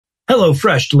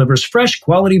HelloFresh delivers fresh,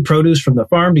 quality produce from the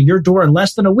farm to your door in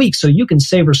less than a week so you can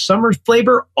savor summer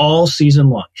flavor all season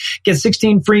long. Get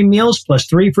 16 free meals plus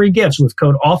 3 free gifts with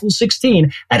code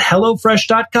AWFUL16 at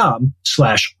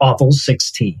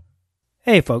HelloFresh.com/AWFUL16.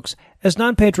 Hey folks, as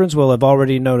non-patrons will have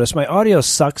already noticed, my audio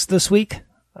sucks this week.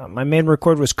 My main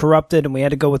record was corrupted and we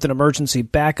had to go with an emergency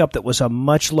backup that was a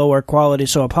much lower quality,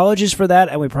 so apologies for that,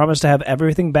 and we promise to have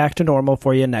everything back to normal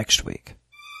for you next week.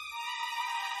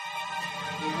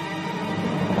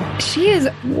 She is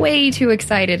way too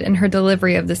excited in her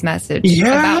delivery of this message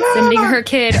about sending her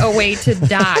kid away to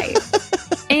die.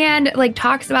 And,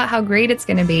 talks about how great it's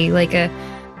going to be.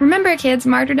 Remember, kids,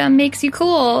 martyrdom makes you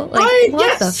cool.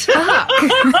 What the fuck?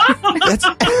 That's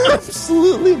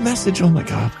absolutely a message. Oh, my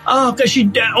God. Oh, because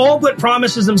she all but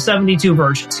promises them 72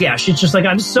 virgins. Yeah, she's just like,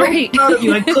 I'm so proud of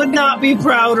you. I could not be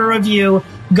prouder of you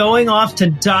going off to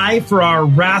die for our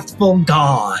wrathful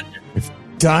God.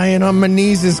 Dying on my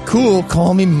knees is cool.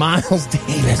 Call me Miles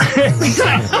Davis.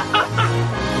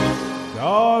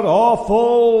 God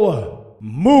awful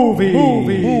movies.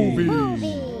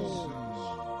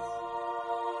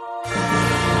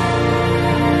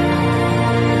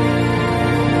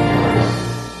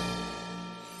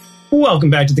 Welcome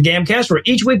back to the GAMcast, where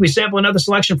each week we sample another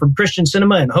selection from Christian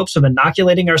cinema in hopes of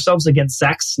inoculating ourselves against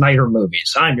Zack Snyder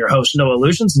movies. I'm your host, Noah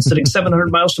Lugeons, and sitting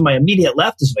 700 miles to my immediate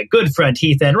left is my good friend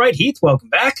Heath Enright. Heath, welcome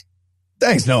back.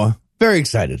 Thanks, Noah. Very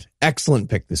excited. Excellent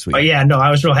pick this week. Oh, yeah, no, I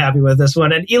was real happy with this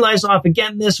one. And Eli's off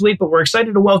again this week, but we're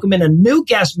excited to welcome in a new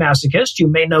guest masochist. You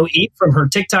may know Eve from her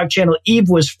TikTok channel, Eve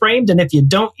Was Framed, and if you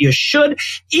don't, you should.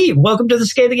 Eve, welcome to The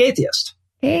Scathing Atheist.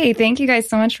 Hey, thank you guys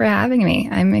so much for having me.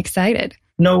 I'm excited.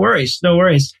 No worries.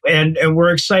 And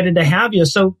we're excited to have you.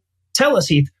 So tell us,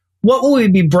 Heath, what will we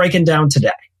be breaking down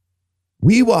today?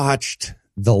 We watched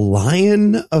The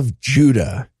Lion of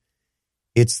Judah.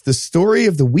 It's the story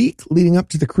of the week leading up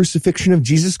to the crucifixion of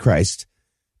Jesus Christ,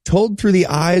 told through the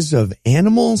eyes of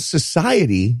animal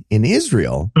society in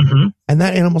Israel. Mm-hmm. And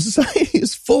that animal society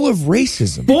is full of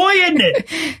racism. Boy, isn't it?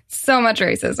 So much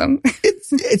racism.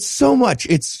 It's so much.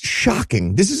 It's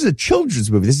shocking. This is a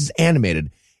children's movie. This is animated.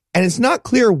 And it's not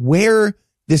clear where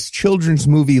this children's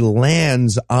movie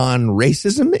lands on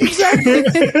racism exactly.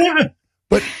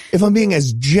 But if I'm being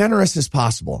as generous as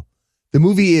possible, the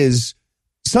movie is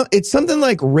it's something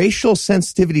like racial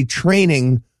sensitivity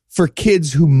training for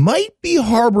kids who might be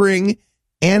harboring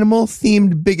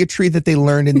animal-themed bigotry that they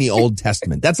learned in the Old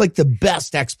Testament. That's the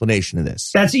best explanation of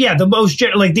this. That's, the most,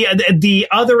 the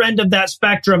other end of that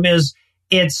spectrum is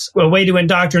it's a way to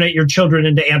indoctrinate your children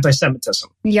into anti-Semitism.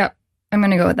 Yep. I'm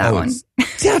going to go with that one.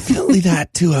 Definitely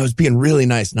that, too. I was being really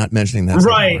nice not mentioning that.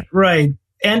 Right.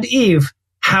 And Eve,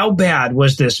 how bad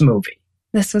was this movie?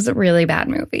 This was a really bad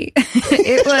movie.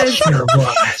 It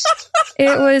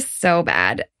was so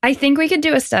bad. I think we could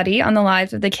do a study on the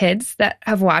lives of the kids that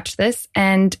have watched this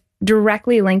and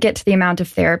directly link it to the amount of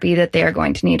therapy that they are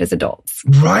going to need as adults.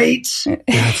 Right?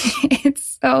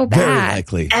 It's so bad. Very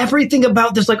likely. Everything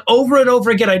about this, over and over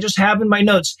again, I just have in my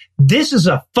notes, this is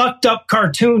a fucked up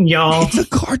cartoon, y'all. It's a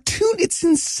cartoon. It's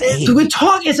insane.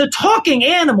 It's a talking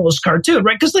animals cartoon,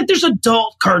 right? Because there's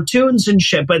adult cartoons and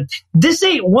shit, but this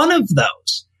ain't one of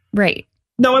those. Right.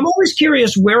 Now, I'm always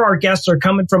curious where our guests are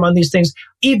coming from on these things.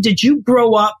 Eve, did you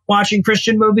grow up watching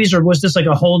Christian movies, or was this a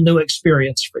whole new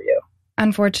experience for you?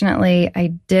 Unfortunately, I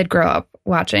did grow up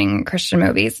watching Christian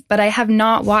movies, but I have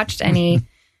not watched any,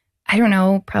 I don't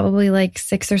know, probably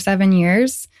 6 or 7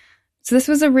 years. So this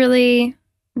was a really,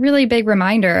 really big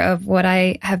reminder of what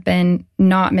I have been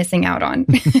not missing out on.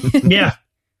 Yeah.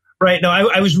 Right. No,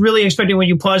 I was really expecting, when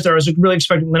you paused there, I was really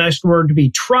expecting the next word to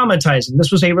be traumatizing.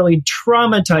 This was a really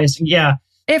traumatizing. Yeah.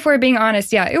 If we're being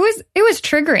honest, yeah, it was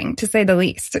triggering, to say the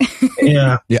least.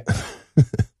 Yeah. Yeah.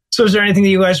 So is there anything that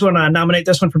you guys want to nominate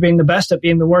this one for being the best at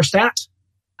being the worst at?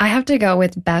 I have to go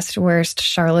with Best Worst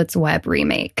Charlotte's Web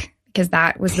remake, because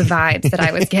that was the vibes that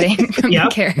I was getting from the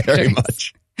characters. Very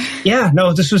much.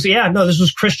 This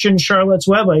was Christian Charlotte's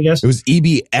Web, I guess. It was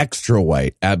EB Extra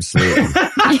White. Absolutely.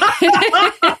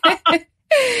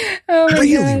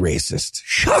 Really racist.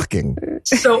 Shocking.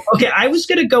 So, okay, I was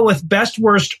going to go with Best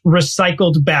Worst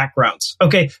Recycled Backgrounds.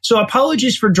 Okay, so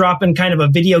apologies for dropping kind of a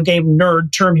video game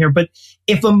nerd term here, but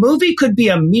if a movie could be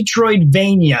a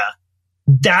Metroidvania,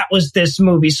 that was this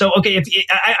movie. So, okay,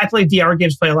 I play VR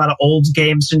games, play a lot of old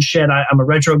games and shit. I'm a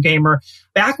retro gamer.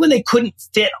 Back when they couldn't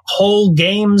fit whole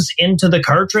games into the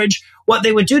cartridge, what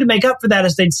they would do to make up for that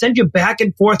is they'd send you back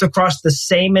and forth across the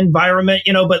same environment,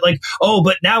 but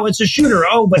but now it's a shooter.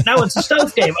 Oh, but now it's a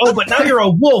stealth game. Oh, but now you're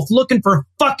a wolf looking for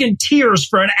fucking tears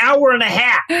for an hour and a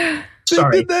half.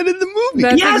 Sorry. They did that in the movie.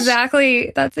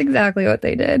 That's exactly what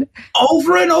they did.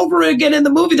 Over and over again in the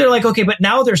movie, they're like, okay, but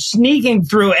now they're sneaking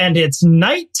through and it's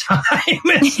nighttime.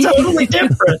 It's totally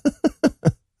different.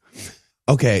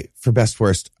 Okay, for best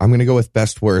worst, I'm going to go with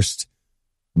best worst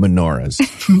menorahs.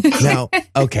 Now,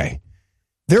 okay,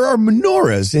 there are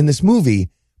menorahs in this movie,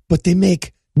 but they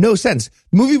make no sense.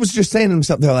 The movie was just saying to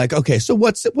themselves, they're like, okay, so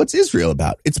what's Israel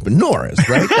about? It's menorahs,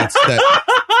 right?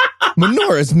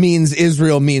 Menorahs means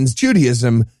Israel means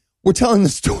Judaism. We're telling the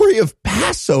story of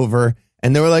Passover.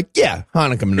 And they were like, yeah,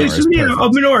 Hanukkah menorahs.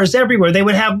 Menorahs everywhere. They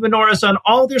would have menorahs on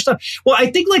all their stuff. Well,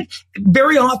 I think like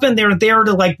very often they're there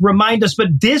to like remind us, but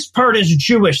this part is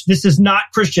Jewish. This is not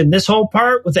Christian. This whole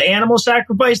part with the animal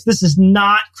sacrifice, this is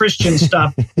not Christian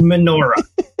stuff. Menorah,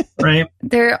 right?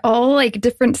 They're all like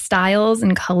different styles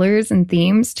and colors and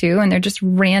themes too. And they're just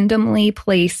randomly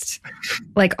placed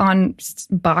like on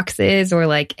boxes or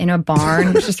like in a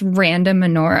barn. It's just random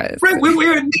menorahs. Right.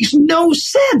 It makes no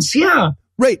sense. Yeah.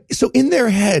 Right. So in their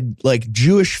head, like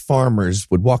Jewish farmers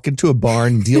would walk into a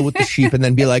barn, deal with the sheep, and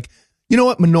then be like, you know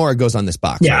what? Menorah goes on this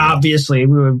box. Yeah, right, obviously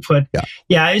we would put.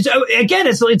 Yeah.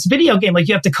 It's video game. Like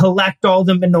you have to collect all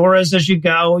the menorahs as you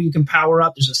go. You can power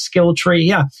up. There's a skill tree.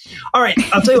 Yeah. All right.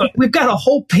 I'll tell you what. We've got a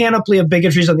whole panoply of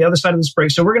bigotries on the other side of this break,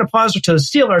 so we're going to pause to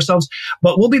steel ourselves.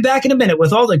 But we'll be back in a minute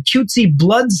with all the cutesy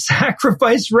blood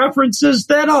sacrifice references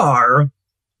that are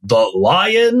the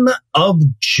Lion of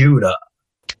Judah.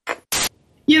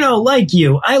 You know, like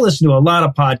you, I listen to a lot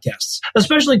of podcasts,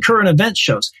 especially current event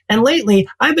shows. And lately,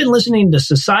 I've been listening to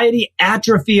society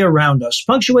atrophy around us,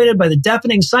 punctuated by the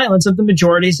deafening silence of the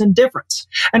majority's indifference.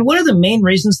 And one of the main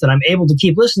reasons that I'm able to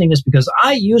keep listening is because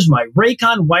I use my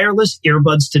Raycon wireless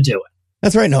earbuds to do it.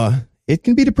 That's right, Noah. It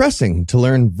can be depressing to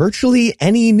learn virtually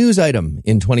any news item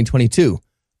in 2022.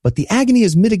 But the agony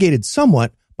is mitigated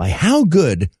somewhat by how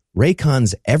good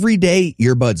Raycon's everyday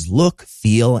earbuds look,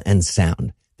 feel, and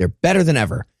sound. They're better than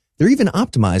ever. They're even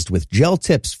optimized with gel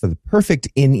tips for the perfect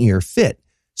in-ear fit,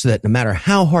 so that no matter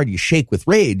how hard you shake with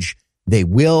rage, they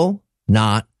will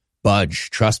not budge.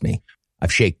 Trust me,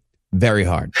 I've shaken very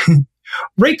hard.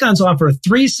 Raycons offer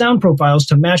 3 sound profiles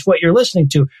to match what you're listening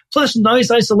to, plus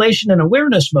noise isolation and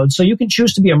awareness mode, so you can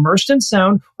choose to be immersed in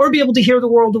sound or be able to hear the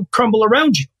world crumble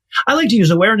around you. I like to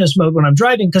use awareness mode when I'm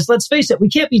driving because, let's face it, we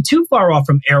can't be too far off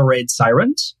from air raid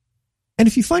sirens. And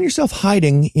if you find yourself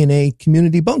hiding in a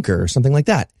community bunker or something like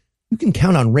that, you can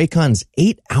count on Raycon's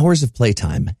 8 hours of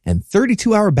playtime and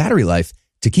 32-hour battery life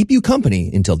to keep you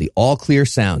company until the all-clear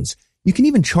sounds. You can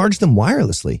even charge them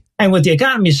wirelessly. And with the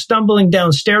economy stumbling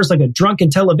downstairs like a drunken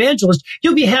televangelist,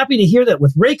 you'll be happy to hear that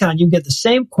with Raycon, you get the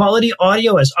same quality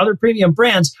audio as other premium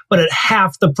brands, but at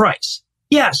half the price.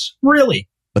 Yes, really.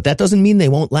 But that doesn't mean they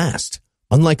won't last.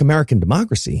 Unlike American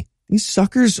democracy, these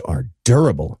suckers are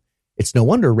durable. It's no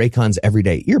wonder Raycon's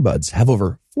everyday earbuds have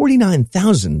over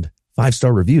 49,000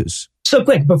 5-star reviews. So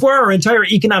quick, before our entire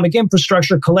economic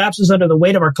infrastructure collapses under the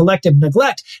weight of our collective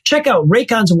neglect, check out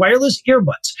Raycon's wireless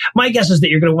earbuds. My guess is that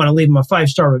you're going to want to leave them a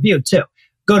 5-star review too.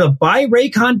 Go to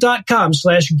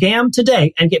buyraycon.com/GAM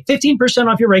today and get 15%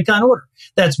 off your Raycon order.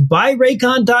 That's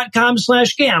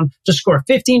buyraycon.com/GAM to score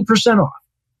 15% off.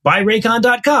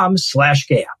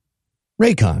 buyraycon.com/GAM.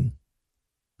 Raycon.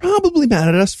 Probably mad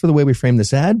at us for the way we framed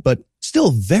this ad, but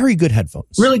still very good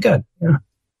headphones. Really good. Yeah.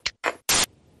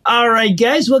 All right,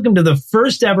 guys, welcome to the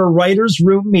first ever writers'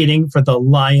 room meeting for the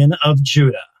Lion of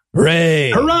Judah. Hooray!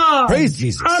 Hurrah! Praise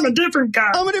Jesus. I'm a different guy.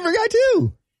 I'm a different guy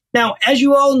too. Now, as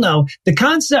you all know, the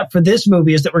concept for this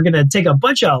movie is that we're going to take a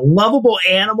bunch of lovable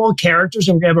animal characters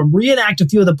and we're going to have them reenact a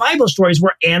few of the Bible stories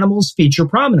where animals feature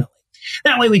prominently.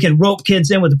 That way we can rope kids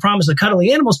in with the promise of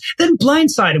cuddly animals, then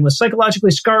blindside them with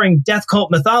psychologically scarring death cult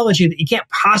mythology that you can't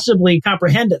possibly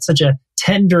comprehend at such a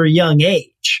tender young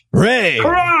age. Hooray!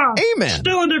 Hurrah! Amen.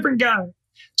 Still a different guy.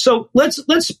 So let's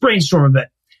brainstorm a bit.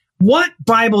 What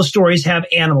Bible stories have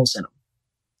animals in them?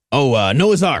 Oh,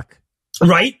 Noah's Ark.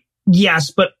 Right?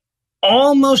 Yes, but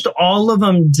almost all of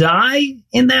them die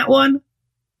in that one.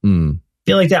 I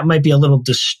feel like that might be a little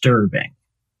disturbing.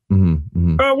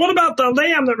 What about the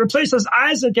lamb that replaces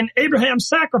Isaac in Abraham's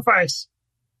sacrifice?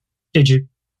 Did you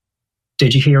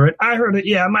hear it? I heard it.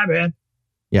 Yeah, my bad.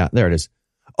 Yeah, there it is.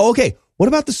 Okay, what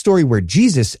about the story where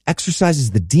Jesus exorcises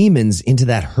the demons into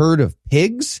that herd of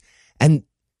pigs and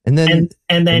then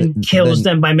kills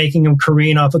them by making them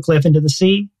careen off a cliff into the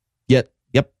sea? Yep,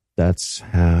 that's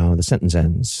how the sentence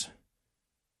ends.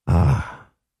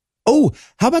 Oh,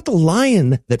 how about the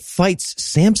lion that fights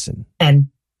Samson? And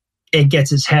it gets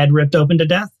his head ripped open to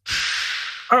death?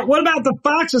 What about the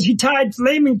foxes he tied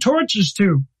flaming torches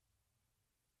to?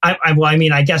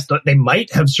 I guess they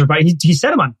might have survived. He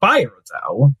set him on fire,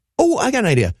 though. Oh, I got an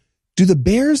idea. Do the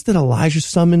bears that Elijah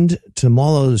summoned to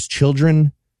maul all those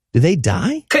children, do they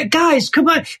die? Guys, come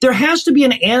on. There has to be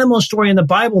an animal story in the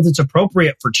Bible that's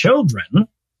appropriate for children.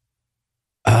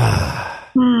 Oh,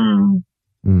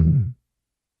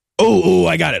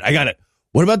 I got it.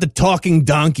 What about the talking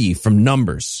donkey from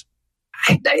Numbers?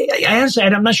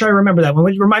 I'm not sure I remember that one.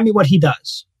 Remind me what he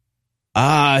does.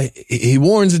 He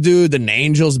warns a dude that an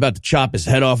angel's about to chop his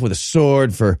head off with a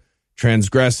sword for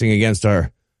transgressing against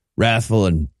our wrathful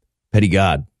and petty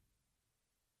God.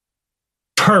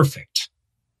 Perfect.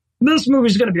 This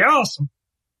movie's going to be awesome,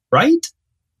 right?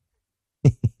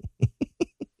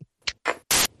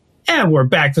 And we're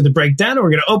back for the breakdown.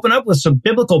 We're going to open up with some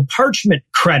biblical parchment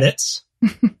credits.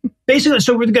 Basically,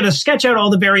 so we're going to sketch out all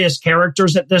the various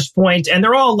characters at this point, and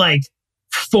they're all like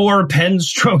 4 pen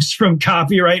strokes from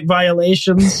copyright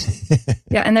violations.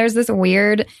 Yeah, and there's this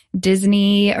weird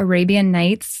Disney Arabian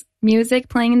Nights music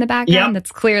playing in the background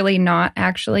that's clearly not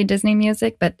actually Disney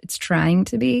music, but it's trying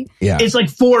to be. Yeah. It's like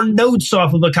 4 notes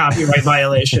off of a copyright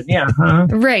violation. Yeah.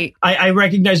 Right. I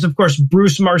recognized, of course,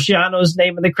 Bruce Marciano's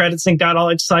name in the credits and got all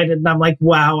excited. And I'm like,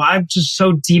 wow, I'm just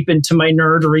so deep into my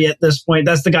nerdery at this point.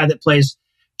 That's the guy that plays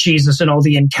Jesus in all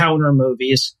the Encounter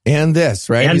movies. And this,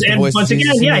 right? And once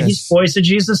again, he's voice of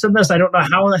Jesus in this. I don't know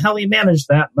how the hell he managed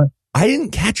that, but I didn't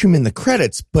catch him in the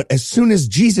credits, but as soon as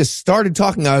Jesus started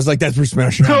talking, I was like, that's Bruce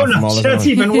Marciano from all of that's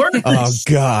even worse. Oh,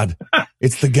 God.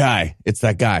 It's the guy. It's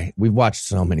that guy. We've watched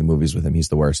so many movies with him. He's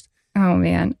the worst. Oh,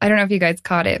 man. I don't know if you guys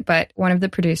caught it, but one of the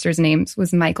producers' names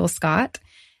was Michael Scott.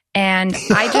 And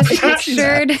I just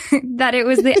pictured that it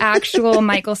was the actual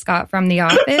Michael Scott from The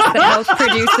Office that helped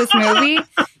produce this movie.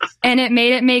 And it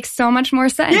made it make so much more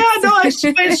sense. Yeah, no, I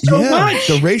spaced so much.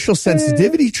 The racial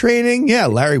sensitivity training. Yeah,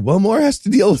 Larry Wilmore has to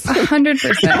deal with it.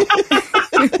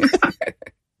 100%.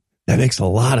 That makes a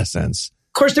lot of sense.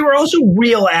 Of course, there were also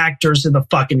real actors in the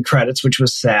fucking credits, which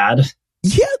was sad.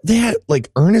 Yeah, they had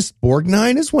like Ernest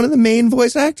Borgnine is one of the main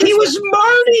voice actors. He was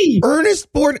Marty.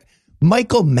 Ernest Borgnine.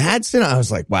 Michael Madsen. I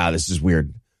was like, wow, this is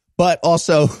weird. But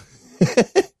also,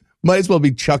 might as well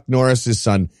be Chuck Norris's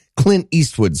son. Clint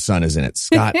Eastwood's son is in it.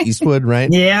 Scott Eastwood, right?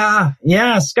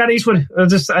 Yeah, Scott Eastwood.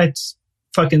 It's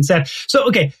fucking sad. So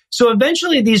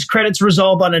eventually these credits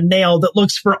resolve on a nail that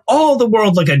looks for all the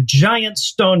world like a giant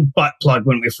stone butt plug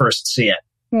when we first see it.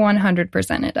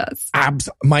 100% it does.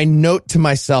 My note to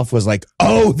myself was like,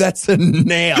 oh, that's a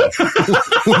nail.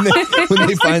 when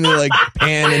they finally like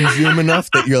pan and zoom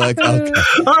enough that you're like, okay.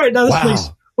 All right, now this makes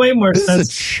way more sense. This is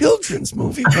a children's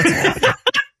movie. What's happening?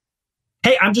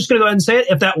 Hey, I'm just going to go ahead and say it.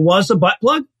 If that was a butt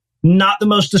plug, not the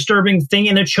most disturbing thing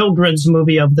in a children's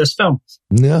movie of this film.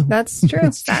 No. That's true,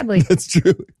 sadly. That's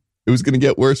true. It was going to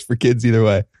get worse for kids either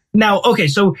way. Now, okay,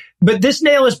 but this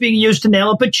nail is being used to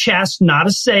nail up a chest, not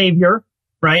a savior.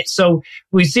 Right. So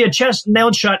we see a chest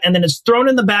nailed shut and then it's thrown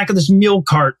in the back of this mule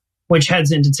cart, which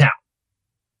heads into town.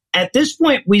 At this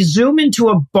point, we zoom into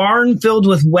a barn filled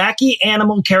with wacky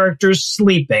animal characters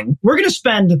sleeping. We're going to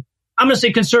spend, I'm going to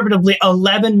say conservatively,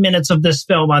 11 minutes of this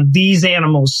film on these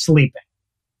animals sleeping,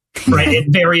 right, at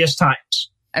various times.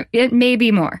 It may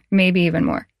be more, maybe even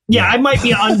more. Yeah, I might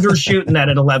be undershooting that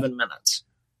at 11 minutes.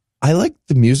 I like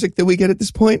the music that we get at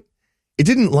this point. It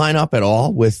didn't line up at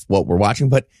all with what we're watching,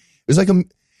 but it was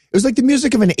like the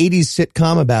music of an 80s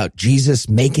sitcom about Jesus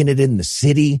making it in the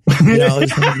city. You know,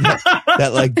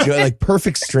 that like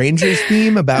Perfect Strangers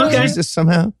theme about Jesus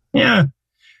somehow. Yeah.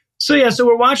 So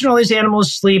we're watching all these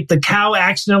animals sleep. The cow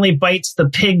accidentally bites the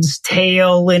pig's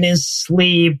tail in his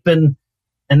sleep, and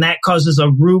that causes a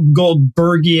Rube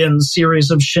Goldbergian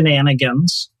series of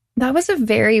shenanigans. That was a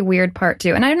very weird part,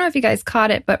 too. And I don't know if you guys caught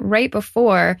it, but right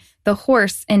before, the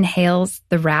horse inhales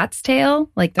the rat's tail.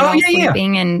 Like they're all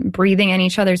sleeping and breathing in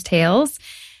each other's tails.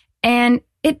 And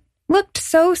it looked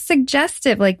so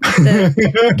suggestive, like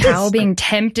the cow being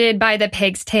tempted by the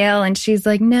pig's tail. And she's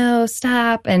like, no,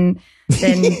 stop. And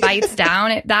then bites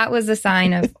down. That was a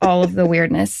sign of all of the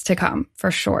weirdness to come, for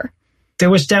sure. There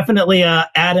was definitely a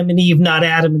Adam and Eve, not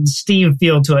Adam and Steve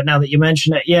feel to it now that you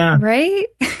mention it. Yeah. Right?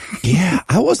 Yeah,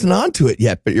 I wasn't onto it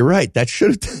yet, but you're right. That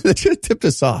should have tipped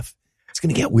us off. It's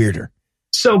going to get weirder.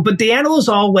 So, but the animals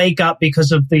all wake up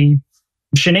because of the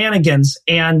shenanigans,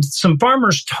 and some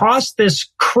farmers toss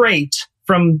this crate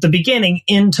from the beginning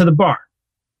into the barn.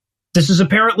 This is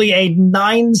apparently a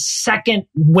 9-second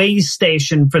way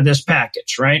station for this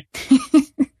package, right?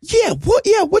 Yeah.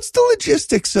 What's the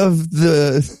logistics of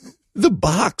the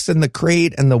box and the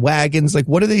crate and the wagons? Like,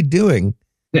 what are they doing?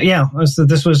 Yeah,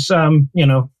 this was,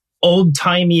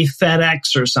 old-timey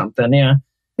FedEx or something, yeah.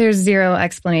 There's zero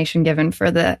explanation given for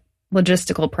the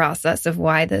logistical process of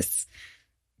why this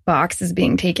box is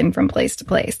being taken from place to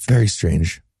place. Very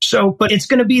strange. So, but it's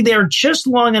going to be there just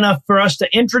long enough for us to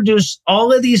introduce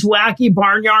all of these wacky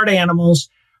barnyard animals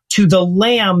to the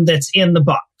lamb that's in the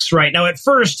box, right? Now, at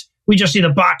first, we just see the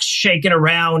box shaking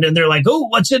around and they're like, oh,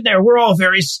 what's in there? We're all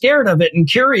very scared of it and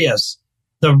curious.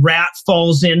 The rat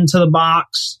falls into the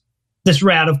box. This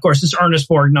rat, of course, is Ernest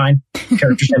Borgnine.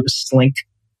 Character's name is Slink.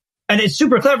 And it's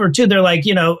super clever, too. They're like,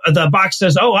 the box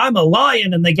says, oh, I'm a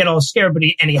lion. And they get all scared, but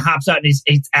he hops out and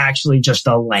it's actually just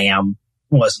a lamb.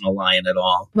 It wasn't a lion at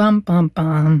all. Bum, bum,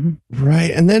 bum.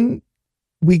 Right. And then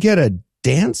we get a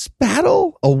dance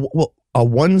battle? A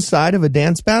one side of a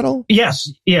dance battle? Yes.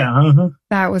 Yeah. Uh-huh.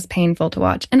 That was painful to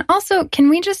watch. And also, can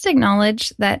we just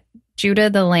acknowledge that Judah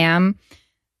the lamb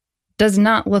does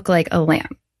not look like a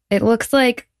lamb? It looks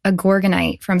like a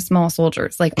Gorgonite from Small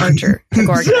Soldiers, like Archer the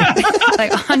Gorgonite.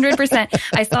 Like 100%.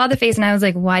 I saw the face and I was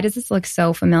like, why does this look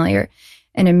so familiar?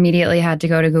 And immediately had to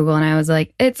go to Google and I was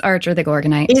like, it's Archer the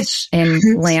Gorgonite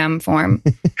in lamb form.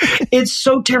 It's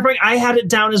so terrifying. I had it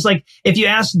down as like, if you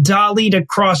ask Dali to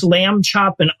cross Lamb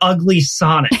Chop and Ugly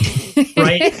Sonic,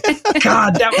 right?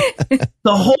 God,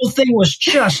 the whole thing was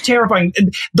just terrifying.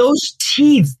 Those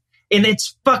teeth, and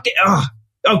it's fucking,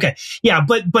 okay. Yeah,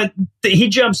 but he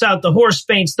jumps out, the horse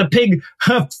faints, the pig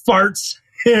farts.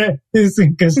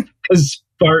 Because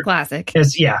fart. Classic.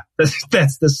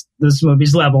 That's this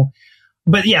movie's level.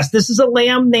 But yes, this is a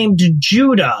lamb named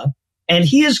Judah, and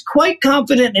he is quite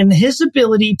confident in his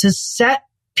ability to set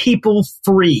people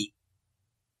free.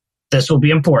 This will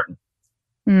be important.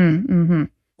 Mm-hmm.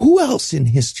 Who else in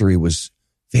history was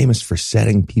famous for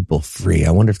setting people free?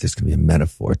 I wonder if there's going to be a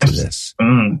metaphor to this.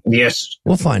 Yes.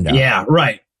 We'll find out. Yeah,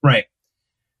 right.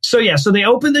 So they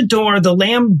open the door, the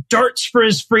lamb darts for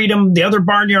his freedom. The other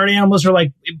barnyard animals are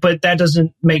like, but that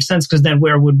doesn't make sense because then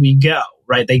where would we go,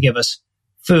 right? They give us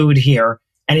food here.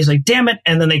 And he's like, damn it.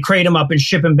 And then they crate him up and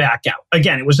ship him back out.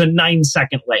 Again, it was a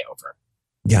 9-second layover.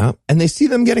 Yeah. And they see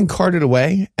them getting carted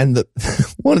away. And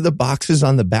one of the boxes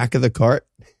on the back of the cart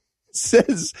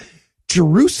says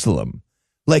Jerusalem.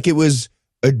 Like it was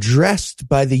addressed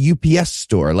by the UPS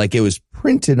store. Like it was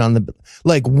printed on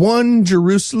like one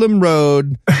Jerusalem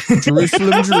road,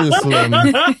 Jerusalem.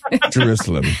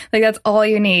 Like that's all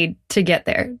you need to get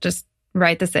there. Just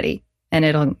write the city. And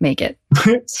it'll make it.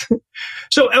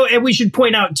 So, and we should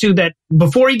point out, too, that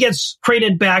before he gets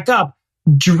crated back up,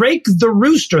 Drake the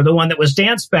rooster, the one that was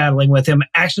dance battling with him,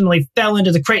 accidentally fell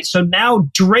into the crate. So now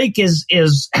Drake is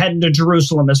heading to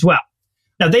Jerusalem as well.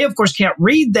 Now, they, of course, can't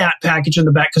read that package in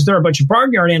the back because there are a bunch of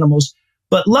barnyard animals.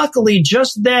 But luckily,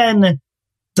 just then,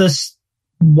 the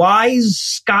wise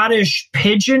Scottish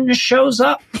pigeon shows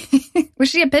up. Was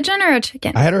she a pigeon or a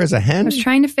chicken? I had her as a hen. I was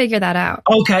trying to figure that out.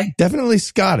 Okay. Definitely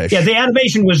Scottish. Yeah, the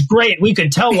animation was great. We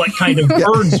could tell what kind of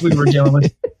birds we were dealing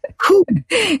with.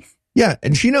 Yeah,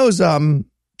 and she knows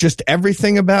just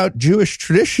everything about Jewish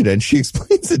tradition, and she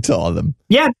explains it to all of them.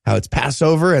 Yeah. How it's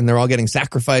Passover, and they're all getting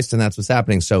sacrificed, and that's what's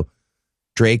happening. So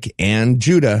Drake and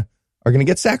Judah are going to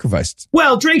get sacrificed.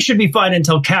 Well, Drake should be fine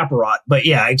until Kaparot, but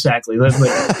yeah, exactly.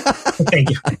 Thank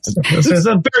you. This is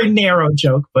a very narrow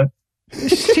joke, but...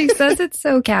 She says it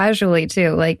so casually,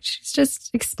 too. Like, she's just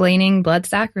explaining blood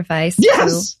sacrifice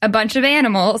to a bunch of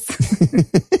animals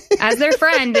as their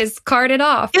friend is carted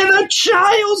off. In a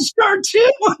child's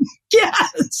cartoon!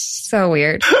 Yes! So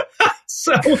weird.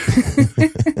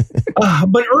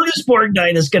 But Ernest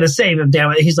Borgnine is going to save him,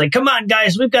 damn it. He's like, come on,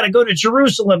 guys, we've got to go to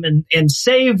Jerusalem and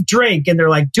save Drake. And they're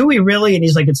like, do we really? And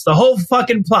he's like, it's the whole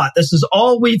fucking plot. This is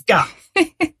all we've got.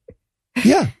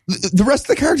 Yeah. The rest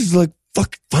of the characters are like,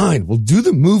 fuck, fine, we'll do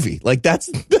the movie. Like, that's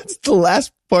the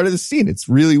last part of the scene. It's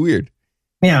really weird.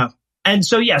 Yeah. And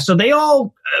so they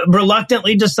all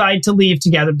reluctantly decide to leave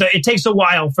together. It takes a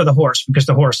while for the horse because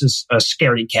the horse is a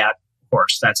scaredy cat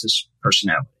horse. That's his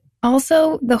personality.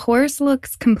 Also, the horse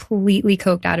looks completely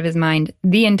coked out of his mind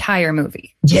the entire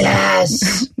movie.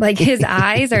 Yes. Like his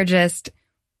eyes are just,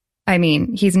 I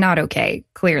mean, he's not okay,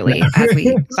 clearly, as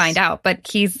we find out, but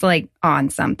he's like on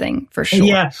something for sure.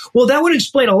 Yeah. Well, that would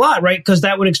explain a lot, right? Because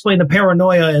that would explain the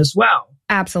paranoia as well.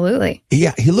 Absolutely.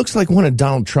 Yeah, he looks like one of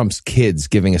Donald Trump's kids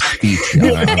giving a speech on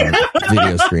a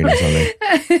video screen or something.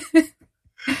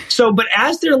 So, but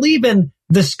as they're leaving,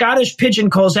 the Scottish pigeon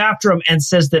calls after him and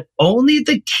says that only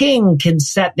the king can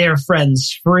set their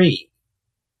friends free.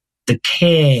 The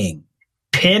king.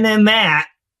 Pin in that.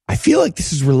 I feel like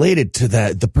this is related to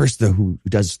the person who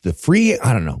does the free.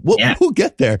 I don't know. We'll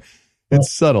get there.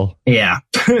 It's subtle. Yeah.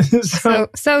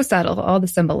 so subtle, all the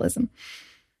symbolism.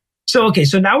 So, okay.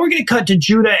 So now we're going to cut to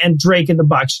Judah and Drake in the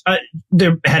box.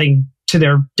 They're heading to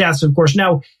their deaths, of course.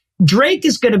 Now, Drake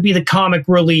is going to be the comic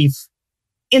relief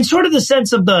in sort of the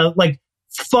sense of the, like,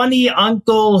 funny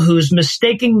uncle who's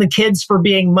mistaking the kids for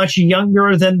being much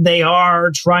younger than they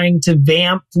are, trying to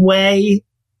vamp way,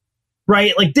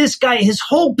 right? Like this guy, his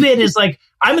whole bit is like,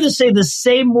 I'm going to say the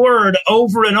same word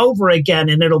over and over again,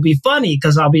 and it'll be funny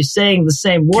because I'll be saying the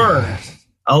same word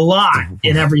a lot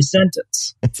in every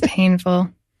sentence. It's painful.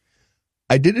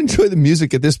 I did enjoy the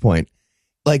music at this point.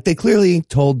 Like they clearly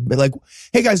told me, like,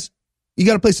 hey guys, you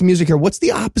got to play some music here. What's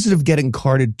the opposite of getting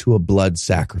carted to a blood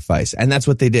sacrifice? And that's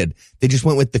what they did. They just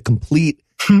went with the complete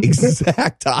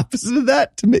exact opposite of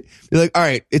that to me. They're like, all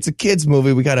right, it's a kid's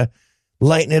movie. We got to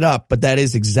lighten it up. But that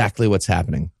is exactly what's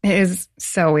happening. It is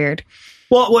so weird.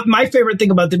 Well, what my favorite thing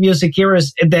about the music here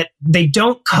is that they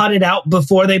don't cut it out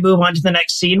before they move on to the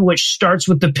next scene, which starts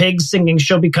with the pig singing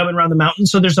 "She'll Be Coming Around the Mountain."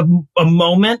 So there's a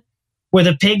moment where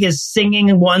the pig is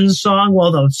singing one song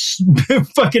while the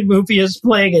fucking movie is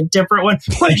playing a different one.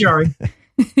 Quite jarring.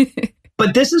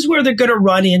 But this is where they're going to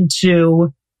run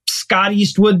into Scott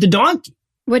Eastwood, the donkey.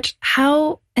 Which,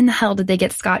 how in the hell did they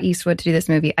get Scott Eastwood to do this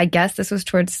movie? I guess this was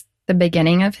towards the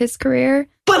beginning of his career.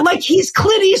 But like, he's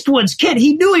Clint Eastwood's kid.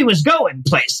 He knew he was going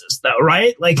places though,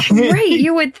 right? Like, right.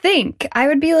 You would think. I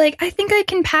would be like, I think I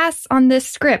can pass on this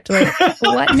script. Like,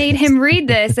 what made him read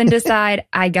this and decide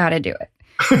I got to do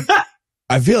it?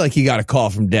 I feel like he got a call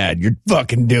from dad. You're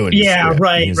fucking doing it. Yeah,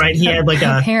 right. He had like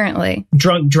a apparently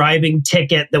drunk driving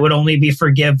ticket that would only be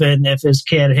forgiven if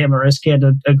him or his kid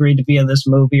agreed to be in this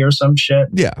movie or some shit.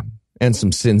 Yeah. And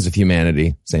some sins of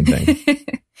humanity. Same thing.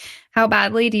 How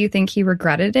badly do you think he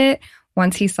regretted it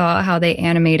once he saw how they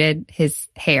animated his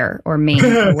hair or mane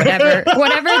or whatever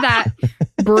that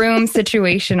broom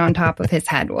situation on top of his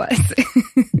head was?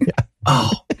 Yeah.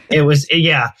 Oh, it was,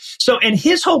 yeah. So, and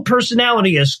his whole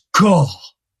personality is cool,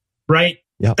 right?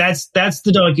 Yep. That's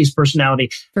the donkey's personality.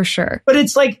 For sure. But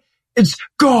it's like,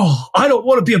 I don't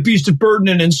want to be a beast of burden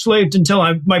and enslaved until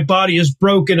my body is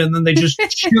broken and then they just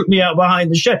shoot me out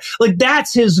behind the shed. Like,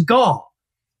 that's his goal.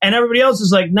 And everybody else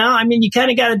is like, no, I mean, you kind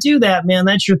of got to do that, man.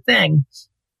 That's your thing.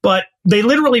 But they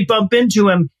literally bump into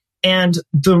him, and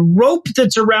the rope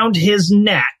that's around his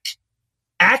neck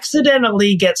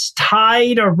accidentally gets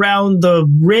tied around the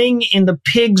ring in the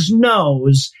pig's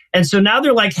nose. And so now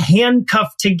they're like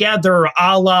handcuffed together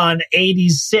a la an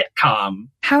 80s sitcom.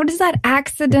 How does that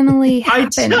accidentally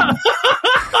happen?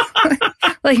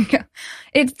 Like,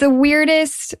 it's the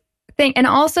weirdest thing. And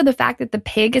also the fact that the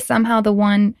pig is somehow the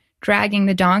one dragging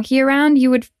the donkey around.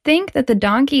 You would think that the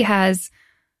donkey has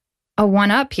a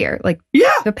one-up here. Like,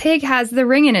 yeah, the pig has the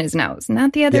ring in his nose,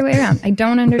 not the other way around. I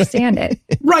don't understand it.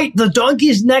 Right, the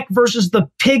donkey's neck versus the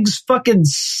pig's fucking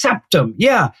septum.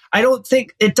 Yeah, I don't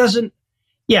think it doesn't.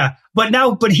 Yeah,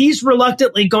 but he's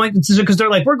reluctantly going, because they're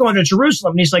like, we're going to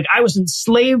Jerusalem. And he's like, I was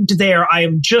enslaved there. I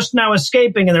am just now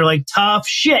escaping. And they're like, tough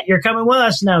shit. You're coming with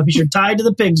us now because you're tied to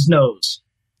the pig's nose.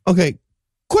 Okay,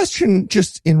 question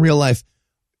just in real life.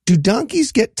 Do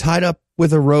donkeys get tied up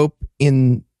with a rope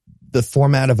in the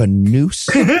format of a noose?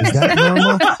 Is that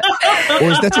normal?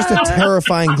 Or is that just a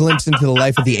terrifying glimpse into the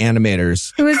life of the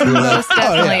animators? It was most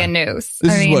definitely a noose.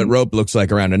 This is what rope looks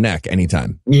like around a neck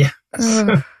anytime. Yeah.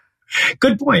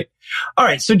 Good point. All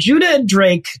right. So Judah and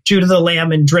Drake, Judah the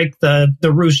lamb and Drake the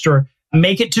rooster,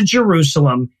 make it to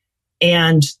Jerusalem.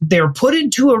 And they're put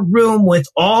into a room with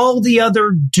all the other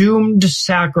doomed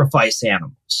sacrifice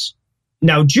animals.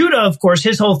 Now, Judah, of course,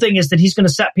 his whole thing is that he's going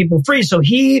to set people free. So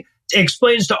he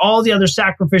explains to all the other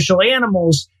sacrificial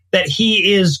animals that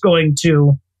he is going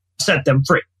to set them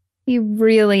free. He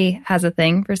really has a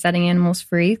thing for setting animals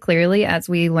free, clearly, as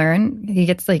we learn. He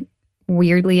gets like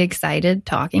weirdly excited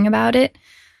talking about it,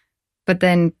 but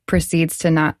then proceeds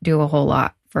to not do a whole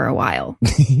lot for a while.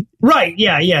 Right.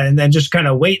 Yeah. And then just kind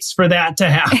of waits for that to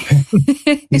happen.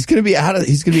 He's going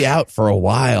to be out for a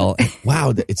while.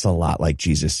 Wow. It's a lot like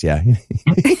Jesus. Yeah.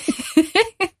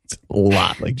 It's a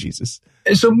lot like Jesus.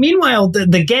 So meanwhile,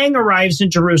 the gang arrives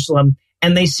in Jerusalem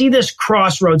and they see this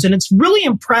crossroads, and it's really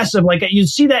impressive. Like, you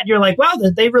see that and you're like, wow,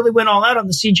 they really went all out on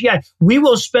the CGI. We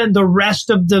will spend the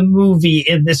rest of the movie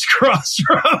in this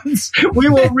crossroads. We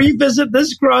will revisit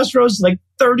this crossroads like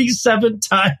 37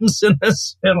 times in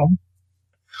this film.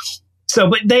 So,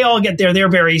 but they all get there. They're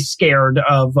very scared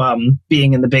of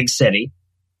being in the big city.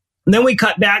 And then we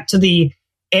cut back to the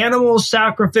animal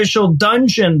sacrificial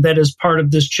dungeon that is part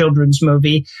of this children's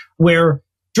movie, where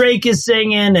Drake is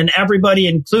singing and everybody,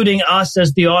 including us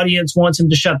as the audience, wants him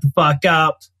to shut the fuck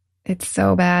up. It's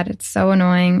so bad. It's so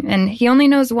annoying. And he only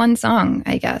knows one song,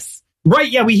 I guess. Right.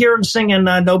 Yeah. We hear him singing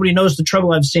Nobody Knows the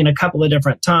Trouble I've Seen a couple of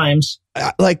different times.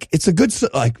 Like, it's a good,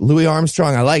 like Louis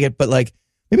Armstrong. I like it. But like,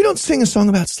 Maybe don't sing a song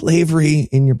about slavery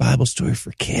in your Bible story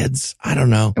for kids. I don't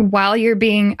know. While you're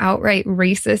being outright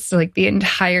racist, like the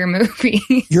entire movie.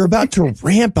 You're about to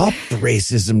ramp up the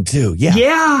racism too.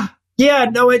 Yeah. Yeah.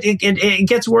 No, it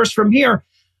gets worse from here.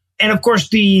 And of course,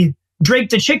 the Drake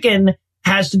the chicken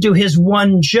has to do his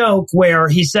one joke where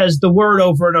he says the word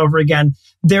over and over again.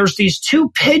 There's these two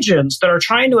pigeons that are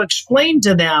trying to explain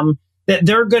to them that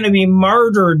they're going to be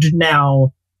martyred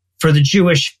now for the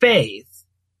Jewish faith.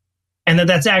 And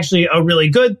that's actually a really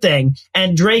good thing.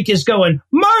 And Drake is going,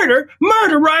 martyr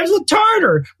rhymes with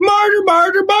tartar.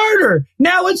 Martyr.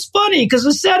 Now it's funny because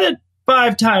I said it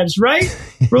 5 times, right?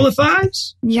 Rule of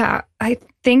 5s? Yeah, I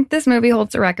think this movie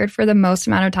holds the record for the most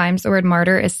amount of times the word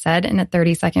martyr is said in a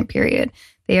 30-second period.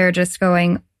 They are just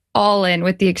going all in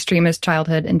with the extremist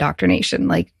childhood indoctrination.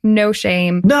 Like, no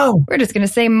shame. No. We're just going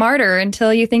to say martyr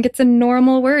until you think it's a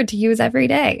normal word to use every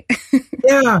day.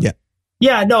 Yeah.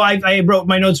 Yeah, no, I wrote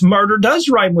my notes. Martyr does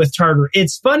rhyme with tartar.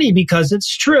 It's funny because it's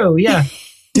true. Yeah.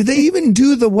 Did they even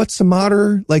do the what's a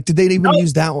martyr? Like, did they even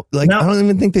use that? Like, no. I don't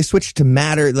even think they switched to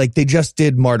matter. Like, they just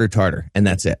did martyr tartar, and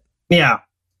that's it. Yeah.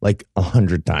 Like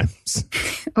 100 times.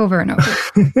 Over and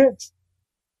over.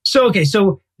 So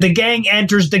the gang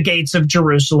enters the gates of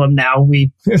Jerusalem now.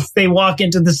 They walk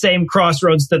into the same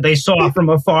crossroads that they saw from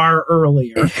afar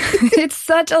earlier. It's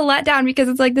such a letdown because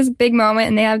it's like this big moment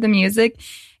and they have the music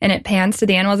and it pans to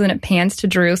the animals and it pans to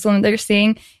Jerusalem that they're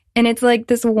seeing. And it's like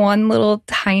this one little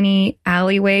tiny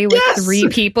alleyway with 3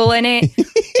 people in it.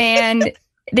 And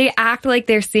they act like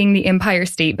they're seeing the Empire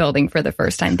State Building for the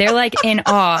first time. They're like in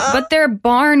awe. But their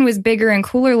barn was bigger and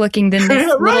cooler looking than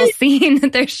this little scene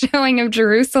that they're showing of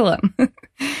Jerusalem.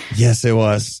 Yes, it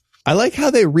was. I like how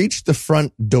they reached the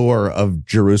front door of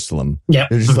Jerusalem. Yeah.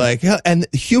 They're just like, and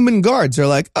human guards are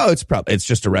like, oh, it's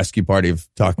just a rescue party of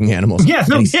talking animals. Yeah.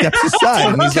 And he steps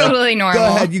aside and he's totally like, normal.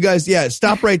 Go ahead, you guys. Yeah.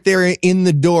 Stop right there in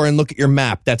the door and look at your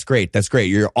map. That's great.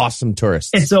 You're awesome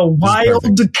tourists. It's a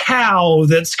wild cow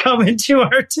that's coming to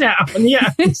our town.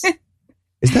 Yeah. Is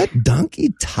that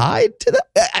donkey tied to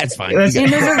that? That's fine. And there's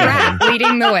a rat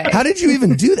leading the way. How did you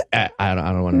even do that? I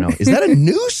don't want to know. Is that a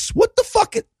noose? What the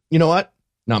fuck? You know what?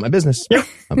 Not my business. Yep.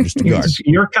 I'm just a guard.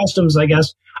 Your customs, I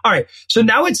guess. All right. So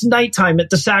now it's nighttime at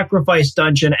the sacrifice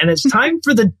dungeon, and it's time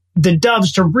for the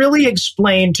doves to really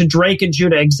explain to Drake and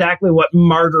Judah exactly what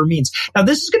martyr means. Now,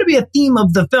 this is going to be a theme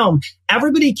of the film.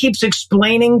 Everybody keeps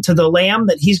explaining to the lamb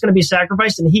that he's going to be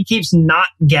sacrificed, and he keeps not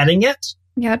getting it.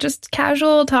 Yeah, just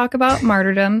casual talk about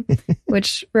martyrdom,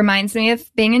 which reminds me of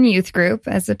being in youth group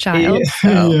as a child.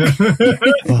 So.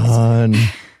 Fun.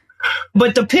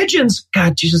 But the pigeons,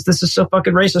 God, Jesus, this is so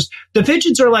fucking racist. The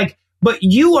pigeons are like, but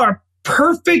you are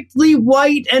perfectly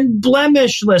white and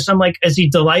blemishless. I'm like, is he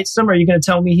delightsome? Are you going to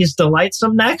tell me he's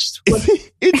delightsome next?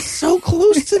 It's so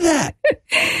close to that.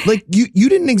 Like, you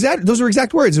didn't those were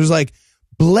exact words. It was like,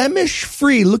 blemish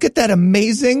free. Look at that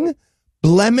amazing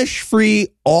blemish free,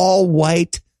 all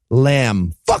white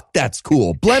lamb. Fuck, that's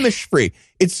cool. Blemish free.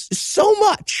 It's so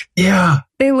much. Yeah.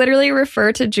 They literally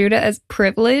refer to Judah as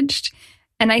privileged.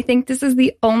 And I think this is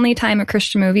the only time a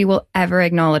Christian movie will ever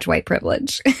acknowledge white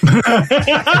privilege.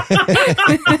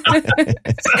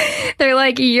 They're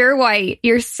like, you're white.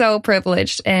 You're so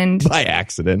privileged. And by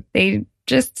accident. They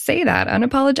just say that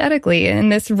unapologetically in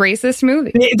this racist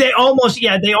movie. They almost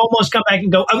come back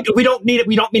and go, oh, we don't need it.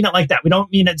 We don't mean it like that. We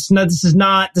don't mean it. No, this is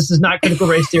not critical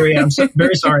race theory. I'm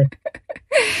very sorry.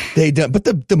 They do, but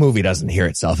the movie doesn't hear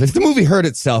itself. If the movie heard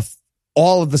itself,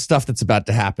 all of the stuff that's about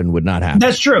to happen would not happen.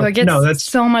 That's true. So it gets that's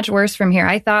so much worse from here.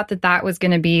 I thought that was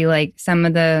going to be like some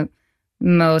of the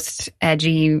most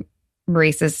edgy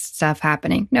racist stuff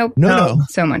happening. Nope. No.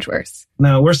 So much worse.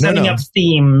 No, we're setting up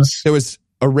themes. There was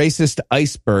a racist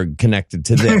iceberg connected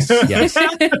to this. Yes.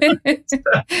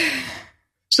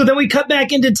 So then we cut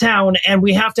back into town and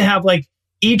we have to have like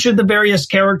each of the various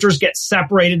characters get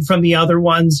separated from the other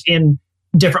ones in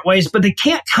different ways, but they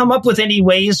can't come up with any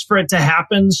ways for it to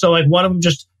happen. So like one of them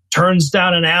just turns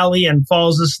down an alley and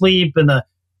falls asleep, and the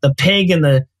pig and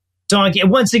the donkey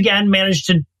once again manage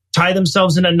to tie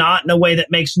themselves in a knot in a way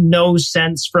that makes no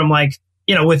sense from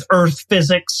with earth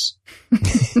physics.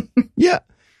 Yeah.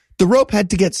 The rope had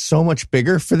to get so much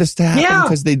bigger for this to happen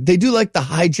because they do like the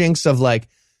hijinks of like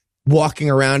walking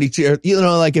around each other,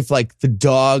 like if like the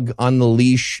dog on the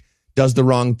leash does the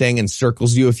wrong thing and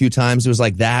circles you a few times. It was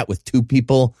like that with 2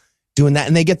 people doing that,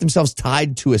 and they get themselves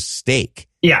tied to a stake.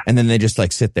 Yeah. And then they just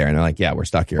like sit there and they're like, yeah, we're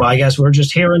stuck here. Well, I guess we're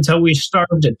just here until we starve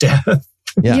to death.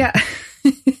 Yeah.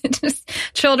 Just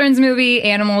children's movie,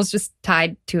 animals just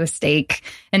tied to a stake,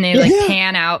 and they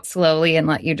pan out slowly and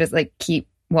let you just like keep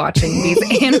watching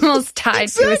these animals tied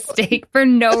to a stake for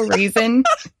no reason.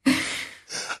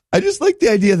 I just like the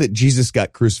idea that Jesus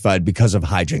got crucified because of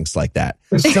hijinks like that.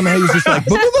 Somehow he was just like,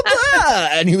 blah, blah, blah, blah,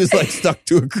 and he was like stuck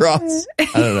to a cross.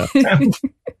 I don't know.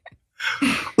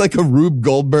 Like a Rube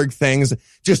Goldberg things,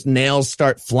 just nails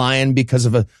start flying because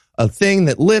of a thing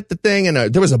that lit the thing,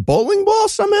 and there was a bowling ball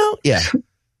somehow. Yeah,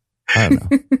 I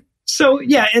don't know. So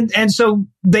yeah, and so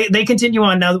they continue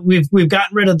on now that we've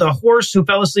gotten rid of the horse who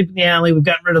fell asleep in the alley. We've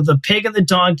gotten rid of the pig and the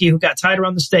donkey who got tied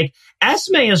around the stake.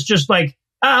 Esme is just like,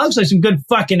 looks like some good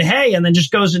fucking hay, and then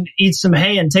just goes and eats some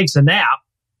hay and takes a nap.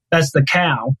 That's the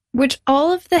cow. Which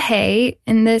all of the hay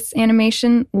in this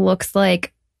animation looks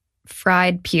like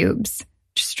fried pubes.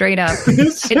 Straight up.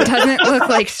 It doesn't look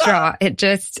like straw. It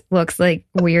just looks like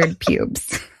weird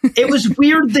pubes. It was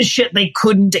weird the shit they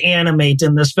couldn't animate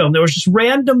in this film. There was just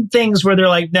random things where they're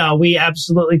like, no, we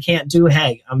absolutely can't do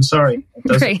hay. I'm sorry.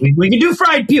 Right. We can do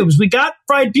fried pubes. We got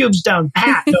fried pubes down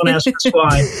pat. Don't ask us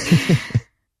why.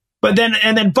 But then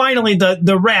finally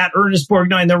the rat, Ernest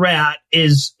Borgnine, the rat,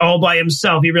 is all by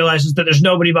himself. He realizes that there's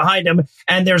nobody behind him,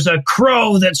 and there's a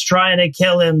crow that's trying to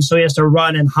kill him, so he has to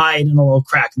run and hide in a little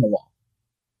crack in the wall.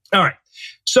 All right.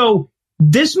 So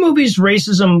this movie's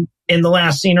racism in the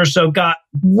last scene or so got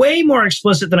way more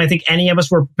explicit than I think any of us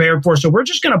were prepared for. So we're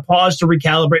just going to pause to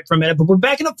recalibrate for a minute, but we're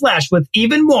back in a flash with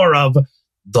even more of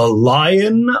The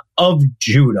Lion of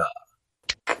Judah.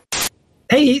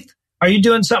 Hey, Heath, are you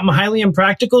doing something highly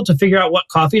impractical to figure out what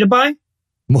coffee to buy?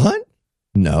 What?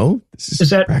 No, this is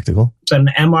that practical. Is that an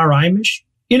MRI mission?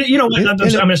 You know what? I'm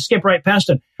going to skip right past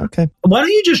it. Okay. Why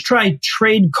don't you just try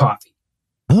Trade Coffee?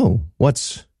 Oh,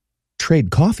 what's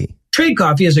Trade Coffee? Trade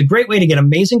Coffee is a great way to get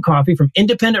amazing coffee from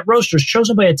independent roasters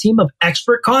chosen by a team of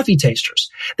expert coffee tasters.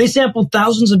 They sample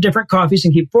thousands of different coffees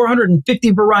and keep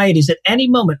 450 varieties at any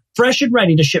moment, fresh and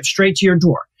ready to ship straight to your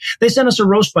door. They sent us a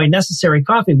roast by Necessary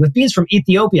Coffee with beans from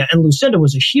Ethiopia, and Lucinda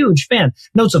was a huge fan.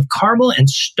 Notes of caramel and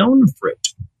stone fruit.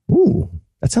 Ooh,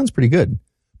 that sounds pretty good.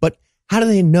 But how do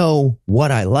they know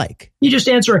what I like? You just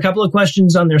answer a couple of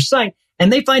questions on their site, and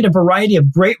they find a variety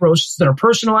of great roasts that are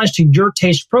personalized to your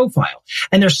taste profile.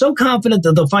 And they're so confident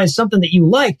that they'll find something that you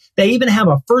like, they even have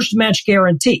a first match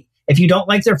guarantee. If you don't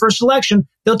like their first selection,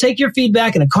 they'll take your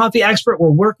feedback, and a coffee expert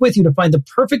will work with you to find the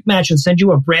perfect match and send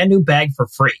you a brand new bag for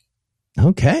free.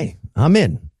 Okay, I'm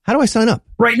in. How do I sign up?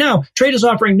 Right now, Trade is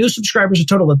offering new subscribers a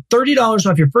total of $30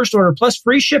 off your first order plus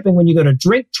free shipping when you go to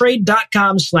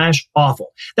drinktrade.com/awful.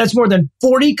 That's more than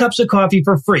 40 cups of coffee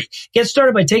for free. Get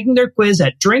started by taking their quiz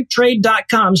at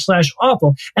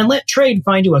drinktrade.com/awful and let Trade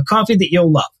find you a coffee that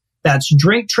you'll love. That's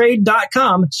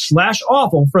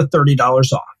drinktrade.com/awful for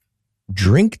 $30 off.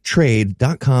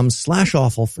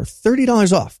 Drinktrade.com/awful for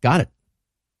 $30 off. Got it.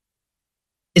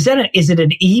 Is it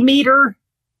an e-meter?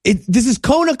 This is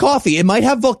Kona coffee. It might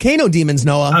have volcano demons,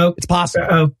 Noah. Oh, it's possible.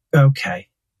 Oh, okay.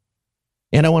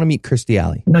 And I want to meet Kirstie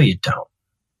Alley. No, you don't.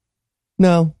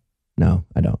 No,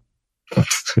 I don't.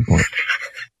 Good point.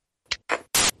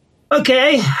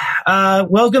 Okay.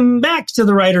 Welcome back to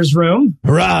the writer's room.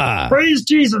 Hurrah! Praise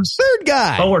Jesus. Third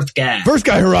guy. Fourth guy. First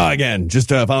guy, hurrah again. Just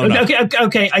following up.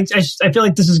 Okay. I feel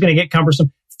like this is going to get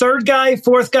cumbersome. Third guy,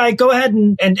 fourth guy, go ahead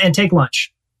and take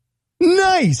lunch.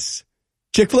 Nice.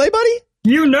 Chick-fil-A, buddy?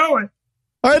 You know it.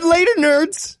 All right, later,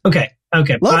 nerds. Okay.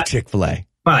 Love Chick-fil-A.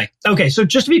 Bye. Okay, so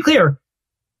just to be clear,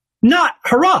 not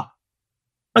hurrah.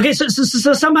 Okay, so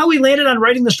somehow we landed on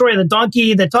writing the story of the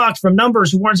donkey that talks from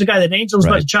Numbers who warns the guy that an angel is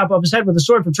about to chop off his head with a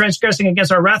sword for transgressing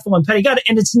against our wrathful and petty God,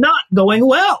 and it's not going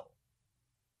well.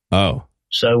 Oh.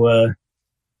 So,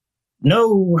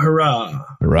 no hurrah.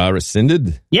 Hurrah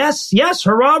rescinded? Yes,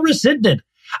 hurrah rescinded.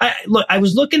 I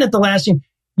was looking at the last scene.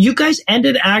 You guys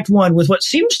ended Act 1 with what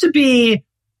seems to be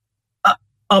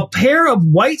a pair of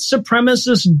white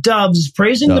supremacist doves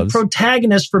praising the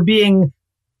protagonist for being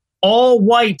all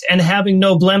white and having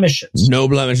no blemishes. No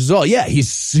blemishes at all. Yeah,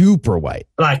 he's super white.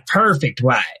 Like perfect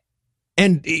white.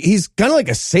 And he's kind of like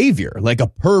a savior, like a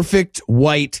perfect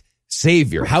white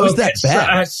savior. How is that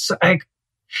bad? I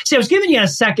was giving you a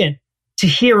second to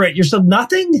hear it. You're still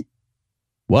nothing?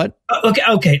 What?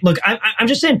 Okay. Look, I'm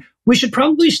just saying we should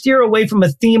probably steer away from a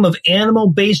theme of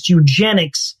animal-based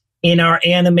eugenics in our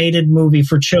animated movie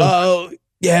for children. Oh,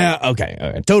 yeah. Okay.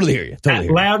 All right. Totally hear you.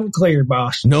 Loud and clear,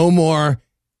 boss. No more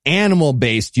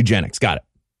animal-based eugenics. Got it.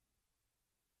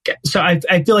 Okay. So I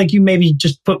feel like you maybe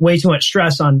just put way too much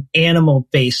stress on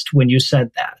animal-based when you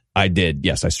said that. I did.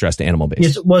 Yes, I stressed animal-based.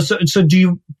 Yes. Well, so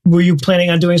were you planning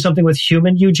on doing something with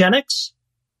human eugenics?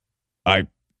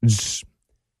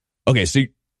 Okay, so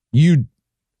you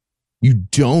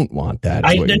don't want that.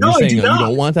 I do not. You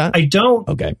don't want that? I don't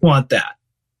want that.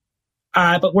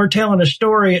 But we're telling a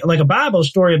story, like a Bible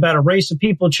story about a race of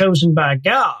people chosen by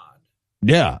God.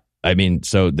 Yeah. I mean,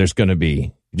 so there's going to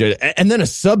be And then a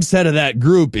subset of that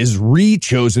group is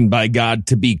re-chosen by God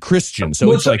to be Christian.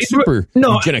 So it's like super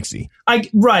eugenics-y.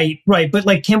 Right. But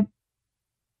like,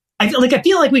 I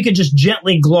feel like we could just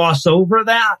gently gloss over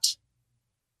that.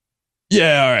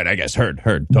 Yeah, all right. I guess heard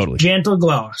totally. Gentle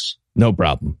gloss. No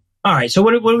problem. All right. So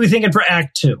what are we thinking for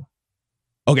Act 2?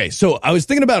 Okay, so I was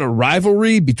thinking about a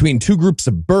rivalry between two groups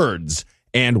of birds,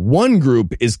 and one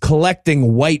group is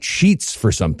collecting white sheets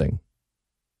for something.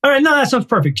 All right, no, that sounds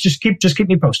perfect. Just keep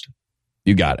me posted.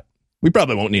 You got it. We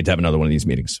probably won't need to have another one of these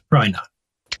meetings. Probably not.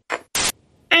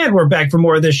 And we're back for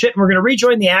more of this shit. We're going to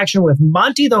rejoin the action with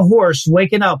Monty the horse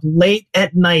waking up late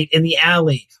at night in the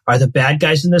alley. Are the bad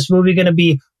guys in this movie going to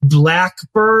be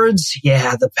blackbirds?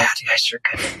 Yeah, the bad guys are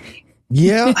going to be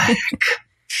black.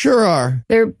 Sure are.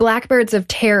 They're blackbirds of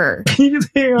terror.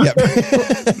 Yep.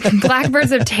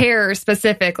 Blackbirds of terror,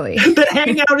 specifically. That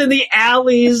hang out in the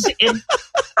alleys in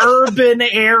urban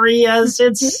areas.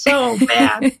 It's so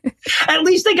bad. At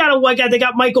least they got a white guy. They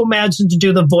got Michael Madsen to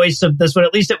do the voice of this one.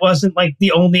 At least it wasn't like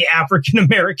the only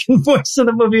African-American voice in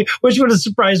the movie, which would have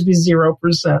surprised me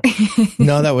 0%.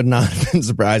 No, that would not have been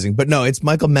surprising. But no, it's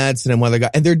Michael Madsen and one other guy.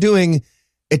 And they're doing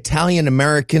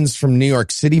Italian-Americans from New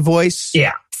York City voice.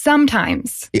 Yeah.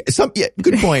 Sometimes. Yeah,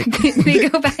 good point. They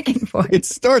go back and forth. It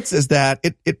starts as that.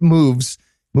 It moves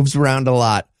around a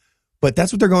lot. But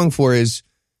that's what they're going for is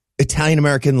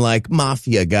Italian-American, like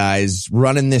mafia guys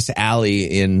running this alley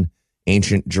in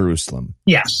ancient Jerusalem.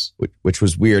 Yes. Which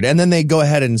was weird. And then they go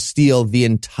ahead and steal the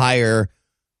entire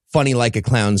Funny Like a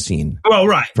Clown scene. Well,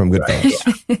 right. From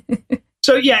Goodfellas. Right, yeah.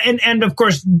 So, yeah, and of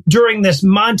course, during this,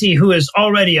 Monty, who is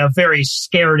already a very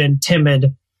scared and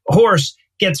timid horse,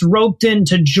 gets roped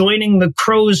into joining the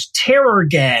Crow's terror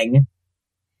gang.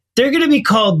 They're going to be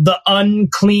called the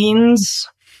Uncleans.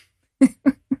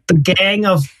 The gang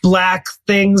of black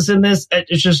things in this.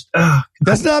 It's just...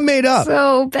 That's not made up.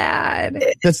 So bad.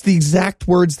 That's the exact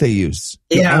words they use.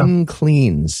 The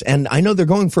Uncleans. And I know they're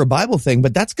going for a Bible thing,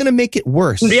 but that's going to make it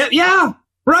worse. Yeah,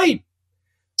 right.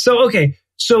 So, okay.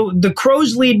 So the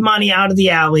Crows lead Monty out of the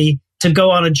alley to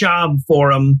go on a job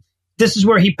for him. This is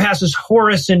where he passes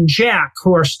Horace and Jack,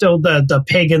 who are still the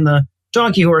pig and the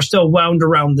donkey, who are still wound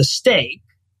around the stake.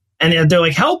 And they're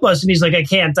like, help us. And he's like, I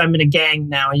can't. I'm in a gang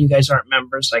now. You guys aren't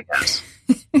members, I guess.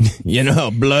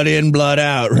 Blood in, blood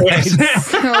out, right? Yes.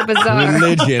 So bizarre.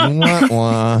 Religion, wah,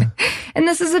 wah. And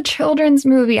this is a children's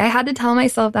movie. I had to tell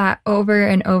myself that over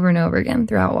and over and over again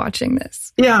throughout watching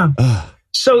this. Yeah.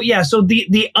 So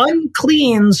the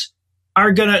Uncleans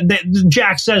are gonna.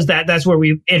 Jack says that's where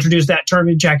we introduced that term.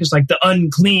 Jack is like, the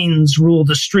Uncleans rule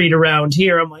the street around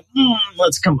here. I'm like,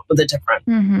 let's come up with a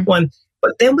different one.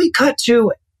 But then we cut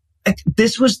to,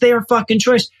 this was their fucking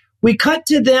choice. We cut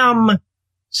to them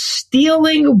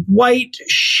stealing white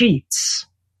sheets.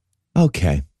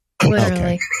 Okay.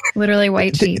 Literally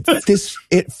white sheets.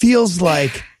 It feels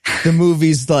like the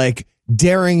movie's like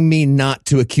daring me not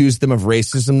to accuse them of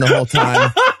racism the whole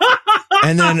time.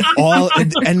 And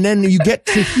then you get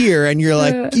to here and you're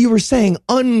like, you were saying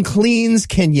uncleans,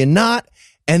 can you not?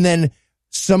 And then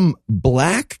some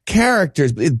black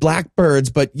characters, black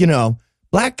birds, but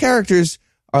black characters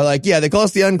are like, yeah, they call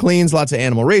us the Uncleans, lots of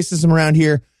animal racism around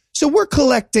here. So we're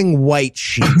collecting white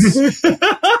sheets. And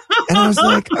I was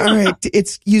like, all right,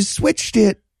 you switched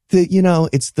it.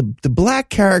 It's the black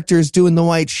characters doing the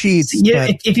white sheets. Yeah,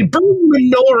 if you bring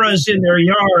menorahs in their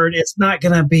yard, it's not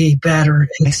going to be better.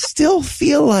 I still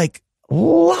feel like a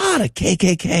lot of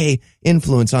KKK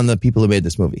influence on the people who made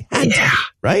this movie. Yeah.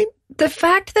 Right? The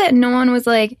fact that no one was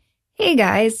like, hey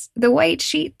guys, the white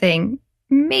sheet thing,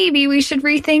 maybe we should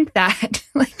rethink that.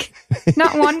 Like,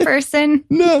 not one person.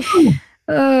 No,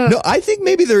 I think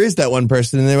maybe there is that one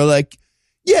person and they were like,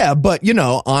 yeah, but,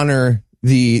 honor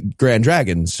the Grand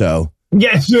Dragon, so.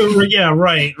 Yeah,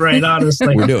 right,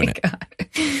 honestly. We're doing it.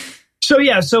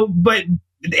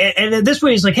 And at this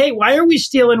point, he's like, hey, why are we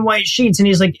stealing white sheets? And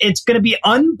he's like, it's going to be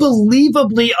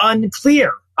unbelievably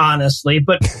unclear, honestly.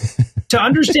 But to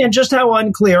understand just how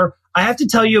unclear, I have to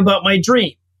tell you about my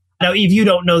dream. Now, Eve, you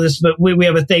don't know this, but we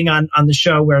have a thing on the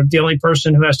show where the only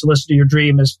person who has to listen to your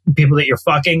dream is people that you're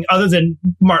fucking, other than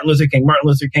Martin Luther King. Martin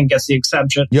Luther King gets the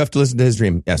exception. You have to listen to his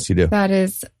dream. Yes, you do. That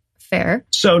is fair.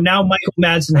 So now Michael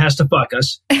Madsen has to fuck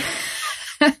us.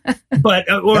 But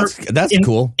that's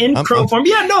cool. In crow form.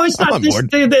 Yeah, no, it's not.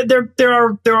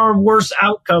 There are worse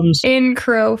outcomes in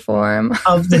crow form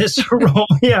of this role.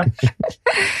 Yeah.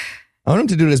 I want him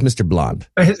to do it as Mr. Blonde.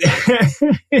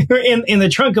 in the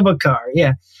trunk of a car,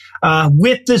 yeah.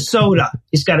 With the soda.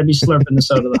 He's got to be slurping the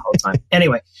soda the whole time.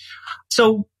 Anyway,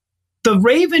 so the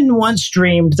Raven once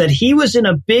dreamed that he was in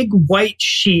a big white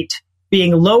sheet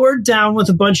being lowered down with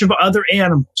a bunch of other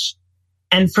animals.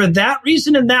 And for that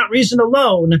reason and that reason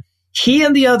alone, he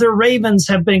and the other ravens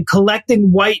have been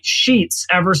collecting white sheets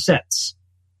ever since.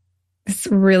 This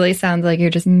really sounds like you're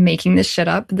just making this shit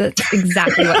up. That's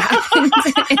exactly what happens.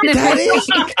 That is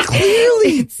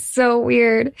clearly. It's so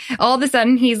weird. All of a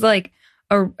sudden, he's like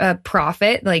a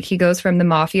prophet. Like he goes from the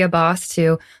mafia boss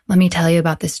to, let me tell you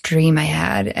about this dream I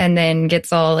had, and then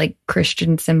gets all like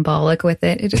Christian symbolic with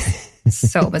it. It is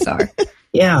so bizarre.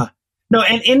 Yeah. No,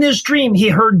 and in his dream, he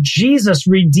heard Jesus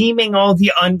redeeming all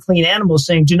the unclean animals,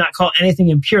 saying, do not call anything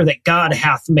impure that God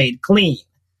hath made clean.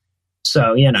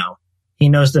 So, he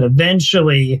knows that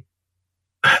eventually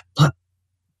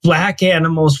black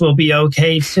animals will be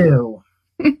okay too.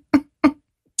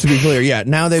 To be clear, yeah,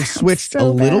 now they've switched a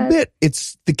little bit.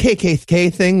 It's the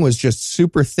KKK thing was just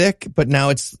super thick, but now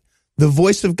it's the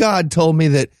voice of God told me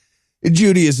that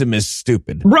Judaism is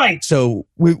stupid. Right. So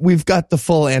we've got the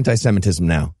full anti-Semitism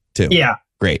now, too. Yeah.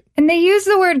 Great. And they use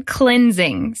the word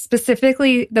cleansing,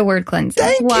 specifically the word cleansing.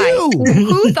 Thank Why? you.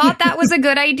 Who thought that was a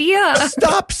good idea?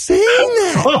 Stop saying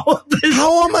that.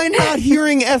 How am I not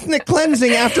hearing ethnic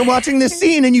cleansing after watching this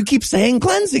scene and you keep saying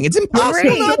cleansing? It's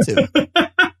impossible not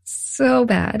to. So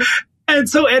bad.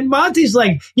 And Monty's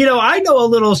like, I know a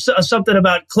little something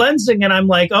about cleansing. And I'm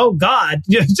like, oh, God.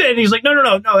 And he's like, no.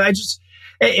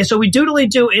 So we doodly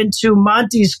do into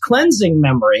Monty's cleansing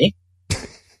memory.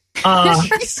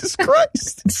 Jesus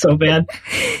Christ. It's so bad.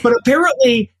 But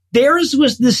apparently theirs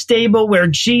was the stable where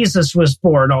Jesus was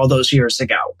born all those years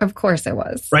ago. Of course it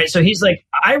was. Right. So he's like,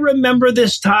 I remember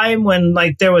this time when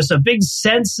there was a big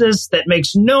census that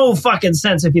makes no fucking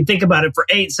sense if you think about it for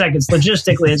 8 seconds.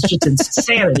 Logistically, it's just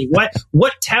insanity.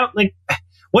 What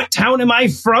town am I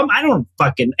from? I don't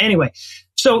fucking anyway.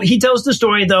 So he tells the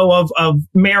story, though, of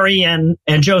Mary and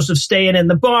Joseph staying in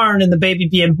the barn and the baby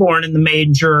being born in the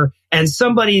manger. And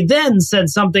somebody then said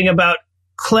something about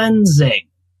cleansing.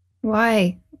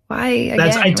 Why? Again,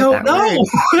 I don't know.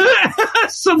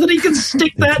 So that he can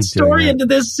stick that story into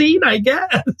this scene, I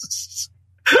guess.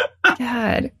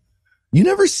 God. You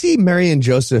never see Mary and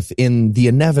Joseph in the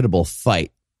inevitable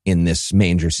fight in this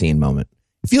manger scene moment.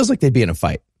 It feels like they'd be in a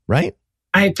fight, right?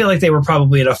 I feel like they were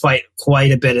probably in a fight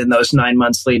quite a bit in those 9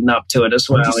 months leading up to it as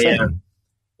well.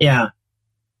 Yeah.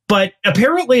 But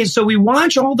apparently, so we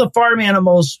watch all the farm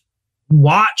animals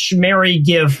watch Mary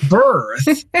give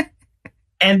birth.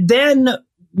 And then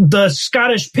the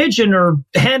Scottish pigeon or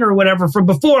hen or whatever from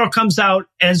before comes out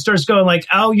and starts going like,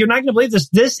 oh, you're not going to believe this.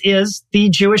 This is the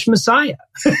Jewish Messiah.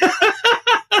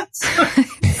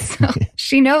 So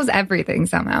she knows everything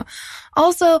somehow.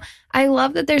 Also, I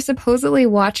love that they're supposedly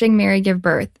watching Mary give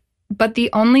birth, but the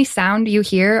only sound you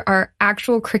hear are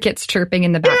actual crickets chirping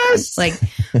in the background. Yes! Like,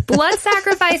 blood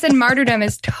sacrifice and martyrdom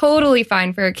is totally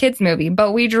fine for a kid's movie,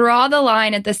 but we draw the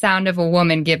line at the sound of a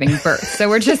woman giving birth. So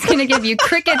we're just going to give you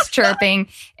crickets chirping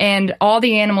and all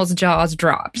the animals' jaws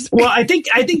dropped. Well, I think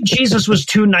Jesus was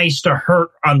too nice to her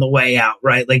on the way out,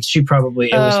 right? Like he was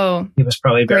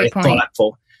probably very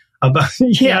thoughtful about,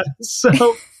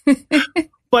 so...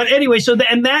 But anyway,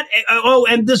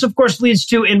 and this, of course, leads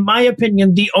to, in my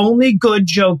opinion, the only good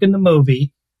joke in the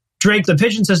movie. Drake the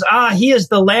pigeon says, he is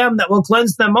the lamb that will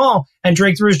cleanse them all. And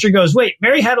Drake the rooster goes, wait,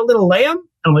 Mary had a little lamb? And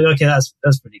I'm like, okay, that's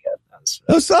pretty good.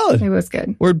 That was solid. It was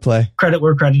good. Wordplay. Credit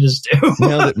where credit is due.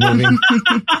 Nailed it, movie.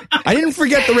 I didn't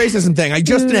forget the racism thing.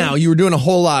 You were doing a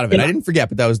whole lot of it. I didn't forget,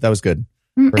 but that was good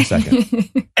for a second.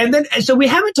 And then, so we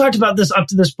haven't talked about this up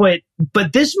to this point,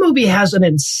 but this movie has an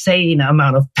insane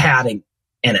amount of padding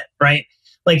in it, right?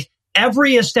 Like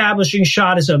every establishing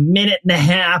shot is a minute and a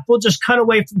half. We'll just cut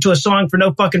away to a song for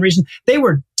no fucking reason. They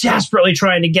were desperately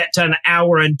trying to get to an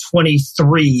hour and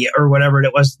 23 or whatever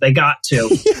it was they got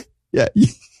to. Yeah.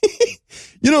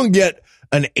 You don't get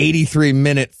an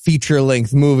 83-minute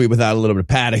feature-length movie without a little bit of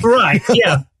padding. Right,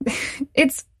 yeah.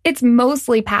 It's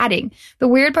mostly padding. The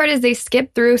weird part is they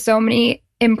skip through so many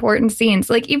important scenes.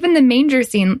 Like even the manger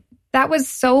scene, that was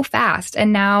so fast.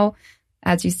 And now,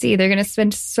 as you see, they're going to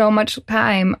spend so much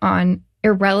time on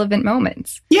irrelevant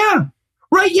moments. Yeah.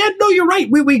 Right. Yeah. No, you're right.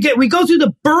 We go through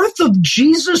the birth of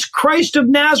Jesus Christ of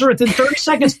Nazareth in 30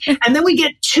 seconds. And then we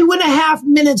get 2.5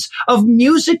 minutes of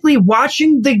musically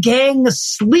watching the gang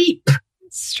sleep.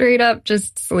 Straight up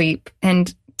just sleep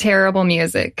and terrible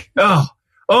music. Oh.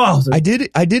 I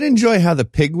did enjoy how the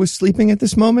pig was sleeping at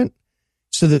this moment.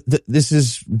 So this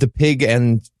is the pig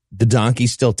and the donkey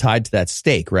still tied to that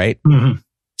stake, right? Mm-hmm.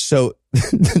 So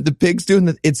the pig's doing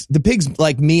the pig's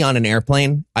like me on an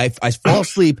airplane. I fall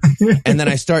asleep and then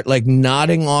I start like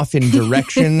nodding off in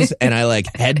directions and I like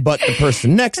headbutt the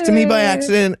person next to me by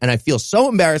accident and I feel so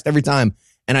embarrassed every time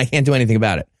and I can't do anything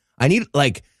about it. I need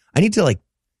to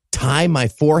tie my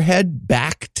forehead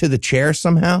back to the chair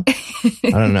somehow. I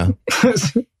don't know.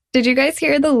 Did you guys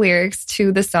hear the lyrics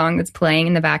to the song that's playing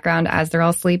in the background as they're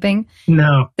all sleeping?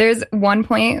 No. There's one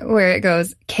point where it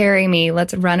goes, "Carry me,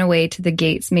 let's run away to the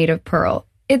gates made of pearl."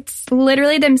 It's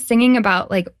literally them singing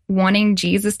about like wanting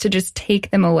Jesus to just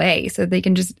take them away so they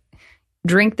can just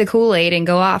drink the Kool-Aid and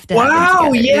go off to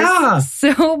heaven together. Yeah. It's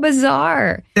so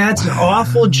bizarre. That's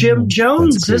awful Jim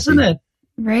Jones, isn't it?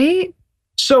 Right?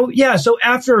 So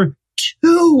after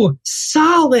 2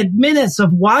 solid minutes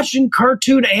of watching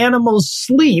cartoon animals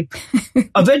sleep,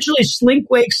 eventually Slink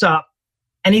wakes up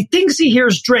and he thinks he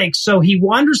hears Drake, so he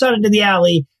wanders out into the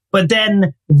alley, but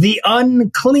then the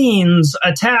uncleans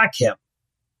attack him.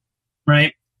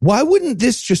 Right? Why wouldn't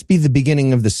this just be the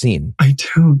beginning of the scene? I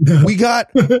don't know. We got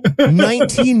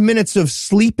 19 minutes of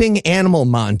sleeping animal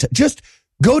montage. Just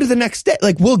go to the next day.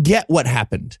 Like, we'll get what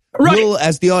happened. Right. We'll,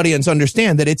 as the audience,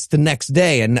 understand that it's the next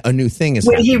day and a new thing is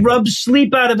when happening. He rubs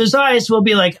sleep out of his eyes, we'll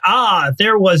be like,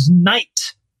 there was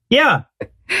night. Yeah.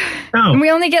 Oh. And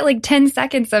we only get like 10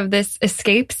 seconds of this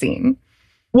escape scene.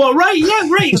 Well, right. Yeah,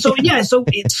 right. So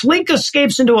Slink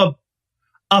escapes into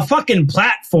a fucking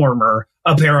platformer,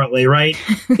 apparently, right?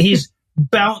 He's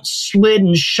bounced, slid,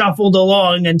 and shuffled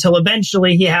along until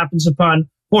eventually he happens upon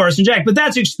Horace and Jack. But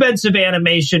that's expensive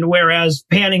animation, whereas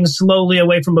panning slowly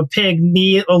away from a pig,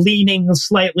 leaning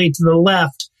slightly to the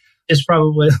left, is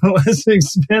probably less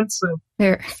expensive.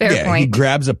 Fair point. He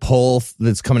grabs a pole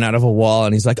that's coming out of a wall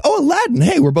and he's like, "Oh, Aladdin,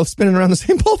 hey, we're both spinning around the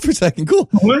same pole for a second. Cool."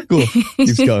 What? Cool.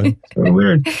 Keeps going. So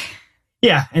weird.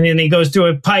 Yeah, and then he goes through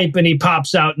a pipe and he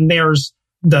pops out and there's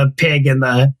the pig and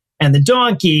the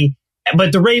donkey,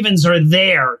 but the ravens are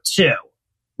there too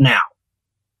now.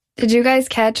 Did you guys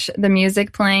catch the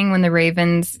music playing when the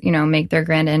ravens, make their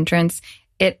grand entrance?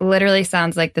 It literally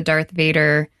sounds like the Darth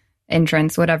Vader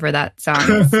entrance, whatever that song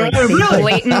is. Like they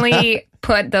blatantly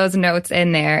put those notes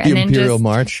in there. And then Imperial just,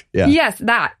 March? Yeah. Yes,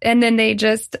 that. And then they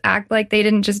just act like they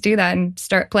didn't just do that and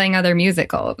start playing other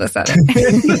music all of a sudden.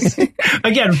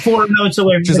 Again, 4 notes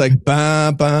away from just like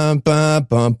ba ba ba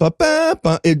ba ba ba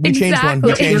ba. We changed one.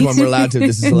 We changed one. We're allowed to.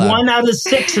 This is allowed. 1 out of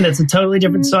 6, and it's a totally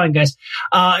different song, guys.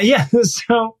 Yeah.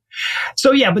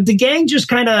 So yeah, but the gang just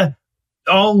kind of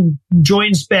all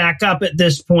joins back up at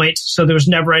this point. So there was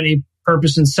never any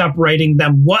purpose in separating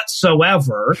them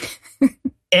whatsoever.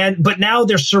 But now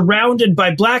they're surrounded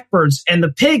by blackbirds, and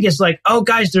the pig is like, "Oh,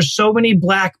 guys, there's so many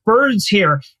blackbirds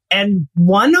here." And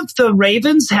one of the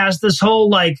ravens has this whole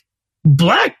like,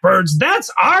 "Blackbirds, that's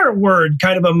our word"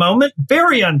 kind of a moment.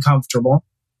 Very uncomfortable.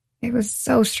 It was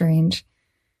so strange.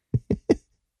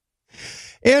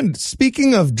 And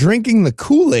speaking of drinking the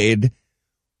Kool-Aid,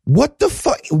 what the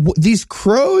fuck? These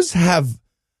crows have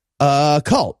a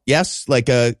cult, yes? Like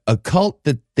a cult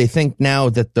that they think now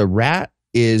that the rat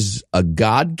is a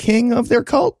god king of their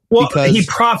cult? Well, because he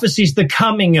prophesies the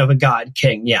coming of a god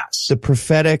king, yes. The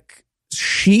prophetic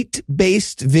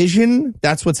sheet-based vision,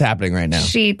 that's what's happening right now.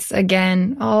 Sheets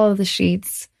again, all of the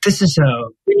sheets. This is a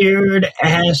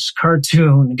weird-ass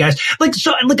cartoon, guys. Like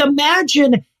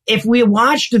imagine if we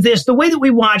watched this, the way that we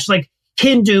watch like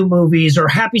Hindu movies or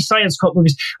happy science cult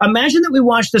movies. Imagine that we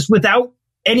watched this without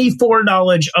any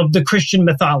foreknowledge of the Christian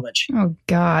mythology. Oh,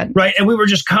 God. Right? And we were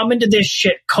just coming to this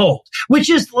shit cold, which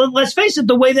is, let's face it,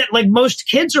 the way that like most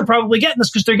kids are probably getting this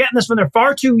because they're getting this when they're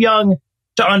far too young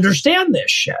to understand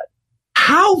this shit.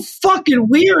 How fucking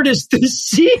weird is this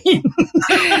scene?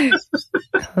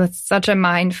 It's such a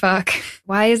mind fuck.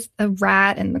 Why is the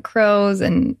rat and the crows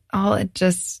and all it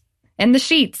just... And the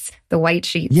sheets, the white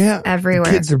sheets, everywhere.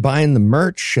 The kids are buying the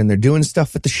merch and they're doing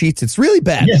stuff with the sheets. It's really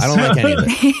bad. Yes. I don't like any of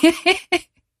it.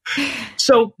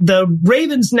 So the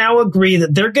ravens now agree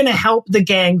that they're going to help the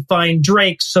gang find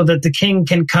Drake so that the king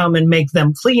can come and make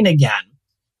them clean again.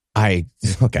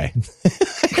 Okay.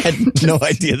 I had no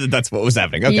idea that that's what was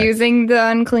happening. Okay. Using the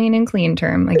unclean and clean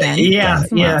term again. Yeah.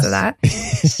 Lots of that.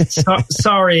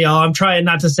 Sorry, y'all. I'm trying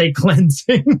not to say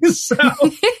cleansing. So.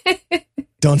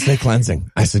 Don't say cleansing.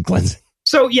 I said cleansing.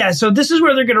 So this is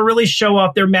where they're going to really show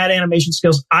off their mad animation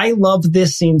skills. I love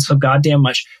this scene so goddamn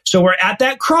much. So we're at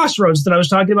that crossroads that I was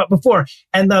talking about before,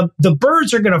 and the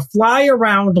birds are going to fly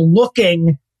around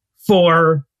looking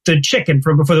for the chicken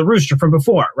from before, the rooster from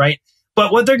before, right?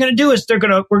 But what they're going to do is we're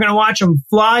going to watch them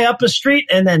fly up a street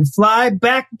and then fly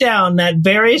back down that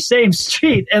very same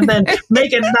street and then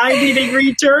make a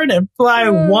 90-degree turn and fly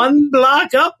 1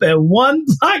 block up and 1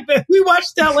 block back. We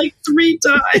watched that like 3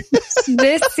 times.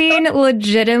 This scene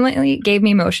legitimately gave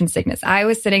me motion sickness. I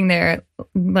was sitting there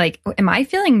like, am I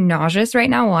feeling nauseous right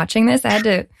now watching this? I had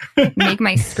to make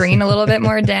my screen a little bit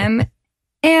more dim.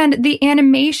 And the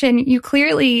animation, you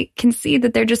clearly can see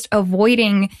that they're just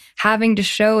avoiding having to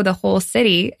show the whole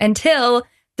city until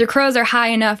the crows are high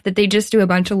enough that they just do a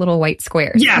bunch of little white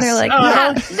squares. Yes. And they're like,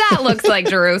 that looks like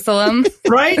Jerusalem.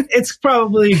 Right? It's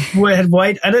probably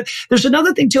white. And there's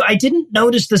another thing, too. I didn't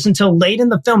notice this until late in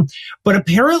the film, but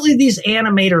apparently these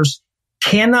animators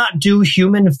cannot do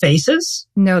human faces.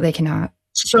 No, they cannot.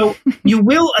 So you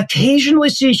will occasionally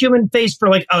see a human face for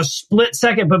like a split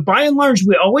second, but by and large,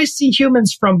 we always see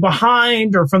humans from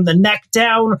behind or from the neck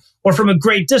down or from a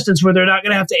great distance where they're not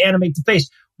going to have to animate the face.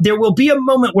 There will be a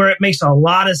moment where it makes a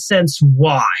lot of sense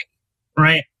why,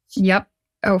 right? Yep.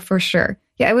 Oh, for sure.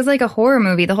 Yeah, it was like a horror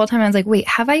movie. The whole time I was like, wait,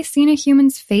 have I seen a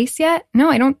human's face yet? No,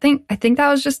 I think that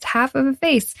was just half of a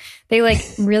face. They like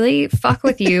really fuck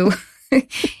with you.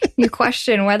 You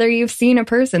question whether you've seen a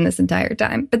person this entire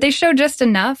time. But they show just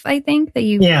enough, I think, that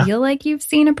you feel like you've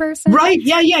seen a person. Right.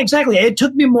 Yeah, exactly. It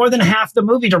took me more than half the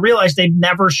movie to realize they'd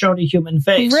never shown a human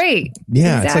face. Right.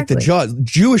 Yeah, exactly. It's like the Jaws.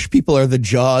 Jewish people are the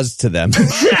Jaws to them.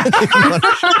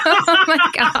 Oh my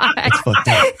God. That's fucked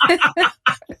up.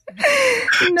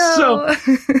 No.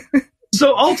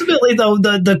 So ultimately, though,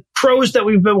 the crows that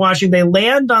we've been watching, they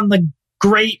land on the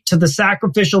grate to the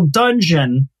sacrificial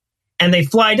dungeon. And they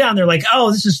fly down. They're like, oh,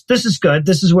 this is good.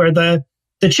 This is where the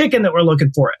chicken that we're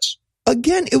looking for is.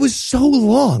 Again, it was so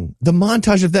long. The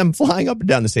montage of them flying up and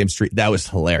down the same street, that was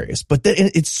hilarious. But then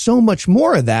it's so much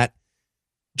more of that.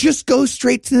 Just go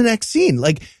straight to the next scene.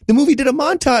 Like the movie did a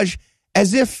montage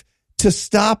as if to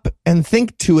stop and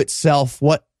think to itself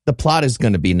what the plot is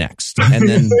going to be next. And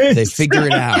then they figure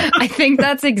it out. I think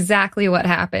that's exactly what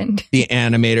happened. The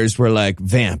animators were like,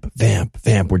 vamp, vamp,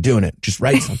 vamp. We're doing it. Just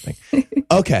write something.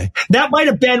 Okay. That might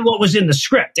have been what was in the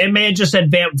script. It may have just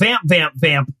said vamp, vamp, vamp,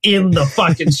 vamp in the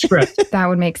fucking script. That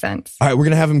would make sense. All right. We're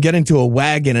going to have them get into a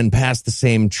wagon and pass the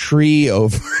same tree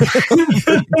over.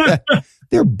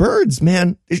 They're birds,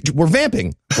 man. We're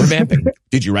vamping.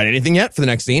 Did you write anything yet for the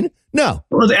next scene? No.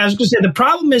 Well, I was going to say, the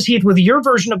problem is, Heath, with your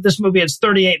version of this movie, it's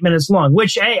 38 minutes long,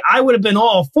 which, hey, I would have been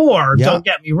all for. Yeah. Don't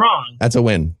get me wrong. That's a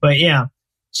win. But yeah.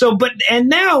 So, and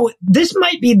now this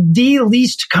might be the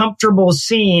least comfortable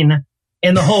scene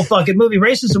in the whole fucking movie,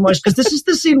 racism-wise, because this is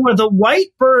the scene where the white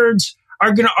birds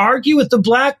are going to argue with the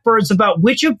black birds about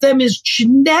which of them is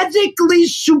genetically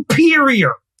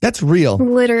superior. That's real.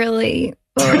 Literally.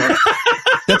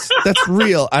 That's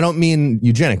real. I don't mean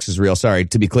eugenics is real. Sorry,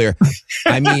 to be clear.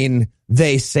 I mean,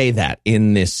 they say that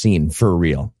in this scene for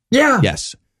real. Yeah.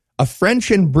 Yes. A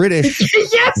French and British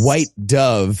yes! white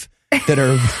dove that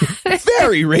are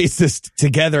very racist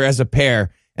together as a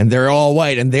pair. And they're all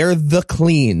white and they're the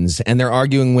cleans. And they're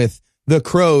arguing with the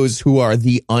crows who are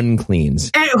the uncleans.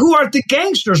 And who are the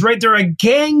gangsters, right? They're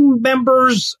gang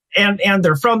members and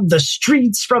they're from the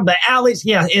streets, from the alleys.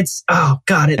 Yeah, it's, oh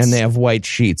God. And they have white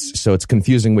sheets. So it's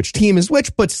confusing which team is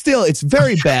which, but still it's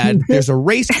very bad. There's a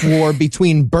race war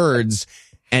between birds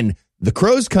and the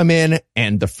crows come in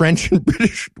and the French and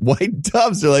British white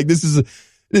doves are like, this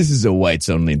is a whites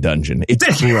only dungeon.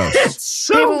 It's gross. It's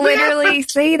so they literally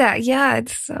say that. Yeah,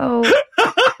 it's so.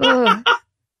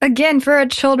 Again, for a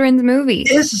children's movie.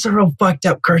 This is a real fucked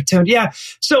up cartoon. Yeah.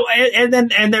 So, and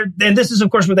this is, of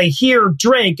course, where they hear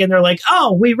Drake and they're like,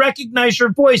 oh, we recognize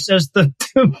your voice as the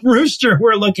rooster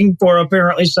we're looking for,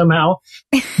 apparently, somehow.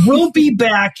 We'll be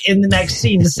back in the next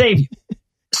scene to save you.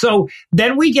 So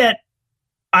then we get,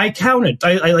 I counted,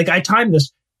 I timed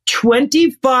this,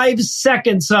 25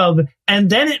 seconds of, and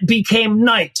then it became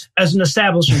night as an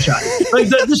establishing shot. Like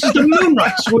this is the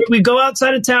moonrise. We go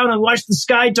outside of town and watch the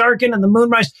sky darken and the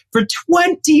moonrise for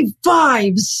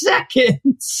 25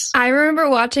 seconds. I remember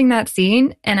watching that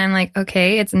scene and I'm like,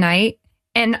 okay, it's night.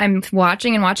 And I'm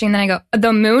watching and watching. And then I go,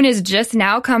 the moon is just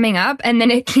now coming up. And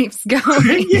then it keeps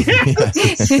going.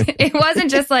 It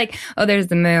wasn't just like, oh, there's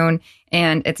the moon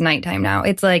and it's nighttime now.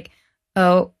 It's like,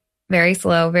 oh, very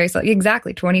slow, very slow.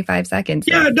 Exactly, 25 seconds.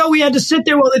 Yeah, no, we had to sit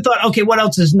there while they thought, okay, what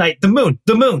else is night? The moon.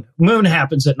 Moon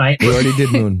happens at night. We already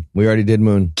did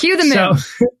moon. Cue the moon.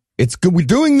 So, it's good. We're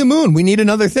doing the moon. We need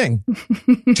another thing.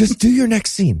 Just do your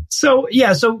next scene. So,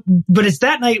 but it's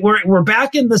that night we're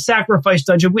back in the sacrifice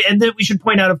dungeon. And then we should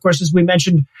point out, of course, as we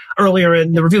mentioned earlier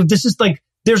in the review, this is like,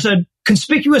 there's a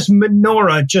conspicuous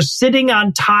menorah just sitting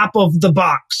on top of the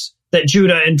box that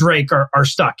Judah and Drake are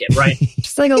stuck in, right?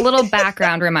 Just like a little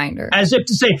background reminder. As if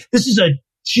to say, this is a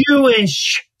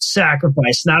Jewish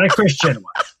sacrifice, not a Christian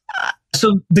one.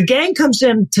 So the gang comes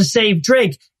in to save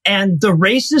Drake, and the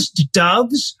racist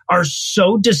doves are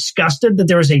so disgusted that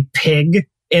there is a pig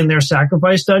in their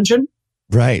sacrifice dungeon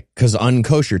Right, because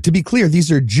unkosher. To be clear,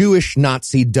 these are Jewish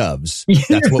Nazi doves.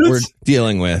 That's what we're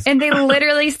dealing with. And they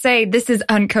literally say, this is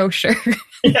unkosher.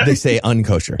 They say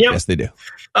unkosher. Yep. Yes, they do.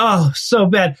 Oh, so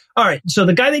bad. All right. So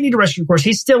the guy they need to rescue, of course,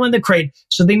 he's still in the crate.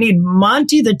 So they need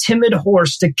Monty the timid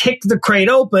horse to kick the crate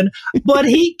open, but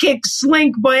he kicks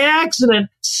Slink by accident.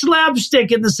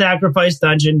 Slapstick in the sacrifice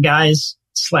dungeon, guys.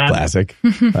 Classic.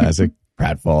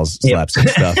 Pratfalls, slapstick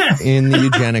stuff in the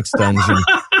eugenics dungeon.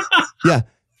 Yeah.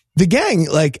 The gang,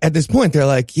 like, at this point, they're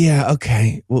like, yeah,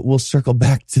 okay, we'll circle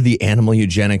back to the animal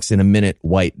eugenics in a minute,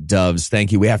 white doves.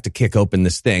 Thank you. We have to kick open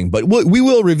this thing, but we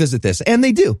will revisit this. And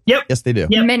they do. Yep. Yes, they do.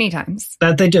 Yep. Many times.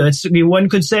 That they do. One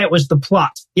could say it was the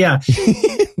plot. Yeah.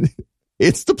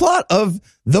 It's the plot of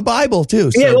the Bible,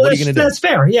 too. So yeah, well, what are you going to do? That's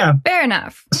fair. Yeah. Fair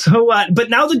enough. So, but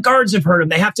now the guards have heard him.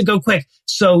 They have to go quick.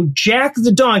 So Jack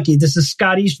the donkey, this is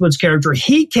Scott Eastwood's character,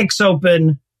 he kicks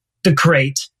open the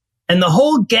crate and the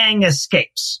whole gang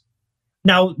escapes.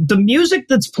 Now, the music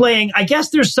that's playing, I guess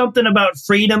there's something about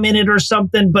freedom in it or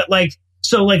something, but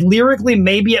lyrically,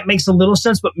 maybe it makes a little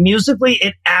sense, but musically,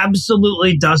 it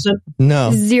absolutely doesn't.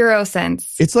 No. 0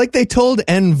 sense. It's like they told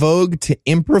En Vogue to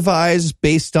improvise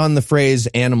based on the phrase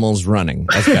animals running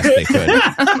as best they could.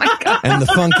 Oh my God. And the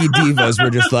funky divas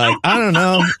were just like, I don't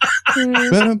know.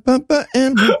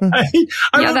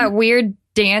 Yeah, that weird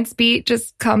dance beat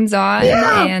just comes on,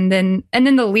 and then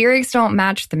the lyrics don't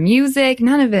match the music.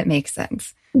 None of it makes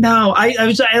sense. No, I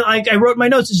wrote in my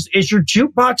notes, is your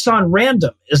jukebox on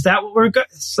random? Is that what we're going?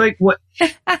 It's like, what?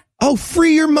 Oh,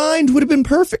 Free Your Mind would have been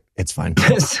perfect. It's fine.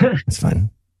 It's fine.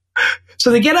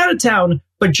 So they get out of town,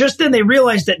 but just then they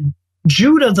realize that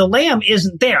Judah the lamb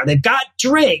isn't there. They've got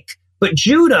Drake, but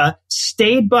Judah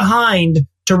stayed behind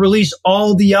to release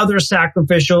all the other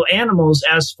sacrificial animals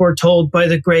as foretold by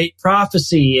the great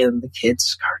prophecy in the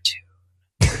kids'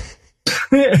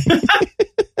 cartoon.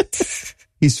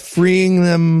 He's freeing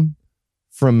them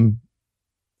from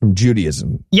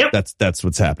Judaism. Yep. That's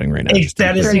what's happening right now.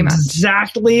 That is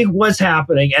exactly what's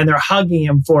happening, and they're hugging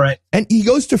him for it. And he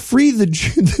goes to free the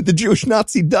Jewish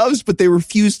Nazi doves, but they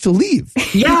refuse to leave.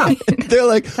 Yeah. They're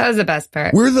like, that was the best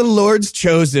part. We're the Lord's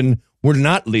chosen. We're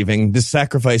not leaving. This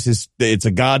sacrifice it's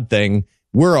a God thing.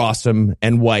 We're awesome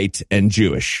and white and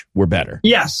Jewish. We're better.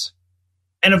 Yes.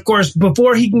 And of course,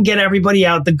 before he can get everybody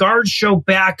out, the guards show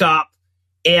back up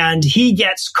and he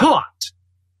gets caught.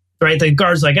 Right? The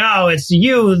guard's like, oh, it's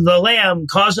you, the lamb,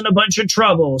 causing a bunch of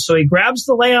trouble. So he grabs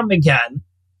the lamb again.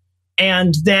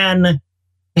 And then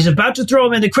he's about to throw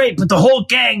him in the crate, but the whole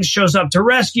gang shows up to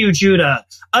rescue Judah.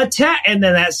 Attack. And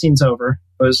then that scene's over.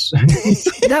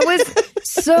 That was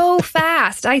so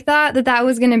fast. I thought that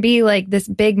was going to be like this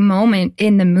big moment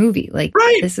in the movie. Like,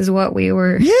 This is what we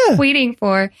were waiting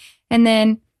for. And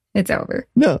then it's over.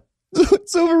 No,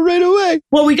 it's over right away.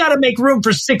 Well, we got to make room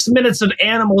for 6 minutes of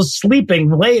animals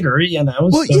sleeping later, you know.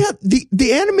 Well, yeah, the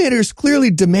animators clearly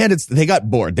demanded, they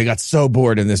got bored. They got so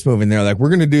bored in this movie. And they're like, we're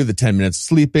going to do the 10 minutes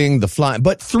sleeping, the flying.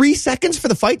 But 3 seconds for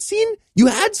the fight scene? You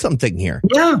had something here.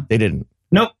 Yeah. They didn't.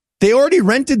 Nope. They already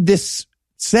rented this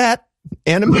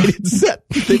animated set.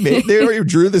 They already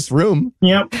drew this room.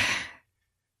 Yep.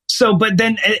 So, but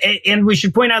then, and we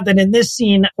should point out that in this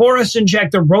scene, Horace and Jack,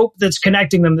 the rope that's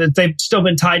connecting them, that they've still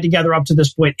been tied together up to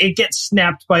this point, it gets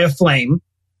snapped by a flame.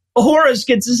 Horace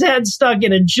gets his head stuck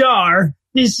in a jar.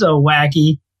 He's so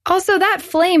wacky. Also, that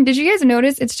flame, did you guys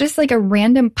notice? It's just like a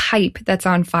random pipe that's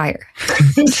on fire.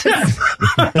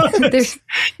 There's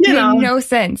no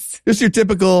sense. Just your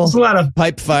typical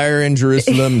pipe fire in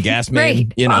Jerusalem, gas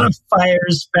main. Right. A lot of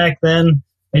fires back then.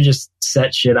 They just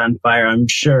set shit on fire, I'm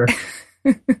sure.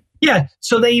 Yeah,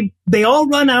 so they all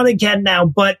run out again now,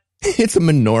 but... It's a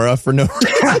menorah for no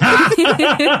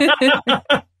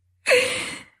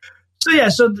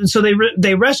reason. So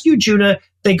they rescue Judah.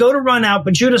 They go to run out,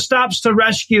 but Judah stops to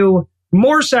rescue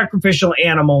more sacrificial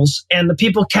animals, and the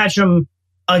people catch him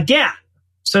again.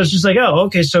 So it's just like, oh,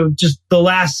 okay, so just the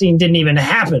last scene didn't even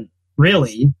happen,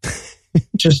 really.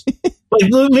 Just like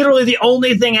literally the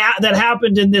only thing that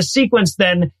happened in this sequence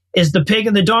then is the pig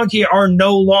and the donkey are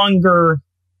no longer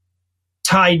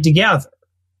tied together.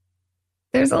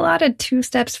 There's a lot of 2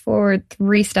 steps forward,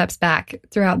 3 steps back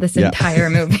throughout this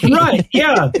entire movie. Right,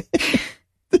 yeah.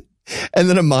 And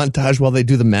then a montage while they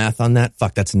do the math on that.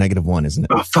 Fuck, that's -1, isn't it?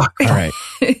 Oh, fuck. All right.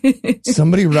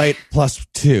 Somebody write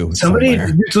 +2. Somebody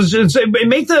somewhere.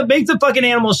 make the fucking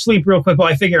animals sleep real quick while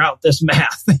I figure out this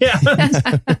math.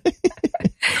 Yeah.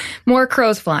 More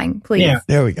crows flying, please. Yeah.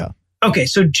 There we go. Okay,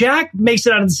 so Jack makes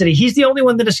it out of the city. He's the only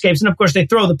one that escapes. And of course, they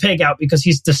throw the pig out because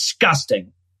he's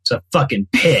disgusting. It's a fucking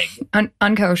pig.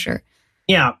 Unkosher.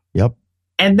 Yeah. Yep.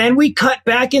 And then we cut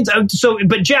back into...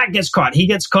 but Jack gets caught. He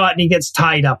gets caught and he gets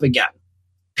tied up again.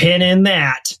 pin in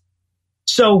that.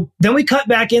 So then we cut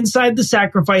back inside the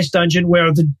sacrifice dungeon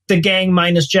where the gang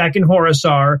minus Jack and Horace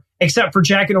are, except for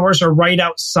Jack and Horace are right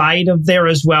outside of there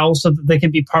as well, so that they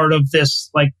can be part of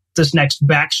this next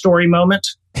backstory moment.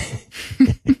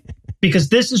 Because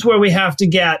this is where we have to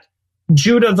get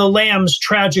Judah the Lamb's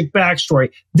tragic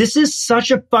backstory. This is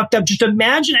such a fucked up. Just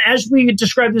imagine, as we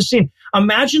describe this scene,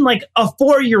 imagine like a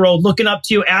 4-year-old looking up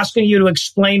to you, asking you to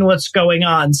explain what's going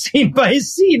on, scene by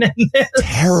scene in this.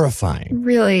 Terrifying.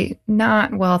 Really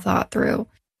not well thought through.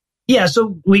 Yeah,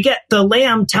 so we get the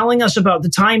Lamb telling us about the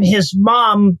time his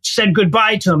mom said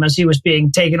goodbye to him as he was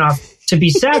being taken off to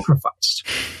be sacrificed.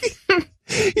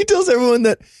 He tells everyone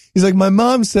that he's like, my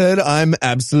mom said I'm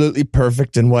absolutely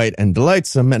perfect and white and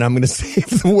delightsome, and I'm going to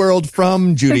save the world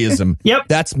from Judaism. Yep.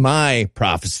 That's my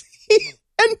prophecy.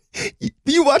 And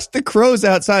you watch the crows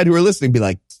outside who are listening be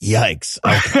like, yikes.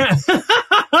 Okay.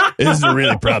 This is a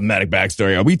really problematic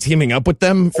backstory. Are we teaming up with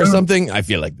them for something? I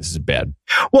feel like this is bad.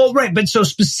 Well, right. But so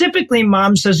specifically,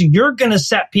 Mom says you're going to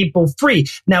set people free.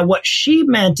 Now, what she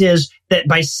meant is that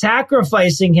by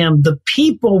sacrificing him, the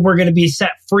people were going to be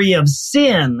set free of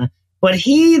sin. But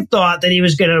he thought that he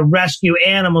was going to rescue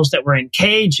animals that were in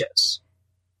cages.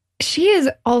 She is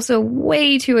also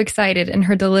way too excited in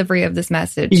her delivery of this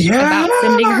message about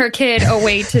sending her kid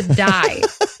away to die.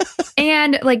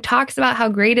 And like talks about how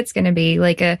great it's going to be.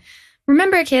 Like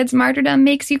remember, kids, martyrdom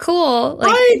makes you cool. Like,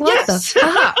 what the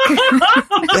fuck?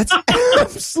 That's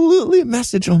absolutely a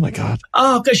message. Oh, my God.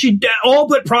 Oh, because she all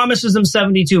but promises them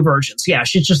 72 virgins. Yeah,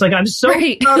 she's just like, I'm so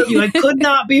proud of you. I could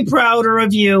not be prouder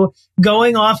of you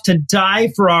going off to die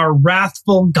for our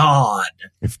wrathful God.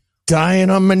 If dying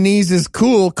on my knees is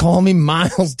cool, call me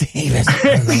Miles Davis.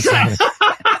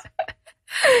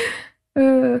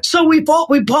 So we pull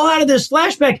out of this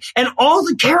flashback, and all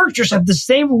the characters have the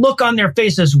same look on their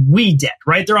face as we did,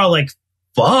 right? They're all like,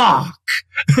 fuck.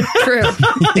 True.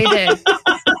 They did.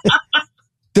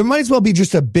 There might as well be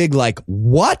just a big, like,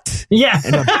 what? Yeah.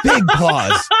 And a big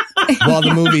pause while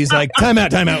the movie's like, time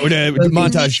out,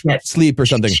 montage, sleep or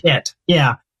something. Shit.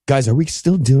 Yeah. Guys, are we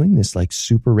still doing this, like,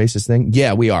 super racist thing?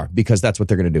 Yeah, we are, because that's what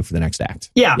they're going to do for the next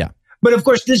act. Yeah. But of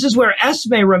course, this is where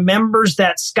Esme remembers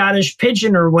that Scottish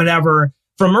pigeon or whatever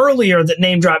from earlier that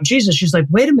name dropped Jesus. She's like,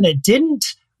 wait a minute, didn't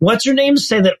what's her name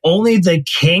say that only the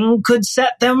king could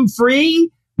set them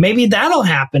free? Maybe that'll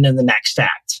happen in the next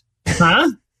act.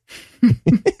 Huh?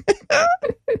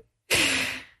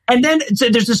 And then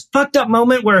there's this fucked up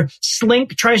moment where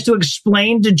Slink tries to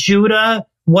explain to Judah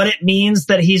what it means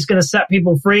that he's going to set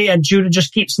people free, and Judah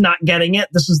just keeps not getting it.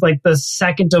 This is like the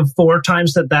second of 4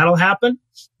 times that'll happen.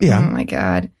 Yeah. Oh, my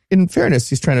God. In fairness,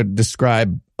 he's trying to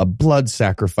describe a blood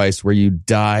sacrifice where you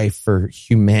die for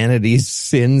humanity's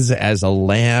sins as a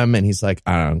lamb. And he's like,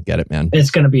 I don't get it, man.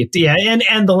 It's going to be,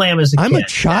 and the lamb is a kid. I'm a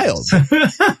child.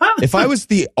 If I was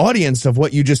the audience of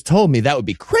what you just told me, that would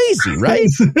be crazy, right?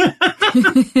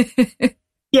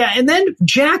 Yeah, and then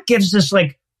Jack gives this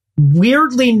like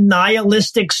weirdly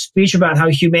nihilistic speech about how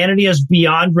humanity is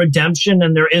beyond redemption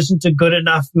and there isn't a good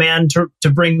enough man to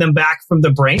bring them back from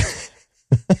the brink.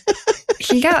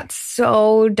 He got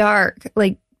so dark,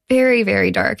 like very,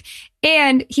 very dark.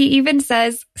 And he even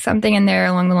says something in there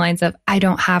along the lines of, I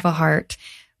don't have a heart,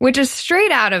 which is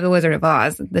straight out of The Wizard of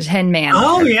Oz, the Tin Man.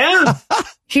 Oh, yeah.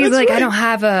 He's like, right. I don't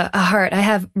have a heart. I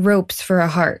have ropes for a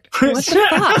heart. What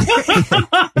the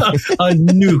fuck? A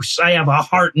noose. I have a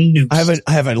heart noose. I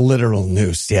have a literal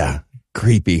noose. Yeah.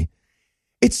 Creepy.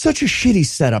 It's such a shitty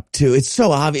setup, too. It's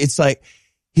so obvious. It's like,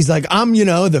 he's like, I'm,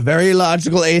 the very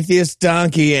logical atheist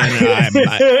donkey, and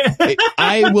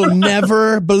I will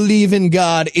never believe in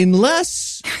God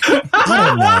unless, I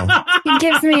don't know. He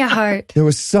gives me a heart. There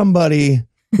was somebody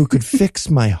who could fix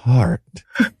my heart. ...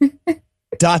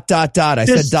 I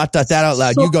said ... out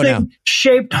loud. You go now.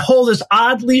 Shaped hole, this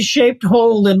oddly shaped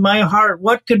hole in my heart.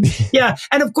 What could, yeah.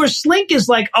 And of course, Slink is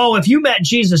like, oh, if you met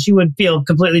Jesus, you would feel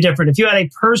completely different. If you had a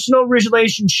personal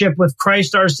relationship with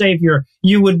Christ, our Savior,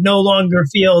 you would no longer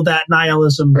feel that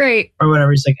nihilism. Right. Or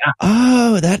whatever. He's like,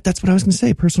 oh, that's what I was going to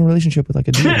say. Personal relationship with like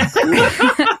a dude.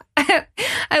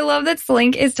 I love that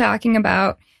Slink is talking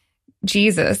about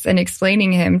Jesus and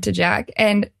explaining him to Jack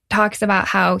and talks about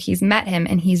how he's met him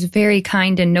and he's very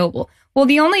kind and noble. Well,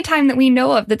 the only time that we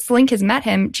know of that Slink has met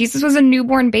him, Jesus was a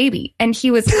newborn baby and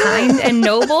he was kind and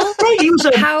noble. Right, he was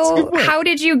how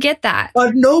did you get that?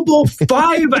 A noble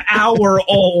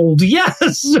 5-hour-old.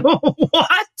 Yes.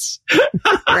 What?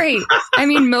 Right. I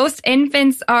mean, most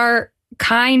infants are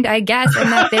kind, I guess,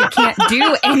 and that they can't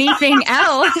do anything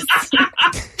else.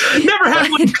 Never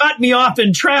had one cut me off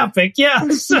in traffic. Yeah.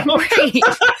 So. Right.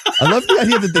 I love the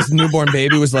idea that this newborn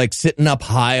baby was like sitting up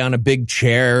high on a big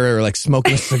chair or like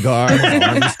smoking a cigar,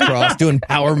 arms crossed, doing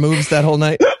power moves that whole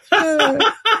night.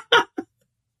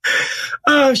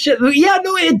 Oh, shit. Yeah,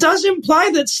 no, it does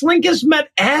imply that Slink has met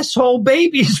asshole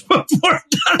babies before,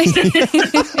 doesn't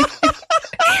it?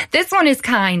 This one is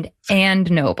kind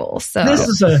and noble. So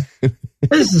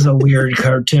This is a weird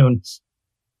cartoon.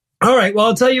 All right, well,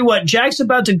 I'll tell you what. Jack's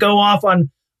about to go off on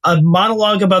a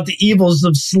monologue about the evils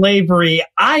of slavery.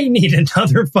 I need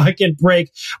another fucking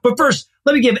break. But first,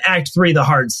 let me give Act 3 the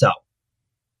hard sell.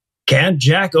 Can't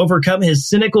Jack overcome his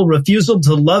cynical refusal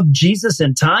to love Jesus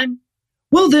in time?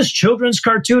 Will this children's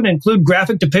cartoon include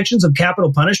graphic depictions of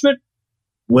capital punishment?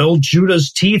 Will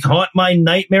Judah's teeth haunt my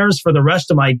nightmares for the rest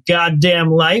of my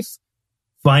goddamn life?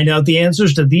 Find out the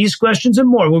answers to these questions and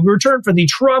more when we return for the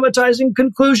traumatizing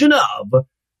conclusion of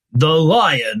The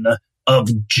Lion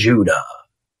of Judah.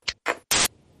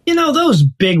 You know, those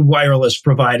big wireless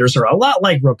providers are a lot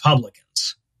like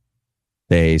Republicans.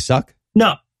 They suck?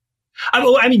 No.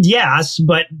 I mean, yes,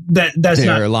 but that's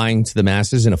They're not... lying to the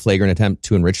masses in a flagrant attempt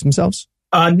to enrich themselves?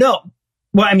 No.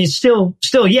 Well, I mean, still,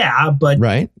 yeah, but...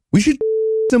 Right. We should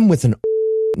them with an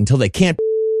until they can't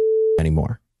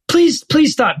anymore. Please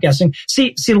stop guessing.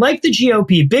 See, like the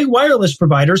GOP, big wireless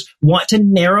providers want to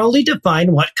narrowly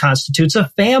define what constitutes a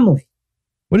family.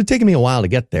 Would have taken me a while to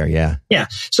get there, yeah. Yeah.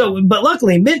 So, but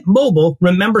luckily, Mint Mobile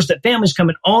remembers that families come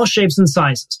in all shapes and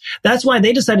sizes. That's why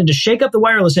they decided to shake up the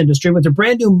wireless industry with a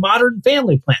brand new modern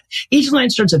family plan. Each line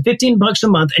starts at $15 a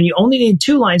month, and you only need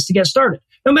 2 lines to get started.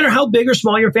 No matter how big or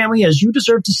small your family is, you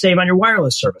deserve to save on your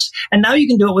wireless service. And now you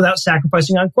can do it without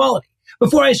sacrificing on quality.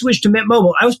 Before I switched to Mint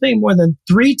Mobile, I was paying more than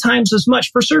 3 times as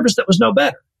much for service that was no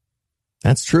better.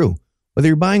 That's true. Whether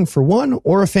you're buying for one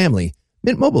or a family,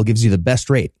 Mint Mobile gives you the best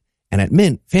rate. And at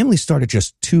Mint, families start at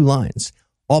just 2 lines.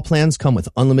 All plans come with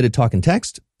unlimited talk and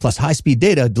text, plus high-speed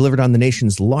data delivered on the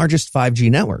nation's largest 5G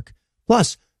network.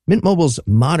 Plus, Mint Mobile's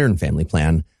modern family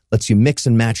plan lets you mix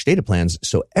and match data plans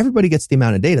so everybody gets the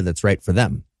amount of data that's right for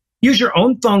them. Use your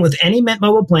own phone with any Mint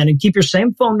Mobile plan and keep your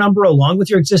same phone number along with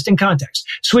your existing contacts.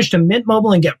 Switch to Mint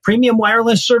Mobile and get premium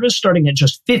wireless service starting at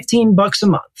just $15 a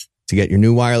month. To get your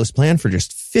new wireless plan for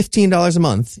just $15 a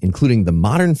month, including the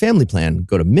modern family plan,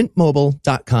 go to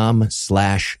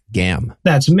mintmobile.com/GAM.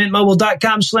 That's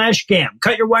mintmobile.com/GAM.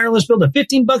 Cut your wireless bill to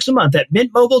 $15 a month at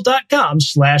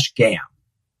mintmobile.com/GAM.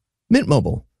 Mint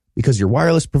Mobile, because your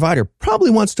wireless provider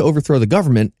probably wants to overthrow the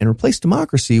government and replace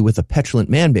democracy with a petulant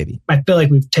man baby. I feel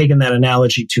like we've taken that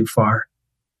analogy too far.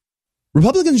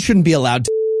 Republicans shouldn't be allowed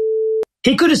to...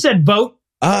 He could have said vote.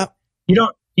 You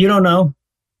don't know. You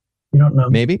don't know.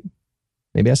 Maybe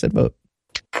I said vote.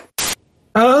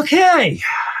 Okay.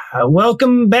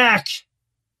 Welcome back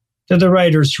to the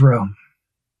writer's room.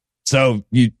 So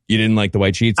you didn't like the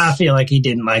white sheets? I feel like he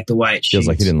didn't like the white sheets. Feels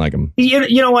like he didn't like them.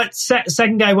 You know what?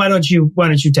 Second guy, why don't you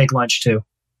take lunch too?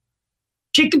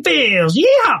 Chicken feels.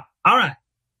 Yeah. All right.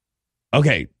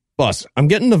 Okay, boss, I'm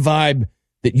getting the vibe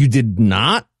that you did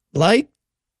not like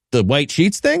the white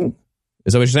sheets thing.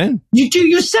 Is that what you're saying?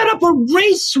 You set up a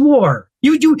race war.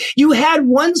 You had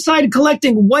one side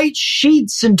collecting white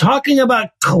sheets and talking about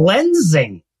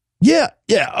cleansing. Yeah,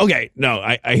 okay. No,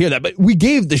 I hear that. But we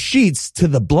gave the sheets to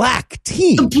the black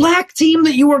team. The black team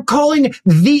that you were calling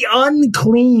the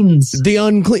uncleans. The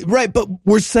unclean. Right, but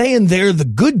we're saying they're the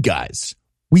good guys.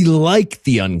 We like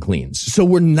the uncleans. So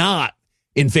we're not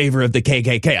in favor of the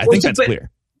KKK. I think that's clear.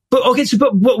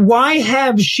 But why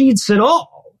have sheets at all?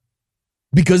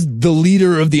 Because the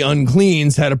leader of the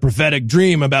uncleans had a prophetic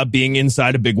dream about being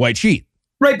inside a big white sheet.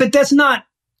 Right, but that's not...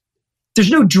 There's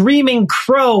no dreaming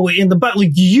crow in the Bible.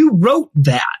 Like, you wrote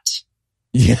that.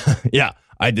 Yeah,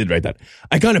 I did write that.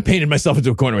 I kind of painted myself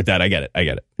into a corner with that. I get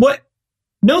it. What?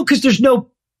 No, because there's no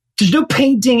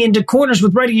painting into corners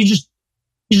with writing. You just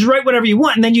write whatever you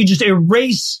want, and then you just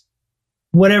erase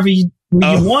whatever you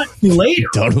want later.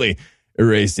 Totally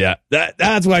erase, yeah.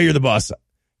 That's why you're the boss.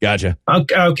 Gotcha.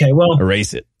 Okay, well...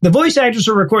 Erase it. The voice actors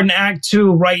are recording Act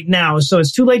 2 right now, so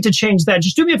it's too late to change that.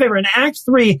 Just do me a favor. In Act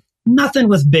 3, nothing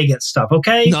with bigot stuff,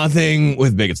 okay? Nothing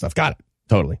with bigot stuff. Got it.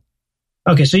 Totally.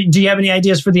 Okay, so do you have any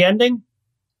ideas for the ending?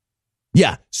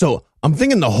 Yeah, so I'm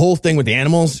thinking the whole thing with the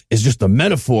animals is just a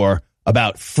metaphor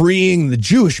about freeing the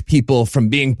Jewish people from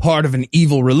being part of an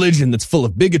evil religion that's full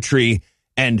of bigotry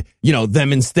and,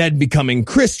 them instead becoming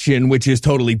Christian, which is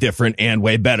totally different and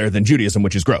way better than Judaism,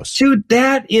 which is gross. Dude,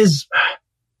 that is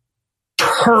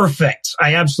perfect.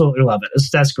 I absolutely love it.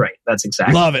 That's great. That's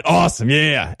exactly. Love it. Awesome.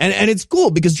 Yeah. And it's cool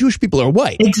because Jewish people are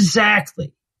white.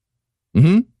 Exactly.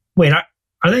 Mm-hmm. Wait, are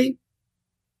they?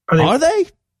 Are they?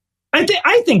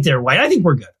 I think they're white. I think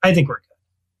we're good.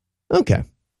 Okay.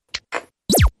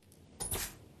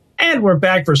 And we're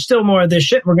back for still more of this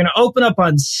shit. We're going to open up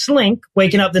on Slink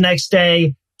waking up the next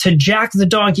day to Jack the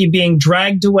donkey being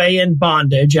dragged away in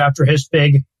bondage after his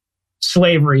big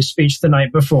slavery speech the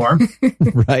night before.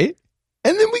 Right.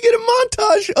 And then we get a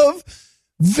montage of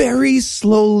very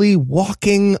slowly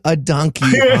walking a donkey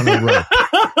on a rope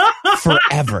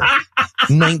forever.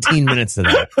 19 minutes of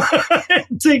that.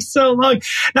 It takes so long.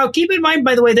 Now, keep in mind,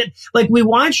 by the way, that like we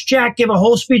watched Jack give a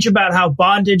whole speech about how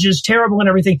bondage is terrible and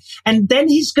everything. And then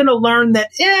he's going to learn that,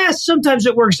 sometimes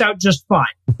it works out just fine.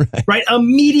 Right?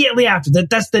 Immediately after that.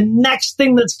 That's the next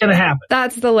thing that's going to happen.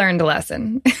 That's the learned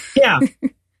lesson. Yeah.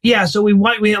 Yeah. So we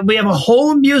have a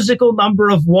whole musical number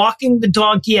of walking the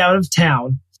donkey out of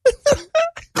town.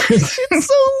 It's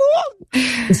so long.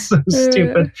 It's so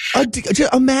stupid.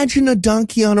 Imagine a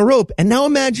donkey on a rope, and now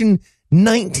imagine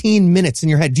 19 minutes in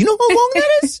your head. Do you know how long that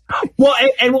is? Well,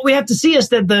 and what we have to see is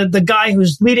that the guy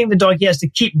who's leading the donkey has to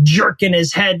keep jerking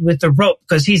his head with the rope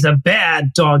because he's a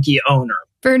bad donkey owner.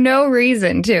 For no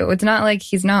reason, too. It's not like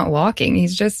he's not walking.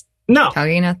 He's just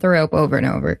tugging at the rope over and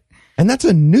over. And that's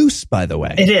a noose, by the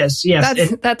way. It is,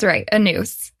 yes. That's right. A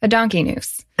noose. A donkey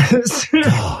noose.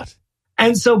 God.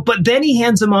 And so, but then he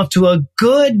hands him off to a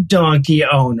good donkey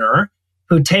owner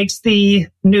who takes the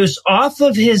noose off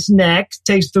of his neck,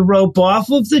 takes the rope off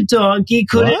of the donkey.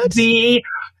 Could it be?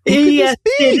 Yes,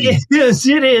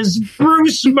 it is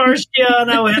Bruce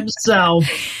Marciano himself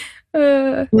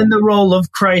in the role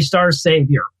of Christ our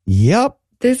Savior. Yep.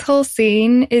 This whole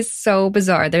scene is so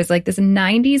bizarre. There's like this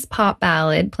 90s pop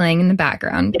ballad playing in the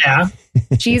background. Yeah.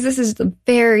 Jesus is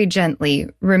very gently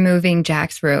removing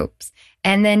Jack's ropes.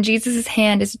 And then Jesus'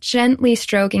 hand is gently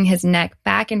stroking his neck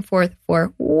back and forth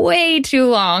for way too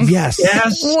long. Yes.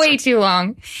 Way too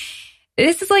long.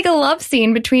 This is like a love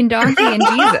scene between Donkey and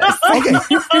Jesus. Okay,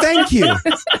 thank you.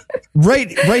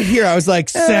 Right here, I was like,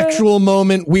 sexual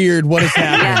moment, weird, what is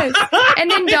happening? Yes.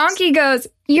 And then Donkey goes,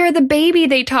 "You're the baby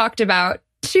they talked about."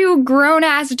 To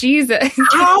grown-ass Jesus.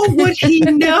 How would he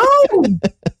know?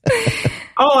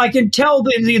 Oh, I can tell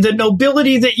the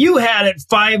nobility that you had at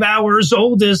 5 hours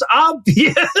old is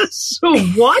obvious.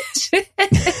 What?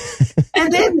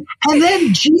 and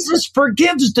then Jesus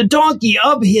forgives the donkey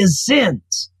of his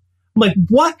sins. Like,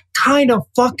 what kind of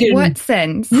fucking... What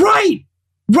sins? Right.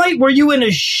 Were you in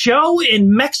a show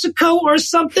in Mexico or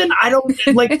something? I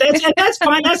don't... Like, that's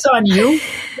fine. That's on you.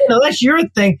 That's your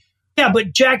thing. Yeah,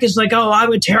 but Jack is like, "Oh,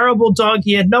 I'm a terrible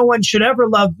donkey and no one should ever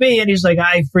love me." And he's like,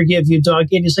 "I forgive you,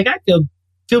 donkey." And he's like, "I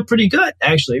feel pretty good,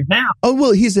 actually, now." Oh,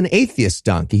 well, he's an atheist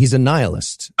donkey. He's a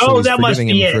nihilist. So that must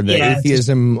be it. For the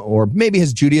atheism, or maybe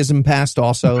his Judaism past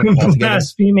also.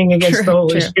 Blaspheming against the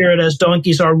Holy Spirit as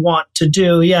donkeys are wont to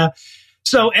do, yeah.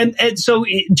 So, and so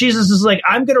Jesus is like,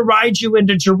 "I'm going to ride you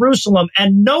into Jerusalem."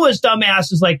 And Noah's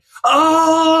dumbass is like,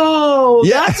 "Oh,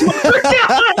 that's what we're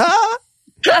doing."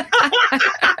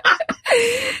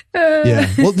 Yeah.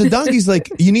 Well, the donkey's like,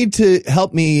 "You need to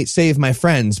help me save my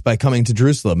friends by coming to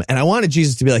Jerusalem." And I wanted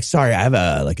Jesus to be like, "Sorry, I have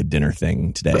a dinner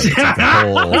thing today." It's like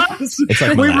it's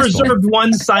like we reserved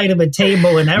one side of a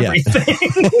table and everything.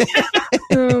 Yeah.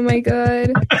 Oh my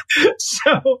God.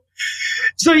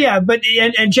 So yeah, but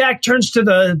and Jack turns to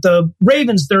the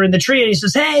ravens. They're in the tree, and he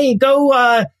says, "Hey,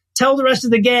 go tell the rest of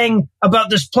the gang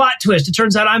about this plot twist. It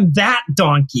turns out I'm that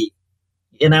donkey."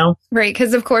 Right,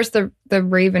 because of course the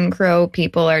Raven Crow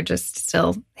people are just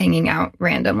still hanging out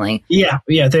randomly. Yeah,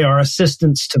 they are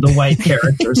assistants to the white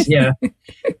characters. Yeah,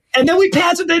 and then we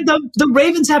pass it. The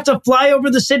Ravens have to fly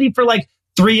over the city for like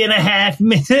 3.5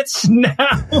 minutes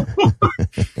now.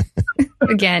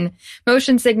 Again,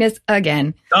 motion sickness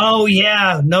again. Oh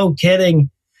yeah, no kidding.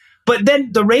 But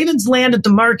then the Ravens land at the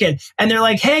market, and they're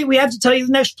like, "Hey, we have to tell you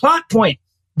the next plot point."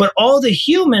 But all the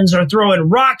humans are throwing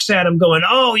rocks at him, going,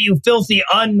 "Oh, you filthy,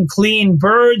 unclean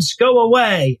birds, go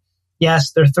away."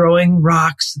 Yes, they're throwing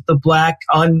rocks at the black,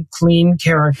 unclean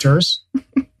characters.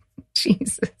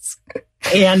 Jesus.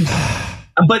 And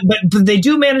but they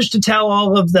do manage to tell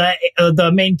all of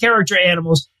the main character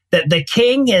animals that the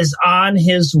king is on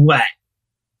his way.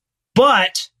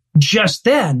 But just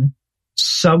then,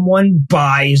 someone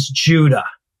buys Judah.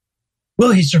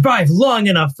 Will he survive long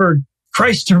enough for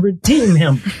Christ to redeem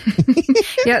him?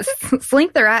 Yes,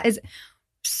 Slink the Rat is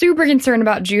super concerned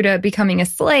about Judah becoming a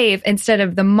slave instead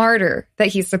of the martyr that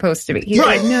he's supposed to be. He's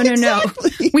like, no,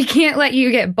 exactly. We can't let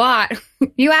you get bought.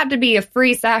 You have to be a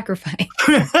free sacrifice.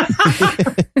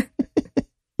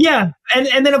 Yeah,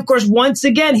 and then of course once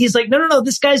again he's like, no,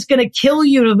 this guy's going to kill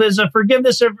you as a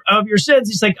forgiveness of your sins.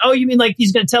 He's like, "Oh, you mean like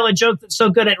he's going to tell a joke that's so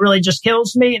good it really just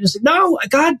kills me?" And it's like, no,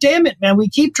 God damn it, man, we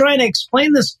keep trying to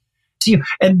explain this to you.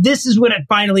 And this is when it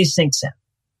finally sinks in,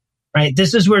 right?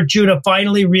 This is where Judah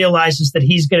finally realizes that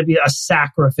he's going to be a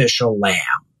sacrificial lamb.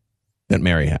 That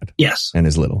Mary had. Yes. And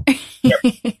is little. Yep.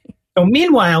 So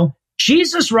meanwhile,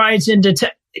 Jesus rides into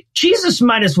town. Jesus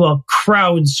might as well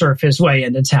crowd surf his way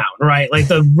into town, right? Like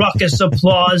the ruckus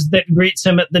applause that greets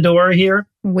him at the door here.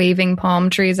 Waving palm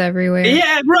trees everywhere.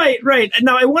 Yeah, right.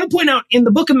 Now, I want to point out, in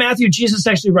the book of Matthew, Jesus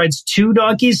actually rides 2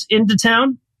 donkeys into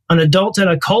town, an adult and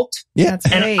a colt. Yeah. That's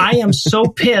And great. I am so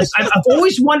pissed. I've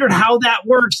always wondered how that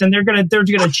works, and they're gonna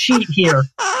cheat here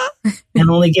and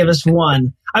only give us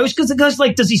one. I was because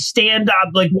like, does he stand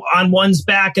up like on one's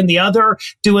back and the other,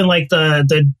 doing like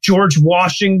the George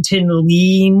Washington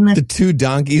lean? The 2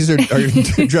 donkeys are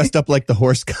dressed up like the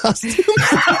horse costume.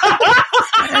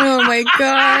 Oh my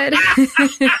God.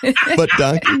 But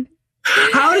donkey.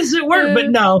 How does it work? But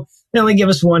no, they only give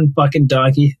us one fucking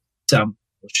donkey. Dumb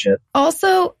bullshit.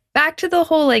 Also, back to the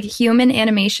whole like human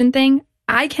animation thing.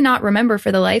 I cannot remember for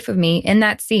the life of me in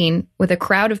that scene with a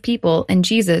crowd of people and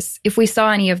Jesus if we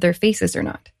saw any of their faces or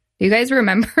not. Do you guys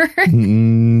remember?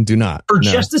 Do not. For No.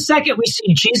 just a second, we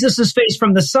see Jesus's face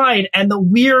from the side, and the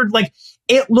weird, like,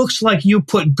 it looks like you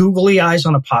put googly eyes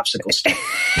on a popsicle stick.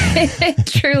 It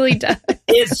truly does.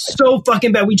 It's so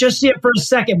fucking bad. We just see it for a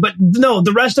second, but no,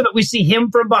 the rest of it, we see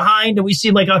him from behind, and we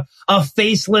see like a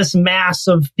faceless mass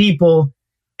of people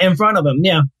in front of him.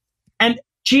 Yeah. And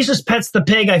Jesus pets the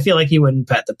pig. I feel like he wouldn't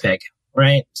pet the pig,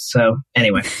 right? So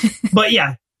anyway, but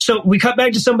yeah. So we cut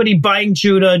back to somebody buying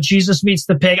Judah. Jesus meets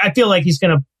the pig. I feel like he's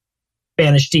going to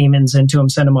banish demons into him,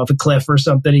 send him off a cliff or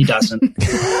something. He doesn't.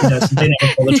 They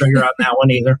never pull the trigger on that one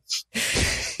either.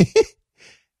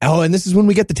 Oh, and this is when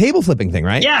we get the table flipping thing,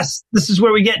 right? Yes. This is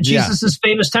where we get Jesus's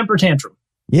famous temper tantrum.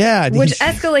 Yeah. Which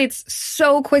escalates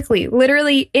so quickly.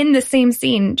 Literally in the same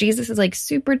scene, Jesus is like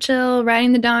super chill,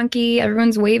 riding the donkey.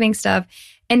 Everyone's waving stuff.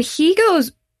 And he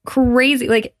goes crazy.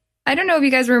 Like, I don't know if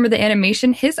you guys remember the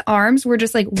animation. His arms were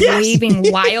just like waving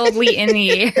wildly in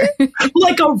the air.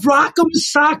 Like a rock'em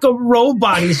sock'em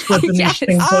robot he's flipping these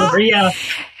things over. Yeah.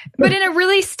 But in a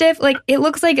really stiff, like, it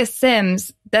looks like a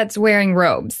Sims that's wearing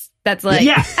robes. That's like,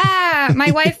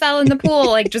 my wife fell in the pool,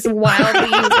 like just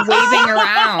wildly waving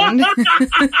around.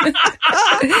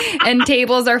 And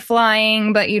tables are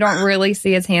flying, but you don't really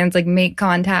see his hands like make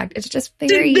contact. It's just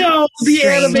very the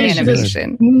animation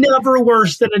is never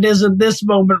worse than it is in this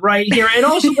moment right here. And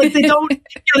also, like, they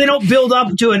don't build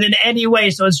up to it in any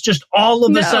way. So it's just all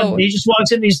of a sudden he just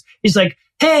walks in. He's like,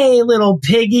 "Hey, little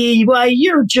piggy, why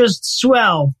you're just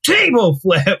swell. Table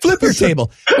flipper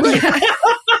table." Right.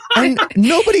 And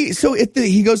nobody, so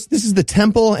he goes, this is the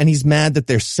temple, and he's mad that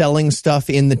they're selling stuff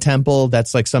in the temple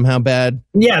that's like somehow bad.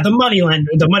 Yeah, the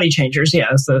money changers. Yeah,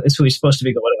 that's who he's supposed to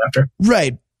be going after.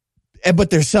 Right. But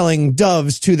they're selling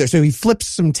doves too there. So he flips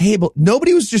some table.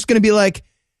 Nobody was just going to be like,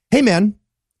 "Hey man,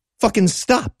 fucking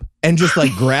stop," and just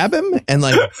like grab him and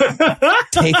like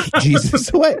take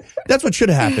Jesus away. That's what should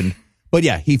have happened. But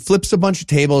yeah, he flips a bunch of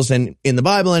tables, and in the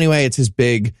Bible anyway, it's his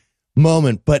big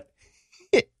moment. But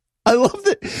I love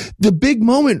that the big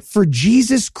moment for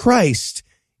Jesus Christ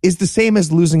is the same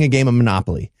as losing a game of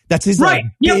Monopoly. That's his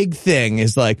big thing,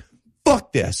 is like,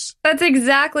 fuck this. That's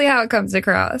exactly how it comes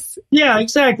across. Yeah,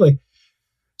 exactly.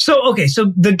 So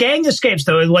the gang escapes,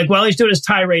 though. Like, while he's doing his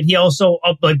tirade, he also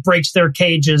breaks their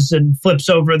cages and flips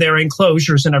over their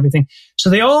enclosures and everything. So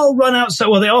they all run outside.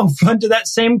 Well, they all run to that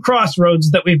same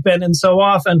crossroads that we've been in so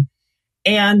often.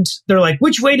 And they're like,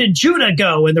 "Which way did Judah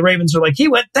go?" And the ravens are like, "He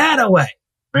went that way."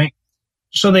 Right?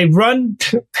 So they run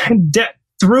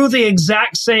through the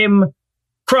exact same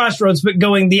crossroads, but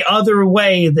going the other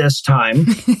way this time.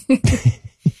 Did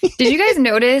you guys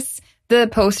notice the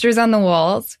posters on the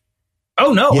walls?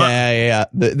 Oh, no. Yeah.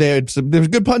 There's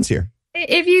good puns here.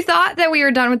 If you thought that we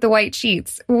were done with the white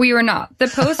sheets, we were not. The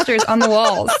posters on the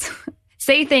walls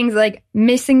say things like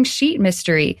 "missing sheet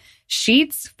mystery,"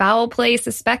 "sheets, foul play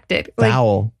suspected." Like,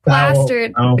 foul.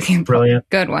 Plastered. Oh, brilliant.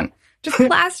 Good one. Just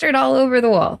plastered all over the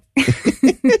wall.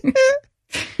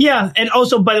 Yeah, and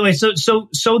also, by the way, so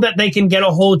that they can get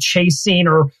a whole chase scene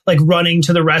or like running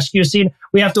to the rescue scene,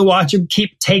 we have to watch them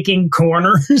keep taking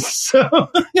corners,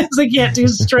 so they can't do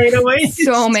straight-away.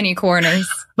 So many corners.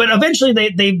 But eventually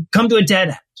they come to a dead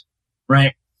end,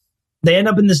 right? They end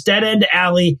up in this dead-end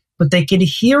alley, but they can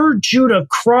hear Judah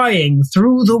crying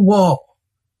through the wall.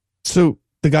 So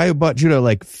the guy who bought Judah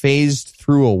like phased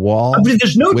through a wall. I mean,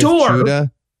 there's no with door.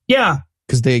 Judah. Yeah.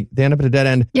 Because they end up at a dead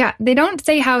end. Yeah, they don't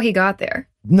say how he got there.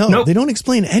 No, They don't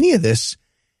explain any of this.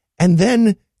 And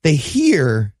then they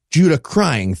hear Judah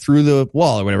crying through the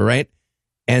wall or whatever, right?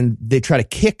 And they try to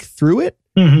kick through it.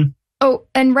 Mm-hmm. Oh,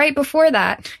 and right before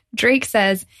that, Drake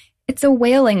says, It's a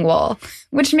wailing wall,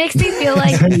 which makes me feel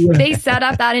like they set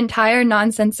up that entire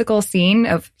nonsensical scene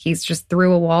of he's just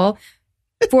through a wall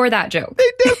for that joke.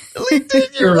 They definitely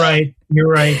did. You're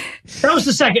right. That was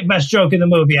the second best joke in the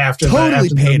movie after Totally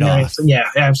that. paid off. Yeah,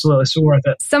 absolutely. It's worth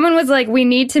it. Someone was like, we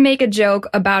need to make a joke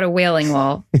about a wailing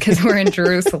wall because we're in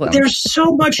Jerusalem. There's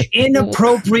so much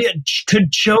inappropriate to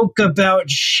joke about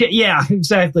shit. Yeah,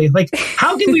 exactly. Like,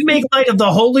 how can we make light of the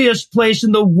holiest place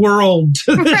in the world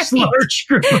to this large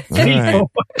group of people? Right.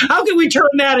 How can we turn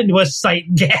that into a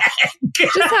sight gag?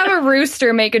 Just have a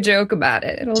rooster make a joke about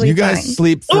it. It'll be you guys fine.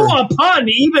 sleep for... Oh, a pun.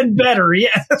 Even better,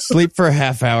 yes. Sleep for a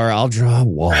half hour. I'll draw a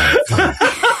wall.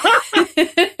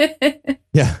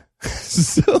 Yeah.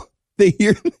 So they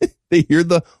hear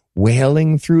the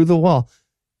wailing through the wall.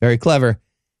 Very clever.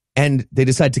 And they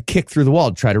decide to kick through the wall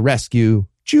to try to rescue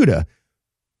Judah.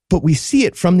 But we see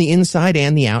it from the inside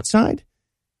and the outside.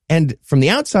 And from the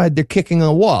outside, they're kicking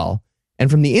a wall. And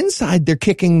from the inside, they're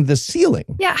kicking the ceiling.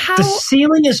 Yeah, how? The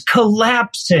ceiling is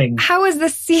collapsing. How is the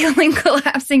ceiling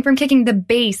collapsing from kicking the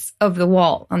base of the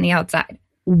wall on the outside?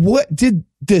 What did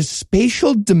the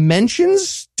spatial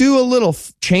dimensions do a little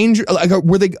change? Like,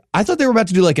 were they? I thought they were about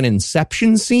to do like an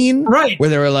Inception scene, right? Where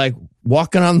they were like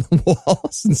walking on the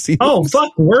walls and see. Oh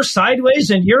fuck, we're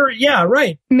sideways and you're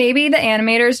right. Maybe the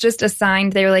animators just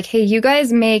assigned. They were like, "Hey, you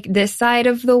guys make this side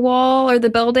of the wall or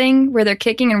the building where they're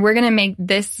kicking, and we're gonna make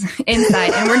this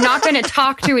inside, and we're not gonna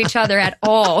talk to each other at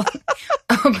all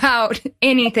about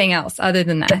anything else other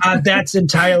than that." That's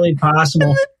entirely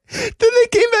possible. Then they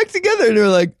came back together and they were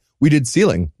like, we did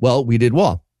ceiling. Well, we did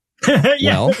wall.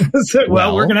 Yeah.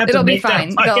 Well, we're going to have to make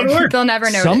fine. that fucking work. They'll never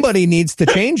notice. Somebody needs to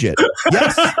change it.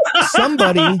 Yes,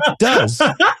 somebody does.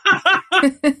 Fuck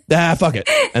it.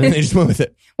 And then they just went with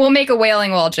it. We'll make a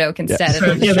wailing wall joke instead.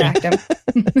 It'll distract them.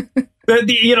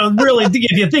 Really,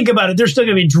 if you think about it, they're still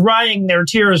going to be drying their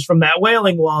tears from that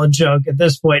wailing wall joke at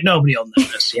this point. Nobody will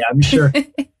notice. Yeah, I'm sure.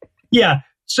 Yeah.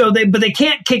 So but they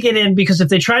can't kick it in because if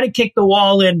they try to kick the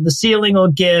wall in, the ceiling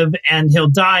will give and he'll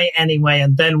die anyway.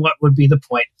 And then what would be the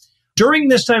point? During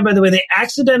this time, by the way, they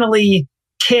accidentally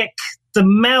kick the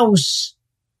mouse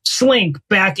Slink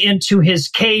back into his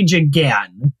cage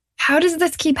again. How does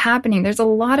this keep happening? There's a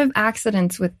lot of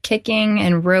accidents with kicking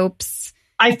and ropes.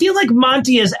 I feel like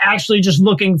Monty is actually just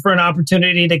looking for an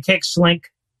opportunity to kick Slink.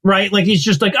 Right? Like he's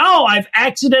just like, oh, I've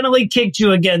accidentally kicked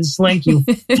you again, Slink, you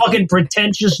fucking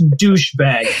pretentious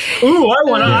douchebag. Ooh, I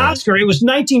won an Oscar. It was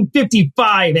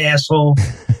 1955, asshole.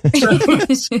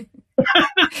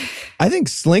 I think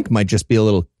Slink might just be a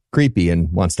little creepy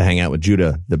and wants to hang out with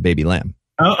Judah, the baby lamb.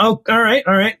 Oh, all right.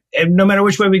 And no matter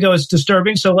which way we go, it's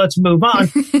disturbing, so let's move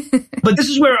on. But this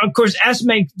is where, of course,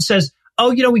 Esme says, oh,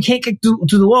 we can't kick through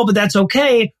the wall, but that's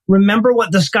okay. Remember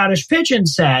what the Scottish pigeon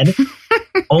said.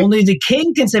 Only the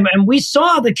king can say, and we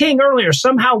saw the king earlier.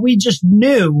 Somehow we just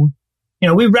knew,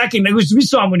 we recognized, we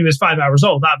saw him when he was 5 hours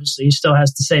old. Obviously, he still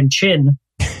has the same chin.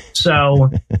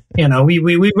 So,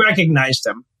 we recognized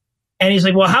him. And he's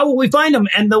like, well, how will we find him?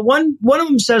 And one of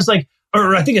them says like,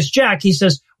 or I think it's Jack. He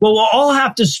says, well, we'll all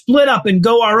have to split up and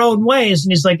go our own ways.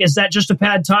 And he's like, is that just a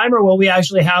bad time or will we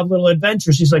actually have little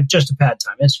adventures? He's like, just a bad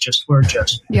time. We're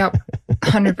just. Yep.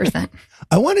 100%.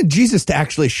 I wanted Jesus to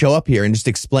actually show up here and just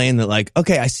explain that, like,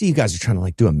 okay, I see you guys are trying to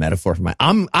like do a metaphor for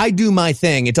I do my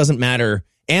thing. It doesn't matter.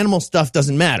 Animal stuff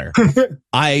doesn't matter.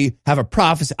 I have a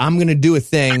prophecy. I'm going to do a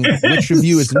thing. Which of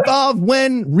you is involved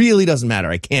when really doesn't matter.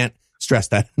 I can't stress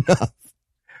that enough.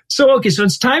 So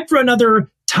it's time for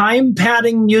another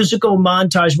time-padding musical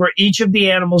montage where each of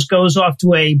the animals goes off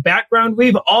to a background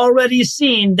we've already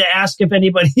seen to ask if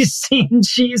anybody's seen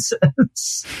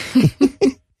Jesus.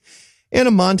 And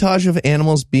a montage of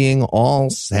animals being all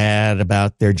sad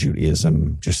about their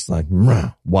Judaism, just like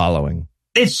wallowing.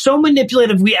 It's so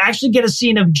manipulative. We actually get a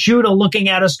scene of Judah looking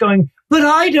at us going, but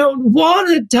I don't want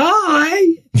to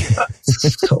die.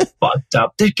 So fucked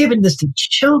up. They're giving this to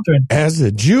children. As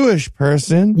a Jewish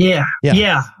person. Yeah.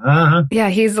 Uh-huh. Yeah,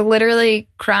 he's literally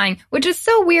crying, which is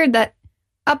so weird that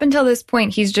up until this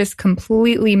point, he's just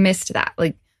completely missed that.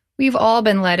 Like, we've all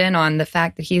been let in on the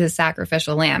fact that he's a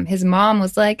sacrificial lamb. His mom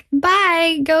was like,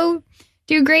 bye, go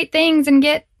do great things and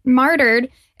get martyred.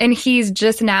 And he's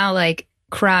just now like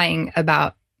crying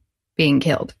about being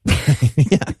killed.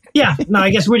 Yeah. No,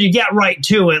 I guess when you get right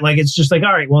to it, like, it's just like,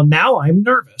 all right, well, now I'm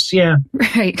nervous. Yeah.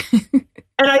 Right. And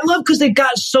I love because they've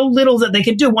got so little that they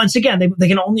can do. Once again, they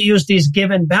can only use these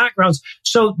given backgrounds.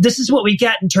 So this is what we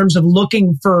get in terms of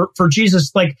looking for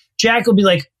Jesus. Like, Jack will be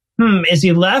like, is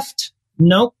he left?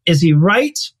 Nope. Is he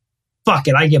right? Fuck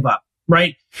it. I give up.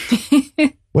 Right.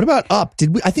 What about up?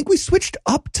 I think we switched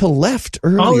up to left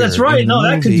earlier. Oh, that's right. No,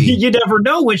 that could be, you never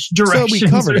know which direction. So we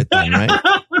covered it then, right?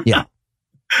 Yeah.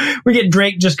 We get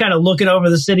Drake just kind of looking over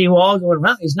the city wall going,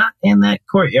 well, he's not in that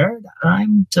courtyard.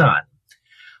 I'm done.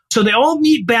 So they all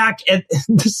meet back at,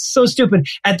 this is so stupid.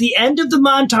 At the end of the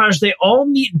montage, they all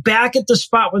meet back at the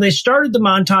spot where they started the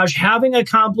montage, having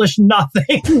accomplished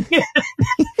nothing.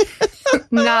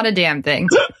 Not a damn thing.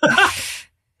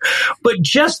 But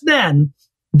just then,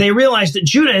 they realize that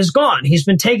Judah is gone. He's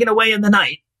been taken away in the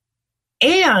night.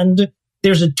 And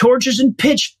there's a torches and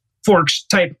pitchforks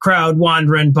type crowd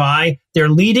wandering by. They're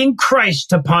leading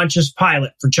Christ to Pontius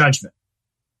Pilate for judgment.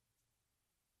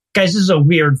 Guys, this is a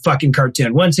weird fucking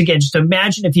cartoon. Once again, just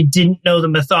imagine if you didn't know the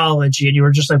mythology and you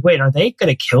were just like, wait, are they going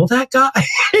to kill that guy?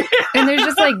 And there's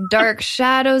just like dark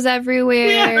shadows everywhere.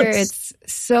 Yes.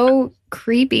 It's so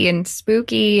creepy and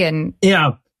spooky and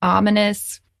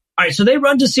ominous. All right, so they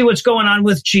run to see what's going on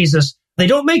with Jesus. They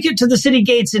don't make it to the city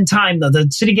gates in time, though. The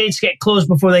city gates get closed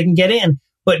before they can get in.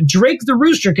 But Drake the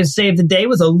Rooster can save the day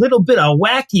with a little bit of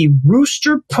wacky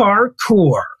rooster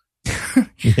parkour.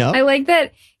 Yep. I like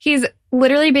that he's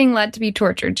literally being led to be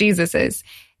tortured. Jesus is.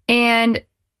 And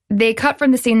they cut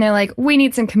from the scene. They're like, we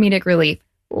need some comedic relief.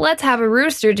 Let's have a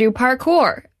rooster do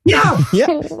parkour. Yeah. Yeah.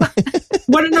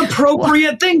 What an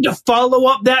appropriate thing to follow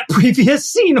up that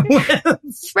previous scene with.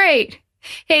 Right.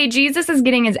 Hey, Jesus is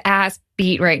getting his ass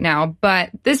beat right now,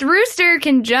 but this rooster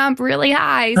can jump really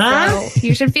high, so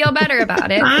you should feel better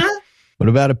about it. What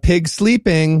about a pig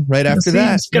sleeping right after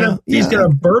that? He's gonna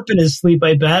burp in his sleep,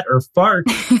 I bet, or fart.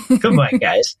 Come on,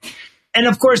 guys. And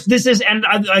of course, this is, and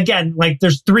again, like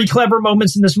there's 3 clever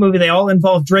moments in this movie. They all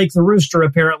involve Drake the Rooster,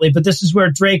 apparently, but this is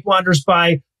where Drake wanders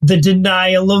by the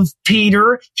denial of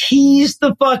Peter. He's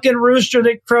the fucking rooster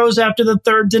that crows after the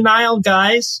 3rd denial,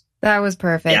 guys. That was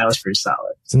perfect. Yeah, that was pretty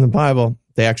solid. It's in the Bible.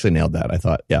 They actually nailed that. I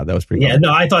thought, that was pretty good. Yeah,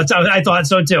 no, I thought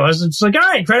so too. I was just like, all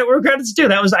right, credit where credit's due.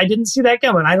 I didn't see that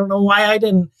coming. I don't know why I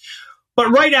didn't. But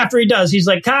right after he does, he's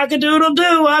like,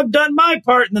 cock-a-doodle-doo, I've done my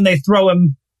part. And then they throw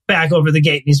him back over the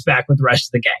gate and he's back with the rest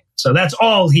of the gang. So that's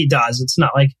all he does. It's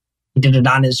not like he did it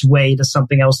on his way to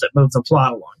something else that moved the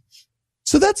plot along.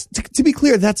 So that's, to be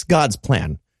clear, that's God's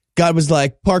plan. God was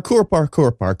like, parkour,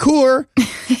 parkour, parkour.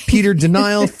 Peter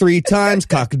denial 3 times,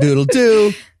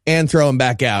 cock-a-doodle-doo, and throw him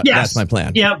back out. Yes. That's my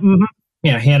plan. Yeah,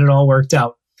 yeah, he had it all worked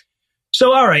out.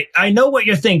 So, all right, I know what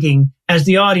you're thinking as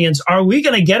the audience. Are we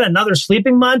going to get another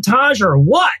sleeping montage or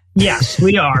what? Yes,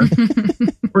 we are.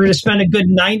 We're going to spend a good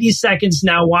 90 seconds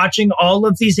now watching all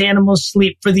of these animals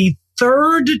sleep for the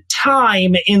 3rd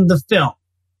time in the film.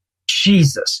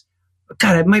 Jesus.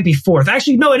 God, it might be 4th.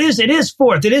 Actually, no, it is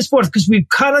 4th. It is 4th because we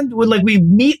we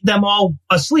meet them all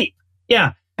asleep.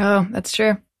 Yeah. Oh, that's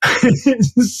true.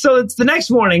 So it's the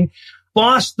next morning.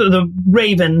 Boss, the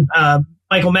Raven,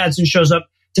 Michael Madsen, shows up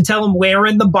to tell him where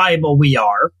in the Bible we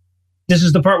are. This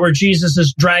is the part where Jesus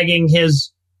is dragging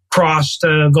his cross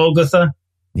to Golgotha.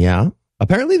 Yeah.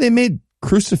 Apparently they made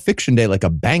Crucifixion Day like a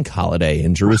bank holiday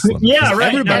in Jerusalem. Yeah,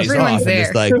 right. Everybody's Everyone's off there. and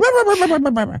just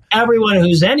like Everyone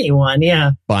who's anyone,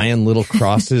 yeah. buying little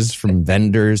crosses from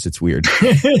vendors. It's weird.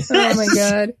 Oh my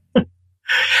God.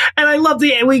 And I love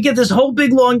we get this whole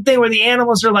big long thing where the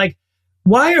animals are like,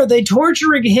 why are they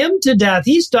torturing him to death?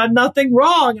 He's done nothing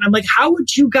wrong. And I'm like, how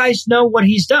would you guys know what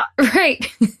he's done?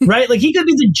 Right. Right? Like he could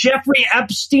be the Jeffrey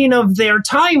Epstein of their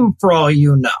time for all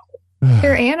you know.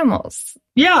 They're animals.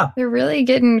 Yeah. They're really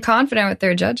getting confident with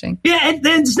their judging. Yeah, and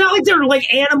it's not like they're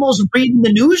like animals reading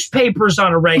the newspapers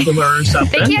on a regular or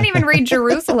something. They can't even read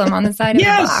Jerusalem on the side of the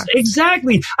box. Yes,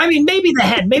 exactly. I mean, maybe the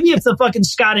hen, maybe if the fucking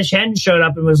Scottish hen showed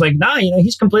up and was like, nah,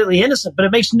 he's completely innocent, but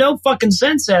it makes no fucking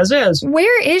sense as is.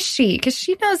 Where is she? Because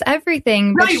she knows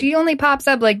everything, but Right. she only pops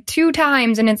up like 2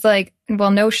 times, and it's like,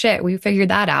 well, no shit. We figured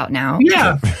that out now.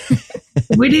 Yeah.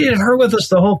 We needed her with us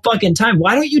the whole fucking time.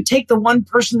 Why don't you take the one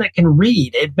person that can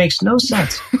read? It makes no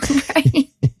sense. Right.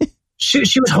 She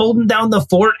was holding down the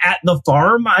fort at the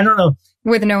farm. I don't know.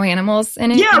 With no animals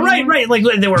in it. Yeah, anymore? right. Like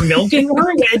they were milking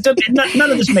her.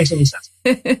 None of this makes any sense.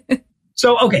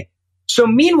 So, okay. So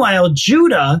meanwhile,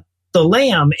 Judah, the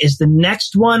lamb, is the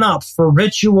next one up for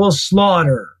ritual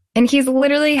slaughter. And he's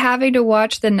literally having to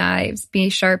watch the knives be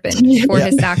sharpened for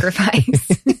his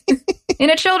sacrifice. In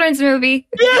a children's movie.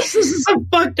 Yes, this is a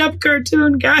fucked up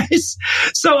cartoon, guys.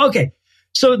 So, okay.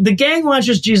 So the gang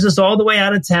launches Jesus all the way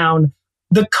out of town.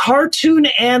 The cartoon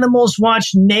animals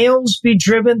watch nails be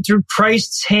driven through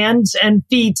Christ's hands and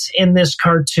feet in this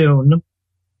cartoon.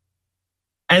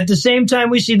 At the same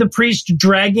time, we see the priest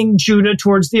dragging Judah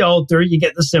towards the altar. You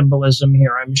get the symbolism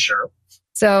here, I'm sure.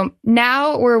 So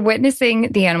now we're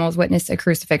witnessing the animals witness a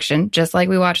crucifixion, just like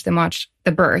we watched them watch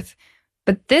the birth.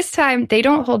 But this time, they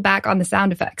don't hold back on the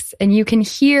sound effects. And you can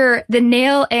hear the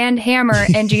nail and hammer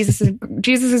and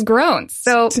Jesus' groans.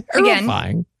 So again,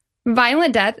 Terrifying.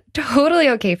 Violent death, totally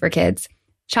okay for kids.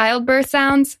 Childbirth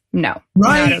sounds, no.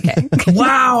 Right. Not okay.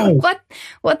 Wow.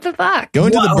 What the fuck? Go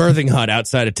into the birthing hut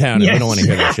outside of town if you don't want to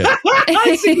hear that shit.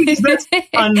 I think that's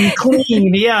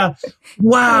unclean. Yeah.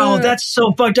 Wow. That's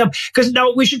so fucked up. Because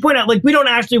now we should point out, like, we don't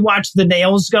actually watch the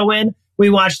nails go in. We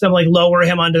watch them like lower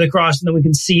him onto the cross, and then we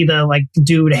can see the like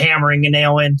dude hammering a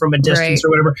nail in from a distance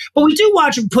or whatever. But we do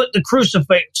watch him put the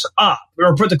crucifix up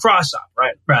or put the cross up,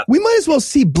 right? Rather. We might as well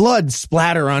see blood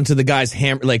splatter onto the guy's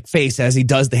face as he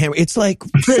does the hammer. It's like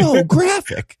so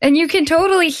graphic. And you can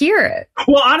totally hear it.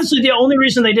 Well, honestly, the only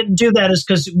reason they didn't do that is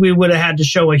because we would have had to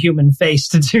show a human face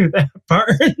to do that part.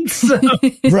 So.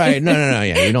 Right. No.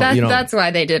 Yeah. You don't, that's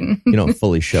why they didn't. You don't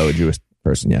fully show a Jewish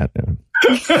person yet. Oh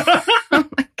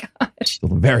my gosh. Till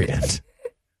the very end.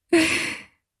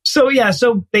 So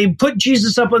they put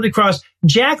Jesus up on the cross.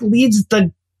 Jack leads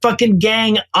the fucking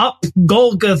gang up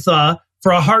Golgotha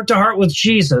for a heart-to-heart with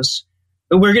Jesus.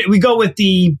 We go with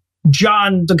the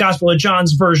Gospel of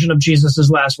John's version of Jesus'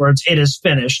 last words. It is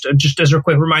finished. Just as a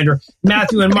quick reminder,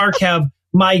 Matthew and Mark have,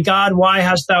 "My God, why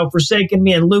hast thou forsaken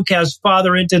me?" And Luke has,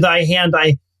 "Father, into thy hand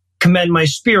I commend my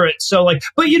spirit." So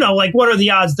but what are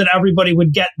the odds that everybody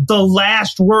would get the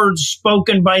last words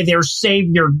spoken by their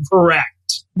savior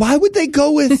correct? Why would they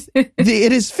go with it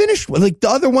is finished? Like the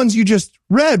other ones you just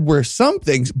read were some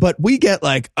things, but we get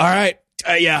all right,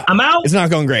 yeah, I'm out. It's not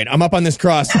going great. I'm up on this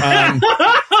cross. Okay,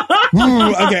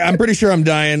 I'm pretty sure I'm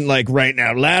dying right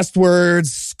now. Last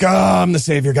words, I'm the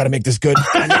savior. Got to make this good.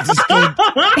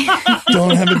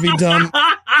 Don't have it be done.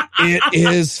 It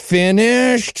is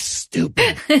finished.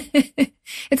 Stupid.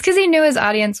 It's because he knew his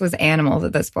audience was animals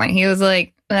at this point. He was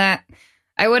like,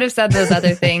 I would have said those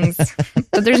other things,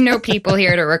 but there's no people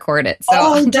here to record it. So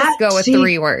I'll just go with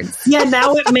 3 words. Yeah,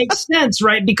 now it makes sense,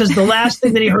 right? Because the last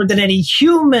thing that he heard that any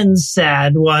humans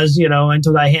said was,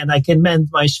 into thy hand I commend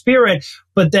my spirit.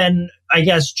 But then I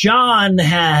guess John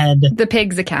had the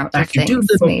pig's account of things,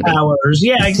 maybe. Powers.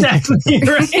 Yeah, exactly.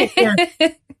 Right. Yeah.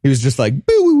 He was just like,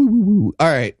 boo, woo, woo, woo. All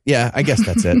right. Yeah, I guess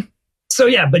that's it. So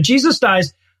yeah, but Jesus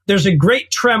dies. There's a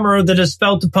great tremor that is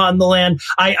felt upon the land.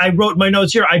 I wrote my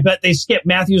notes here. I bet they skipped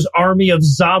Matthew's army of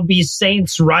zombie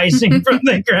saints rising from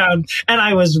the ground. And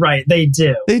I was right. They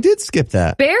do. They did skip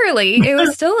that. Barely. It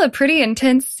was still a pretty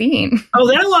intense scene. Oh,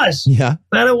 that it was. Yeah.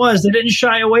 That it was. They didn't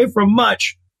shy away from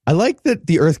much. I like that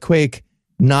the earthquake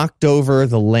knocked over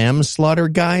the lamb slaughter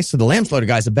guy. So the lamb slaughter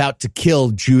guy's about to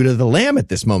kill Judah the lamb at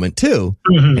this moment too.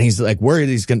 Mm-hmm. And he's worried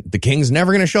the king's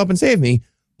never going to show up and save me.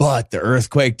 But the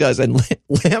earthquake does. And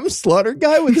lamb slaughter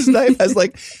guy with his knife has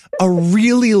a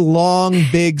really long,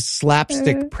 big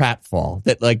slapstick pratfall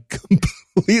that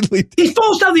completely... He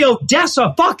falls down the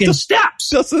Odessa fucking steps.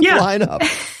 Doesn't line up.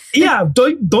 Yeah,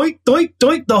 doink, doink, doink,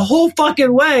 doink, the whole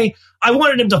fucking way. I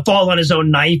wanted him to fall on his own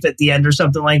knife at the end or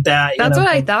something like that. That's what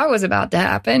I thought was about to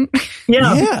happen.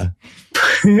 Yeah.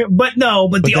 But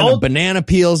the old banana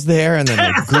peel's there, and then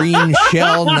a green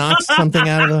shell knocks something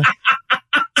out of the...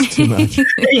 Too much. You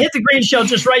hit the green shell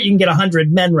just right, you can get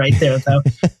 100 men right there, though.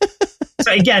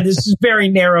 So again, this is very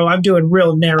narrow. I'm doing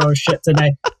real narrow shit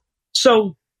today.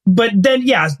 So, but then,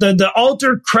 the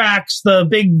altar cracks, the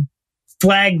big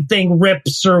flag thing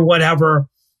rips or whatever.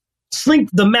 Slink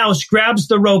the mouse grabs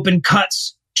the rope and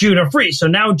cuts Judah free. So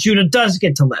now Judah does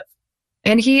get to live.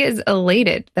 And he is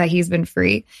elated that he's been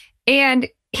free. And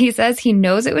he says he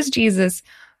knows it was Jesus.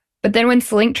 But then when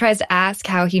Slink tries to ask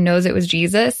how he knows it was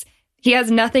Jesus, he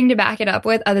has nothing to back it up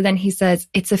with other than he says,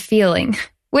 it's a feeling,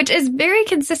 which is very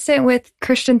consistent with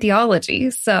Christian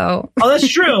theology. So, that's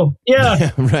true.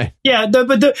 Yeah. Right. Yeah. But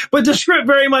the script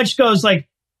very much goes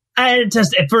I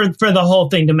just for the whole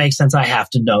thing to make sense, I have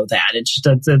to know that. It's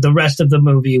just the rest of the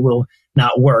movie will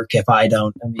not work if I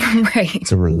don't. I mean, right.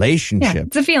 It's a relationship. Yeah,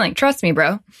 it's a feeling. Trust me,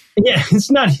 bro. Yeah,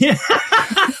 it's not. Yeah.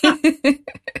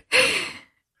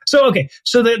 So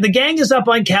the gang is up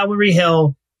on Calvary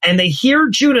Hill. And they hear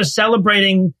Judah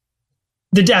celebrating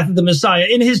the death of the Messiah.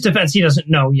 In his defense, he doesn't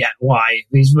know yet why.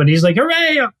 But he's like,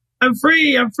 hooray, I'm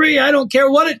free. I don't care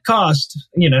what it cost,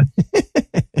 And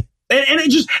it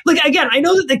just, again, I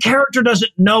know that the character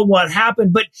doesn't know what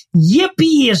happened, but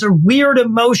yippee is a weird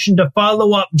emotion to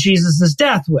follow up Jesus'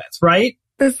 death with, right?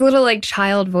 This little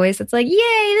child voice. It's yay,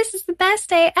 this is the best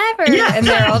day ever. Yeah. And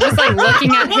they're all just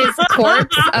looking at his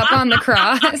corpse up on the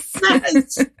cross.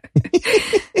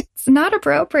 It's not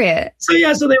appropriate. So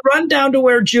they run down to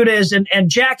where Judah is, and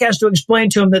Jack has to explain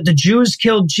to him that the Jews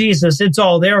killed Jesus. It's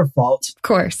all their fault. Of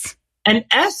course. And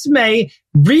Esme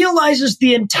realizes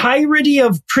the entirety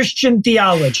of Christian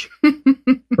theology,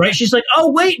 right? She's like,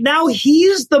 oh, wait, now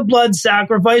he's the blood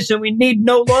sacrifice and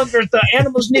the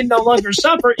animals need no longer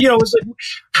suffer. It's like,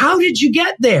 how did you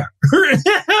get there?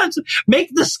 Make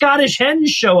the Scottish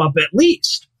hens show up at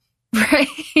least. Right.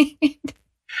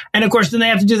 And of course, then they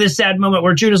have to do this sad moment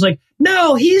where Judah's like,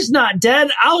 no, he's not dead.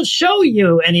 I'll show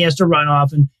you. And he has to run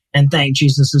off and thank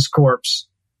Jesus' corpse.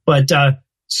 But,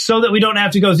 so that we don't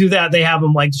have to go through that, they have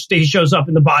him he shows up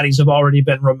and the bodies have already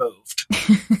been removed.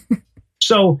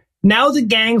 So now the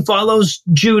gang follows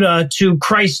Judah to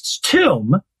Christ's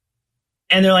tomb.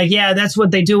 And they're like, yeah, that's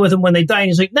what they do with him when they die. And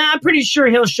he's like, nah, I'm pretty sure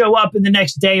he'll show up in the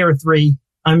next day or 3.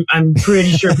 I'm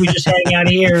pretty sure if we just hang out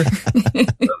here,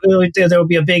 there will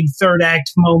be a big third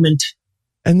act moment.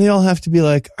 And they all have to be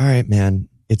like, all right, man,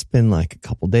 it's been like a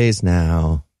couple days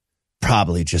now.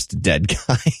 Probably just a dead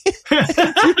guy.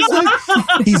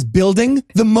 He's building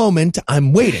the moment.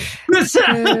 I'm waiting.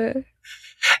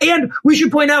 And we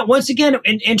should point out, once again,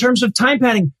 in terms of time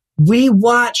padding, we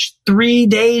watched 3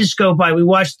 days go by. We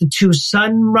watched the 2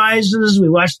 sunrises. We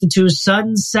watched the 2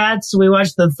 sunsets. We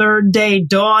watched the third day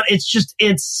dawn.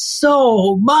 It's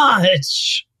so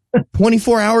much.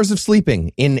 24 hours of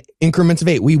sleeping in increments of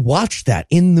 8. We watched that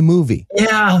in the movie.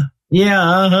 Yeah.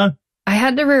 Uh-huh. I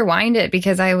had to rewind it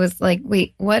because I was like,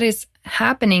 wait, what is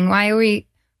happening?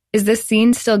 Is this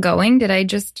scene still going? Did I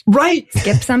just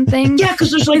skip something? Yeah,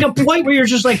 because there's like a point where you're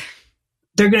just like,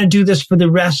 they're going to do this for the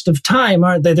rest of time,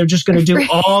 aren't they? They're just going to do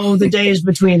all the days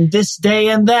between this day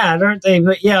and that, aren't they?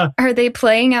 But yeah. Are they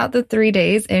playing out the 3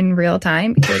 days in real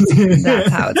time? Because that's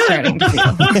how it's starting to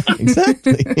feel.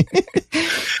 Exactly.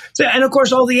 So, and of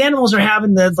course, all the animals are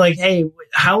having the like, hey,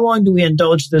 how long do we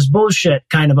indulge this bullshit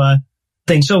kind of a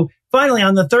thing? So finally,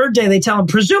 on the third day, they tell him,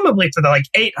 presumably for the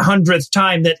 800th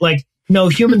time, that no,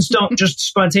 humans don't just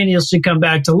spontaneously come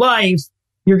back to life.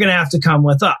 You're going to have to come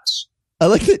with us. I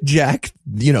like that Jack,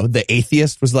 the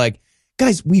atheist, was like,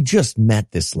 guys, we just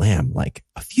met this lamb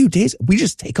a few days. We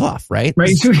just take off, right?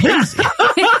 Right.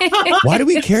 Why do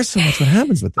we care so much what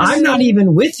happens with this? I'm not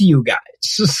even with you guys.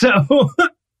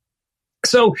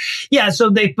 So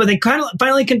they kind of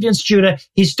finally convince Judah.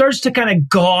 He starts to kind of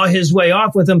gaw his way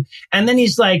off with him. And then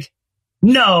he's like,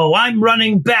 no, I'm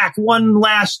running back one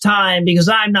last time because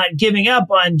I'm not giving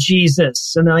up on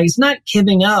Jesus. And he's not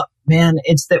giving up, man.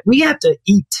 It's that we have to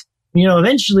eat.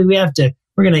 Eventually we're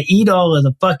going to eat all of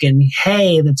the fucking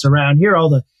hay that's around here.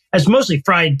 It's mostly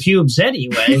fried pubes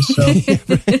anyway. So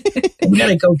we got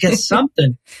to go get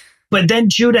something. But then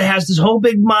Judah has this whole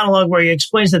big monologue where he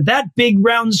explains that big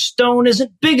round stone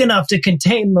isn't big enough to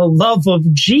contain the love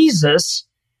of Jesus.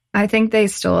 I think they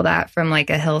stole that from a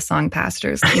Hillsong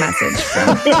pastor's message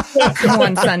from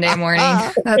one Sunday morning.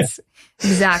 That's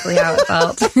exactly how it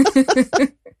felt.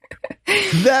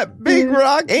 That big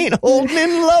rock ain't holding in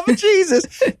the love of Jesus.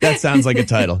 That sounds like a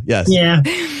title. Yes. Yeah.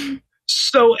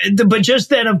 So, but just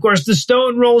then, of course, the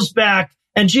stone rolls back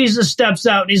and Jesus steps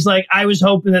out and he's like, I was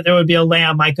hoping that there would be a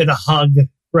lamb I could hug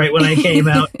right when I came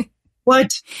out.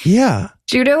 What? Yeah.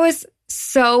 Judah was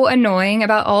so annoying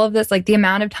about all of this. The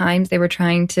amount of times they were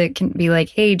trying to be like,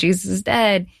 hey, Jesus is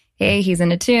dead. Hey, he's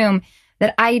in a tomb.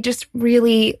 That I just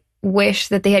really wish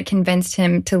that they had convinced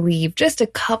him to leave just a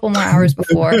couple more hours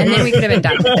before, and then we could have been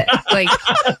done with it.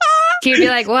 He'd be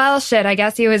like, well, shit, I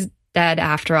guess he was dead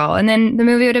after all. And then the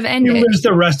movie would have ended. He lives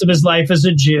the rest of his life as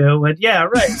a Jew. And yeah,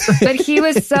 right. But he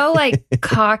was so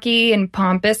cocky and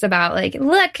pompous about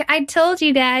look, I told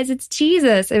you guys, it's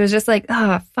Jesus. It was just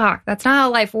oh, fuck. That's not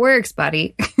how life works,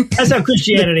 buddy. That's how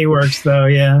Christianity works, though.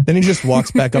 Yeah. Then he just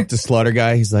walks back up to Slaughter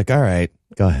Guy. He's like, all right,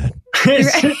 go ahead.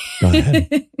 Go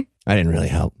ahead. I didn't really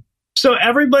help. So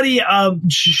everybody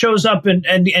shows up and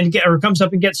comes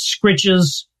up and gets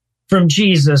scritches from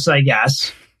Jesus, I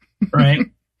guess. Right.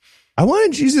 I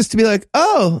wanted Jesus to be like,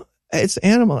 oh, it's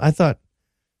animal. I thought,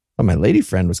 my lady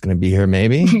friend was going to be here,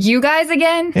 maybe. You guys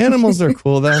again? Animals are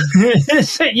cool, though.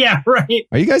 Yeah, right.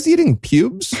 Are you guys eating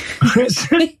pubes?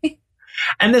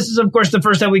 And this is, of course, the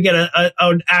first time we get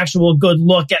an actual good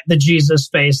look at the Jesus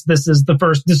face. This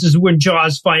is when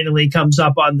Jaws finally comes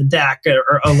up on the deck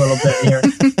a little bit here.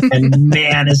 And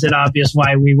man, is it obvious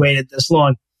why we waited this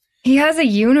long. He has a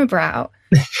unibrow.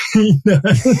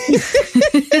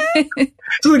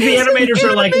 So the animators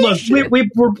are like, look,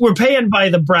 we're paying by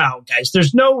the brow, guys.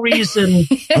 There's no reason.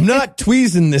 I'm not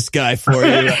tweezing this guy for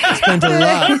you. I spent a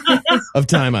lot of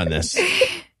time on this.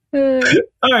 All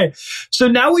right. So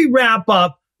now we wrap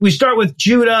up. We start with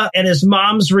Judah and his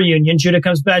mom's reunion. Judah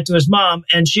comes back to his mom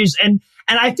and and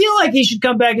I feel like he should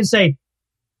come back and say,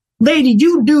 lady,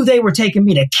 you knew they were taking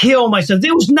me to kill myself.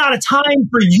 There was not a time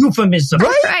for euphemism.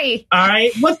 Right. All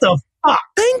right. What the fuck?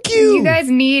 They Thank you. You guys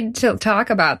need to talk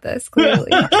about this,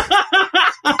 clearly.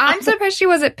 I'm surprised she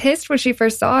wasn't pissed when she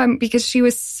first saw him because she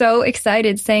was so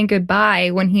excited saying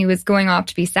goodbye when he was going off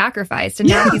to be sacrificed. And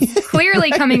now he's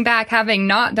clearly coming back having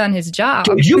not done his job.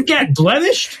 Did you get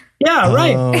blemished? Yeah,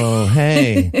 right. Oh,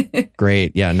 hey.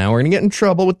 Great. Yeah, now we're going to get in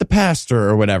trouble with the pastor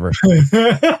or whatever.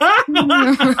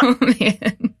 Oh,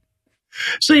 man.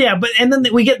 So, yeah, and then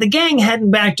we get the gang heading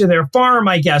back to their farm,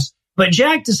 I guess. But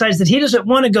Jack decides that he doesn't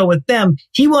want to go with them.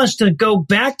 He wants to go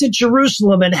back to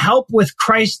Jerusalem and help with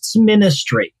Christ's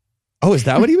ministry. Oh, is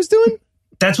that what he was doing?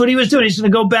 That's what he was doing. He's going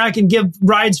to go back and give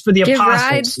rides for the apostles.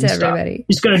 Rides to everybody.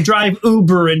 He's going to drive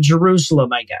Uber in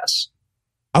Jerusalem, I guess.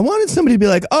 I wanted somebody to be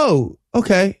like, oh,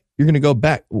 okay, you're going to go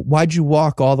back. Why'd you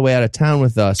walk all the way out of town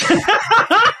with us?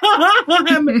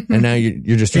 And now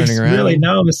you're just turning around? Really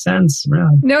no sense.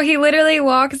 No, he literally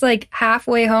walks like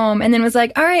halfway home and then was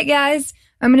like, all right, guys,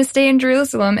 I'm going to stay in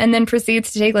Jerusalem, and then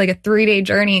proceeds to take like a 3-day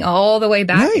journey all the way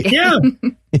back. Right, yeah.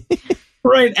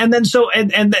 Right. And then so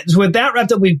with that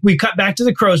wrapped up, we cut back to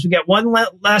the crows. We get one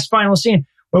last final scene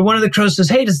where one of the crows says,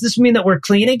 hey, does this mean that we're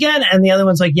clean again? And the other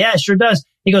one's like, yeah, it sure does.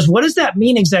 He goes, what does that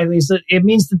mean exactly? It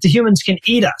means that the humans can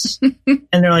eat us. And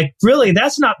they're like, really?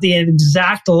 That's not the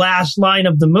exact last line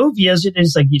of the movie, is it?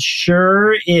 It's like, it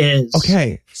sure is.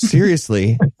 Okay,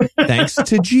 seriously. Thanks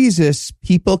to Jesus,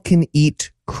 people can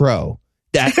eat crow.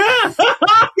 That's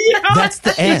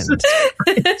the end.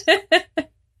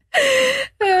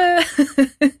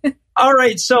 All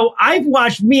right, so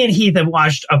me and Heath have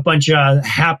watched a bunch of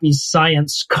happy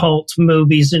science cult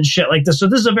movies and shit like this. So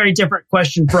this is a very different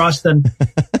question for us than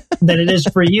it is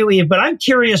for you, Eve. But I'm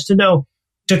curious to know,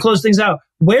 to close things out,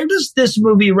 where does this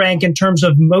movie rank in terms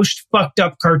of most fucked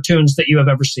up cartoons that you have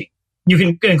ever seen? You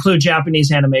can include Japanese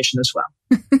animation as well.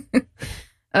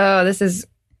 Oh, this is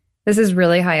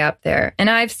really high up there. And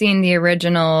I've seen the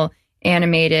original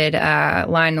animated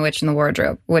Lion, the Witch, and the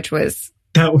Wardrobe, which was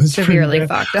severely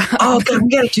fucked up. Oh, God, we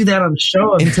got to do that on the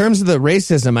show. In terms of the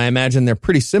racism, I imagine they're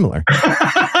pretty similar.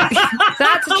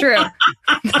 That's true.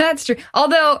 That's true.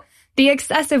 Although the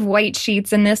excessive white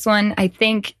sheets in this one, I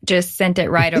think, just sent it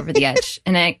right over the edge.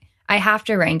 And I have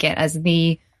to rank it as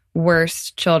the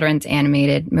worst children's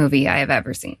animated movie I have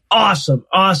ever seen. Awesome.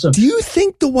 Do you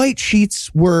think the white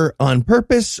sheets were on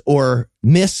purpose or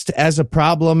missed as a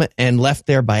problem and left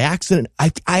there by accident?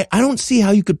 I don't see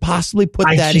how you could possibly put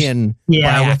that in by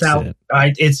accident.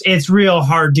 It's real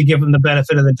hard to give them the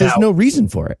benefit of the doubt. There's no reason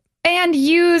for it. And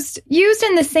used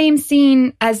in the same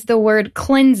scene as the word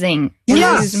cleansing.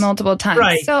 Yes. Used multiple times.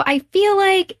 Right. So I feel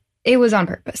like it was on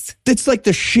purpose. It's like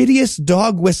the shittiest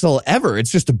dog whistle ever.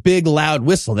 It's just a big, loud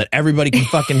whistle that everybody can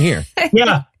fucking hear.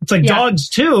 Yeah. It's like dogs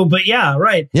too, but yeah,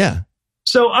 right. Yeah.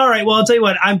 So, all right. Well, I'll tell you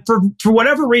what, I'm for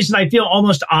whatever reason, I feel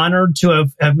almost honored to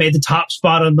have made the top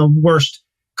spot on the worst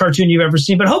cartoon you've ever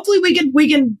seen, but hopefully we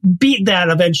can beat that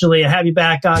eventually and have you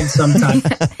back on sometime.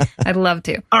 I'd love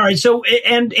to. All right. So,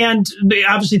 and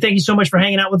obviously thank you so much for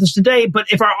hanging out with us today.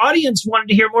 But if our audience wanted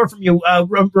to hear more from you,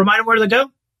 remind them where to go.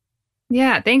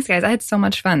 Yeah, thanks, guys. I had so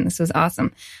much fun. This was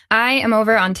awesome. I am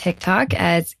over on TikTok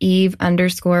as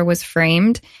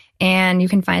Eve_was_framed, and you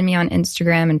can find me on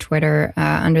Instagram and Twitter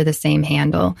under the same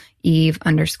handle,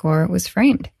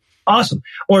 Eve_was_framed. Awesome.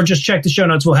 Or just check the show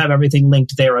notes. We'll have everything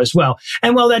linked there as well.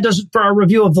 And well, that does it for our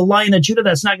review of The Lion of Judah.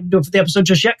 That's not going to do it for the episode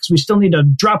just yet because we still need to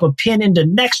drop a pin into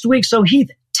next week. So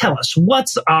Heath, tell us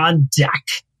what's on deck.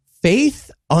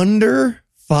 Faith Under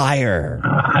Fire.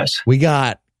 We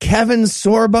got Kevin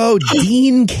Sorbo,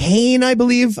 Dean Cain, I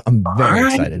believe. I'm very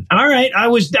excited. All right. I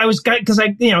was because I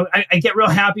get real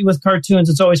happy with cartoons.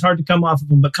 It's always hard to come off of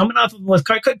them, but coming off of them with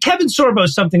Kevin Sorbo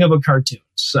is something of a cartoon.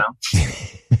 So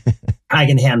I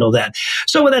can handle that.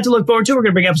 So with that to look forward to, we're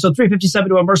going to bring episode 357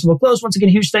 to a merciful close. Once again,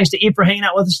 huge thanks to Eve for hanging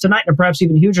out with us tonight, and perhaps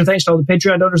even huger thanks to all the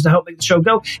Patreon donors to help make the show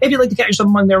go. If you'd like to count yourself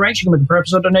among their ranks, you can make a per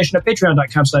episode donation at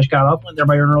patreon.com/godawful, and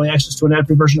thereby earn early access to an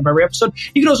ad-free version of every episode.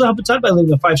 You can also help a ton by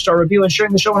leaving a 5-star review and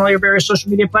sharing the show on all your various social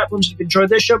media platforms. If you enjoyed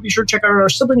this show, be sure to check out our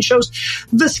sibling shows,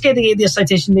 The Scathing Atheist,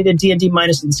 Citation Needed, D&D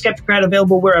Minus, and The Skeptocrat,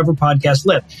 available wherever podcasts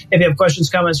live. If you have questions,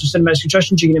 comments, or cinematic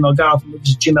suggestions, you can email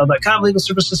godawfulmovies@gmail.com. Legal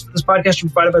services for this podcast are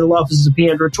provided by the law offices of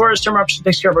P. Andrew Torres. Tim Robertson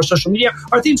takes care of our social media.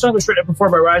 Our theme song was written and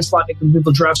performed by Ryan Slotnick and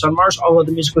People Giraffes on Mars. All of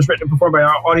the music was written and performed by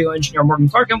our audio engineer, Morgan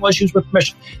Clark, and was used with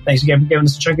permission. Thanks again for giving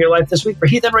us a chunk of your life this week. For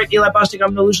Heath Enright, Eli Bostic,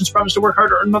 I'm Lugeons. Promise to work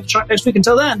hard to earn another chunk next week.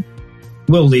 Until then,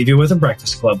 we'll leave you with a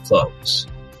Breakfast Club close.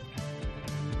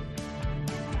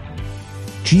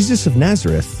 Jesus of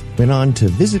Nazareth went on to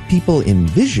visit people in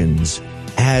visions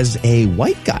as a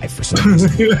white guy for some reason.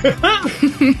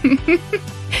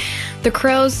 The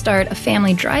Crows start a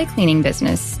family dry cleaning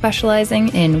business specializing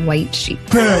in white sheep.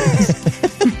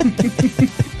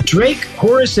 Drake,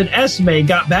 Horace, and Esme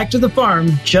got back to the farm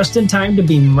just in time to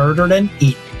be murdered and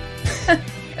eaten.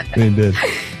 They did.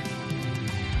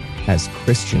 As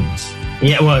Christians.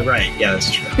 Yeah, well, right. Yeah, that's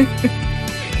true.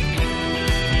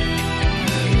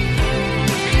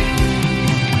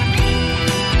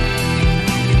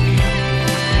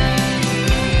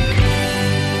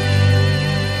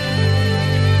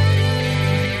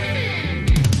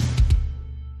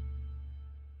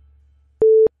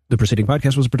 The preceding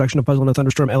podcast was a production of Puzzle and a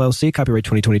Thunderstorm LLC, copyright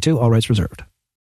 2022, all rights reserved.